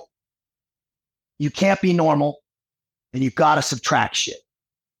 So you can't be normal and you've got to subtract shit.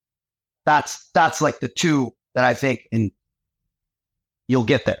 That's like the two that I think, and you'll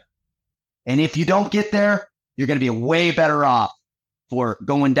get there. And if you don't get there, you're going to be way better off for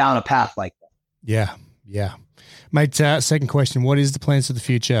going down a path like that. Yeah. Yeah. Mate, second question, what is the plans for the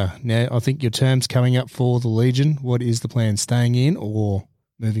future? Now, I think your term's coming up for the Legion. What is the plan? Staying in or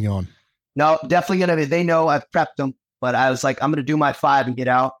moving on? No, definitely going to be. They know I've prepped them, but I was like, I'm going to do my 5 and get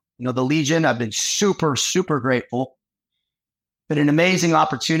out. You know, the Legion, I've been super, super grateful. Been an amazing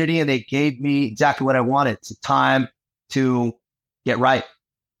opportunity, and they gave me exactly what I wanted. It's time to get right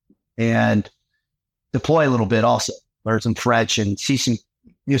and deploy a little bit also, learn some French and see some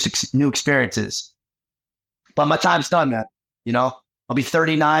new experiences. But my time's done, man. You know, I'll be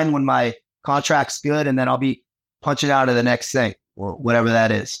 39 when my contract's good, and then I'll be punching out of the next thing or whatever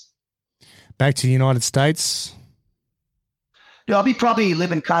that is. Back to the United States? Dude, I'll be probably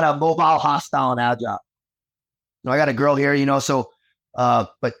living kind of mobile, hostile, and agile. You know, I got a girl here, you know, so,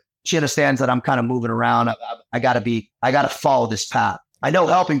 but she understands that I'm kind of moving around. I got to follow this path. I know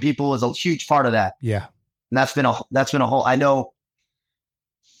helping people is a huge part of that. Yeah. And that's been a whole, I know,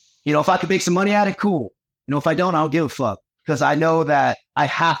 you know, if I could make some money at it, cool. You know, if I don't, I don't give a fuck, because I know that I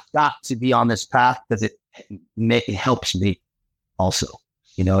have got to be on this path because it helps me also.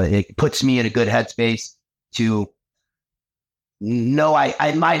 You know, it puts me in a good headspace to know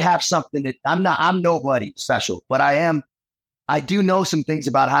I might have something that I'm nobody special, but I do know some things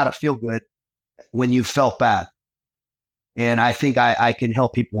about how to feel good when you felt bad. And I think I can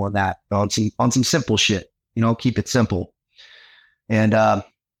help people on that, on some simple shit, you know, keep it simple. And,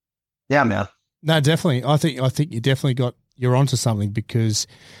 yeah, man. No, definitely. I think you definitely you're onto something, because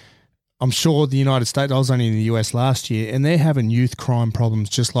I'm sure the United States, I was only in the US last year, and they're having youth crime problems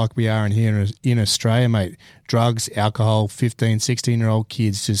just like we are in Australia, mate. Drugs, alcohol, 15, 16-year-old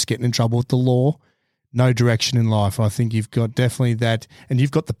kids just getting in trouble with the law, no direction in life. I think you've got definitely that, and you've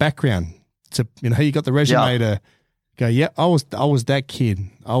got the background to, you know, you got the resume to go, yeah, I was that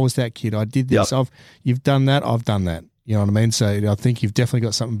kid. I did this. Yep. You've done that. I've done that. You know what I mean? So I think you've definitely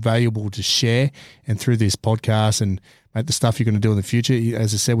got something valuable to share, and through this podcast and mate, the stuff you're going to do in the future,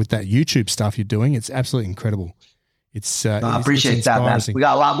 as I said, with that YouTube stuff you're doing, it's absolutely incredible. It's I appreciate that, man. We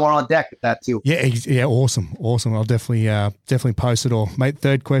got a lot more on deck with that too. Yeah, awesome. I'll definitely post it all, mate.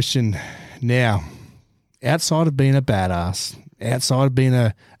 Third question now, outside of being a badass, outside of being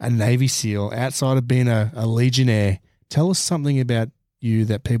a Navy SEAL, outside of being a Legionnaire, tell us something about you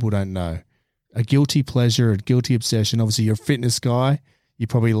that people don't know. A guilty pleasure, a guilty obsession. Obviously, you're a fitness guy. You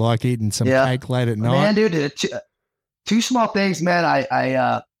probably like eating some cake late at night. Man, dude, two small things, man.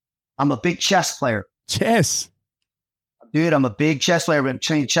 I'm a big chess player. Chess? Dude, I'm a big chess player. I've been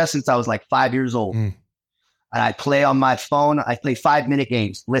playing chess since I was like 5 years old. And I play on my phone. I play 5-minute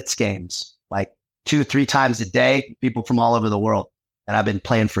games, blitz games, like 2-3 times a day, people from all over the world. And I've been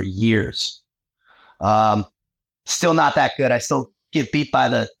playing for years. Still not that good. I still get beat by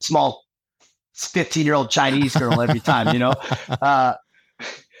the small 15-year-old Chinese girl every time, you know?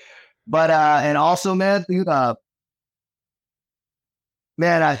 But and also, man, dude,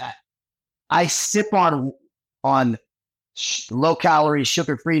 man, I sip on low calorie,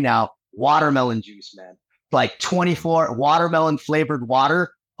 sugar free now, watermelon juice, man. Like 24 watermelon flavored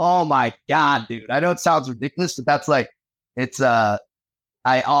water. Oh my God, dude. I know it sounds ridiculous, but that's like, it's,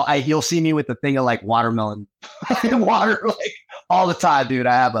 you'll see me with the thing of like watermelon water, like all the time, dude.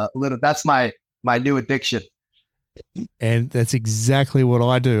 I have that's my new addiction. And that's exactly what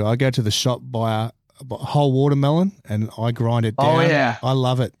I do. I go to the shop, buy a whole watermelon, and I grind it down. Oh yeah, I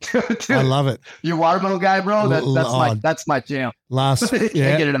love it. Dude, I love it. You watermelon guy, bro? That's my jam. Can't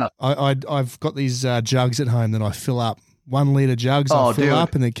get it up. I've got these jugs at home that I fill up. 1 liter jugs. I fill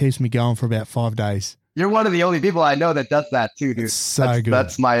up, and it keeps me going for about 5 days. You're one of the only people I know that does that too, dude. That's good.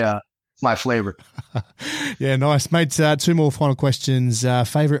 That's my flavor. Yeah, nice, mate. 2 more final questions.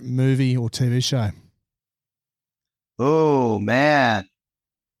 Favorite movie or TV show? Oh man,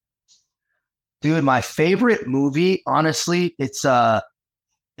 dude, my favorite movie, honestly, it's it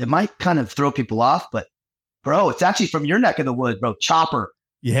might kind of throw people off, but bro, it's actually from your neck of the woods, bro. Chopper.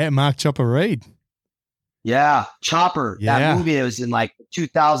 Yeah, Mark Chopper Reed. Yeah, Chopper. Yeah. That movie, it was in like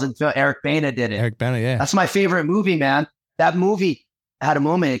 2000. Eric Bana did it. Eric Bana, yeah. That's my favorite movie, man. That movie, had a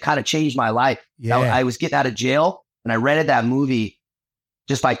moment. It kind of changed my life. Yeah. I was getting out of jail and I rented that movie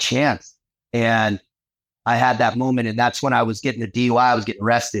just by chance. And I had that moment, and that's when I was getting a DUI. I was getting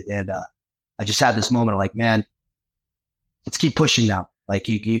arrested, and I just had this moment of like, man, let's keep pushing now. Like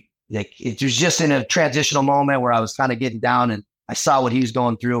it was just in a transitional moment where I was kind of getting down, and I saw what he was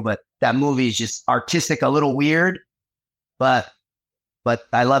going through. But that movie is just artistic, a little weird, but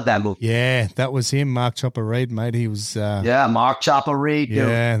I love that movie. Yeah, that was him, Mark Chopper Reed, mate. He was Mark Chopper Reed. Dude.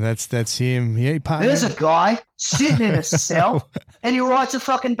 Yeah, that's him. Yeah, there's a guy sitting in a cell, and he writes a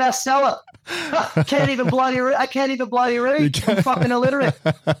fucking bestseller. I can't even bloody read. I'm fucking illiterate.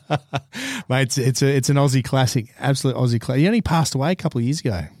 Mate, it's an Aussie classic, absolute Aussie classic. He only passed away a couple of years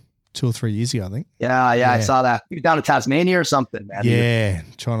ago, 2 or 3 years ago, I think. Yeah, I saw that. He was down in Tasmania or something, man. Yeah,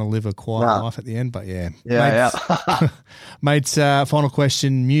 trying to live a quiet life at the end, but yeah. Yeah. Mates, final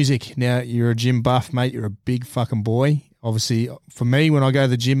question, music. Now, you're a gym buff, mate. You're a big fucking boy. Obviously, for me, when I go to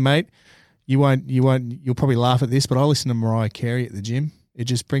the gym, mate, you'll probably laugh at this, but I listen to Mariah Carey at the gym. It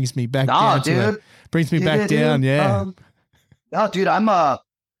just brings me back down. Brings me back down. Yeah. No, dude, I'm a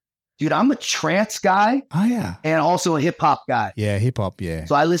trance guy. Oh yeah. And also a hip hop guy. Yeah, hip hop. Yeah.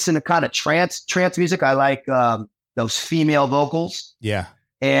 So I listen to kind of trance music. I like those female vocals. Yeah.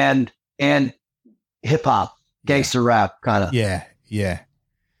 And hip hop, gangster rap, kind of. Yeah. Yeah.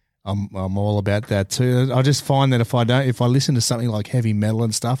 I'm all about that too. I just find that if I listen to something like heavy metal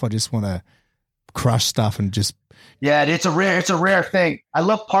and stuff, I just want to crush stuff and just. Yeah, it's a rare thing. I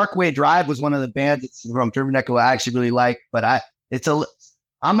love Parkway Drive was one of the bands from Turbineco I actually really like, but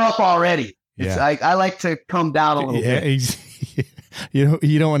I'm up already. Yeah. I like to come down a little bit.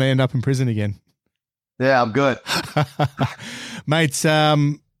 You don't want to end up in prison again. Yeah, I'm good. Mates,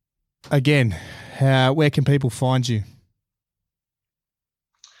 again, where can people find you?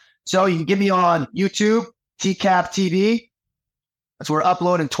 So you can get me on YouTube, TCAB TV. That's where we're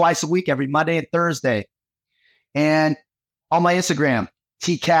uploading twice a week, every Monday and Thursday. And on my Instagram,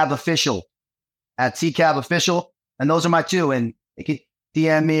 TCAB Official, at TCAB Official. And those are my two. And you can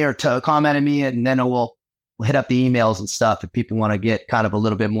DM me or comment at me, and then we'll hit up the emails and stuff if people want to get kind of a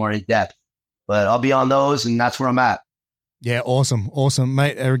little bit more in depth. But I'll be on those, and that's where I'm at. Yeah, awesome,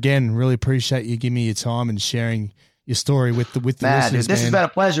 mate. Again, really appreciate you giving me your time and sharing your story with the listeners. Dude, this has been a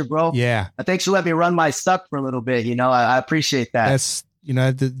pleasure, bro. Yeah, thanks for letting me run my stuff for a little bit. I appreciate that. That's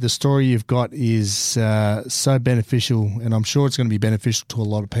the story you've got is so beneficial, and I'm sure it's going to be beneficial to a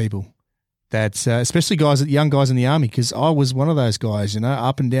lot of people. That especially young guys in the army, because I was one of those guys,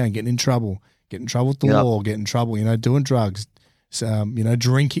 up and down, getting in trouble with the law, getting in trouble, doing drugs,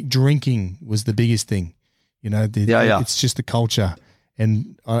 drinking was the biggest thing, it's just the culture,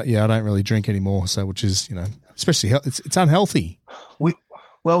 and I don't really drink anymore, so which is especially it's unhealthy. We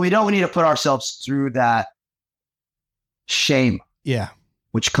don't need to put ourselves through that shame,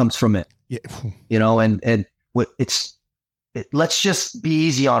 which comes from it, and what let's just be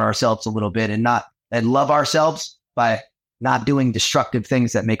easy on ourselves a little bit and love ourselves by not doing destructive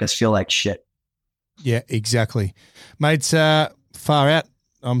things that make us feel like shit. Yeah, exactly. Mates, far out.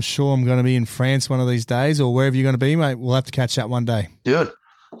 I'm sure I'm going to be in France one of these days, or wherever you're going to be, mate. We'll have to catch up one day. Dude,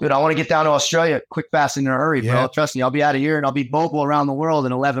 I want to get down to Australia quick, fast, and in a hurry, bro. Trust me, I'll be out of here and I'll be mobile around the world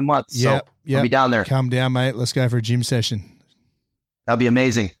in 11 months. So I'll be down there. Come down, mate. Let's go for a gym session. That'll be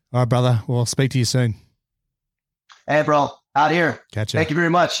amazing. All right, brother. Well, I'll speak to you soon. Hey, bro. Out here. Catch you. Thank you very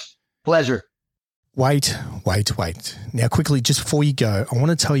much. Pleasure. Wait. Now, quickly, just before you go, I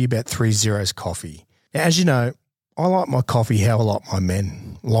want to tell you about 3 Zeros Coffee. Now, as you know, I like my coffee how I like my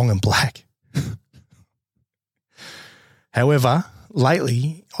men, long and black. However,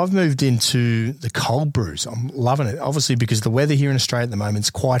 lately, I've moved into the cold brews. I'm loving it, obviously, because the weather here in Australia at the moment is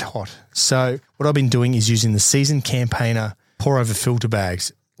quite hot. So what I've been doing is using the Seasoned Campaigner pour-over filter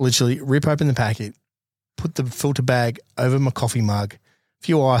bags. Literally rip open the packet, put the filter bag over my coffee mug, a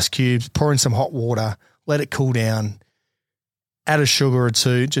few ice cubes, pour in some hot water, let it cool down, add a sugar or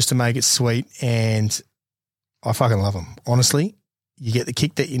two just to make it sweet, and I fucking love them. Honestly, you get the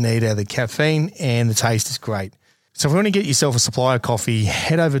kick that you need out of the caffeine, and the taste is great. So if you want to get yourself a supply of coffee,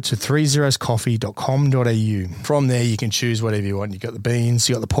 head over to 30coffee.com.au. From there, you can choose whatever you want. You've got the beans,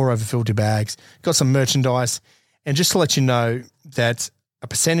 you've got the pour-over filter bags, you've got some merchandise. And just to let you know that a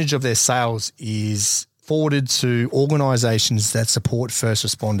percentage of their sales is forwarded to organisations that support first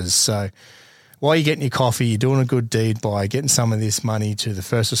responders. So while you're getting your coffee, you're doing a good deed by getting some of this money to the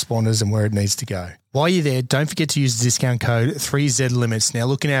first responders and where it needs to go. While you're there, don't forget to use the discount code 3ZLimits. Now,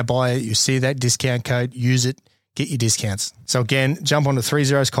 look in our bio, you see that discount code, use it, get your discounts. So again, jump on to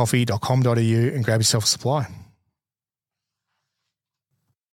 30coffee.com.au and grab yourself a supply.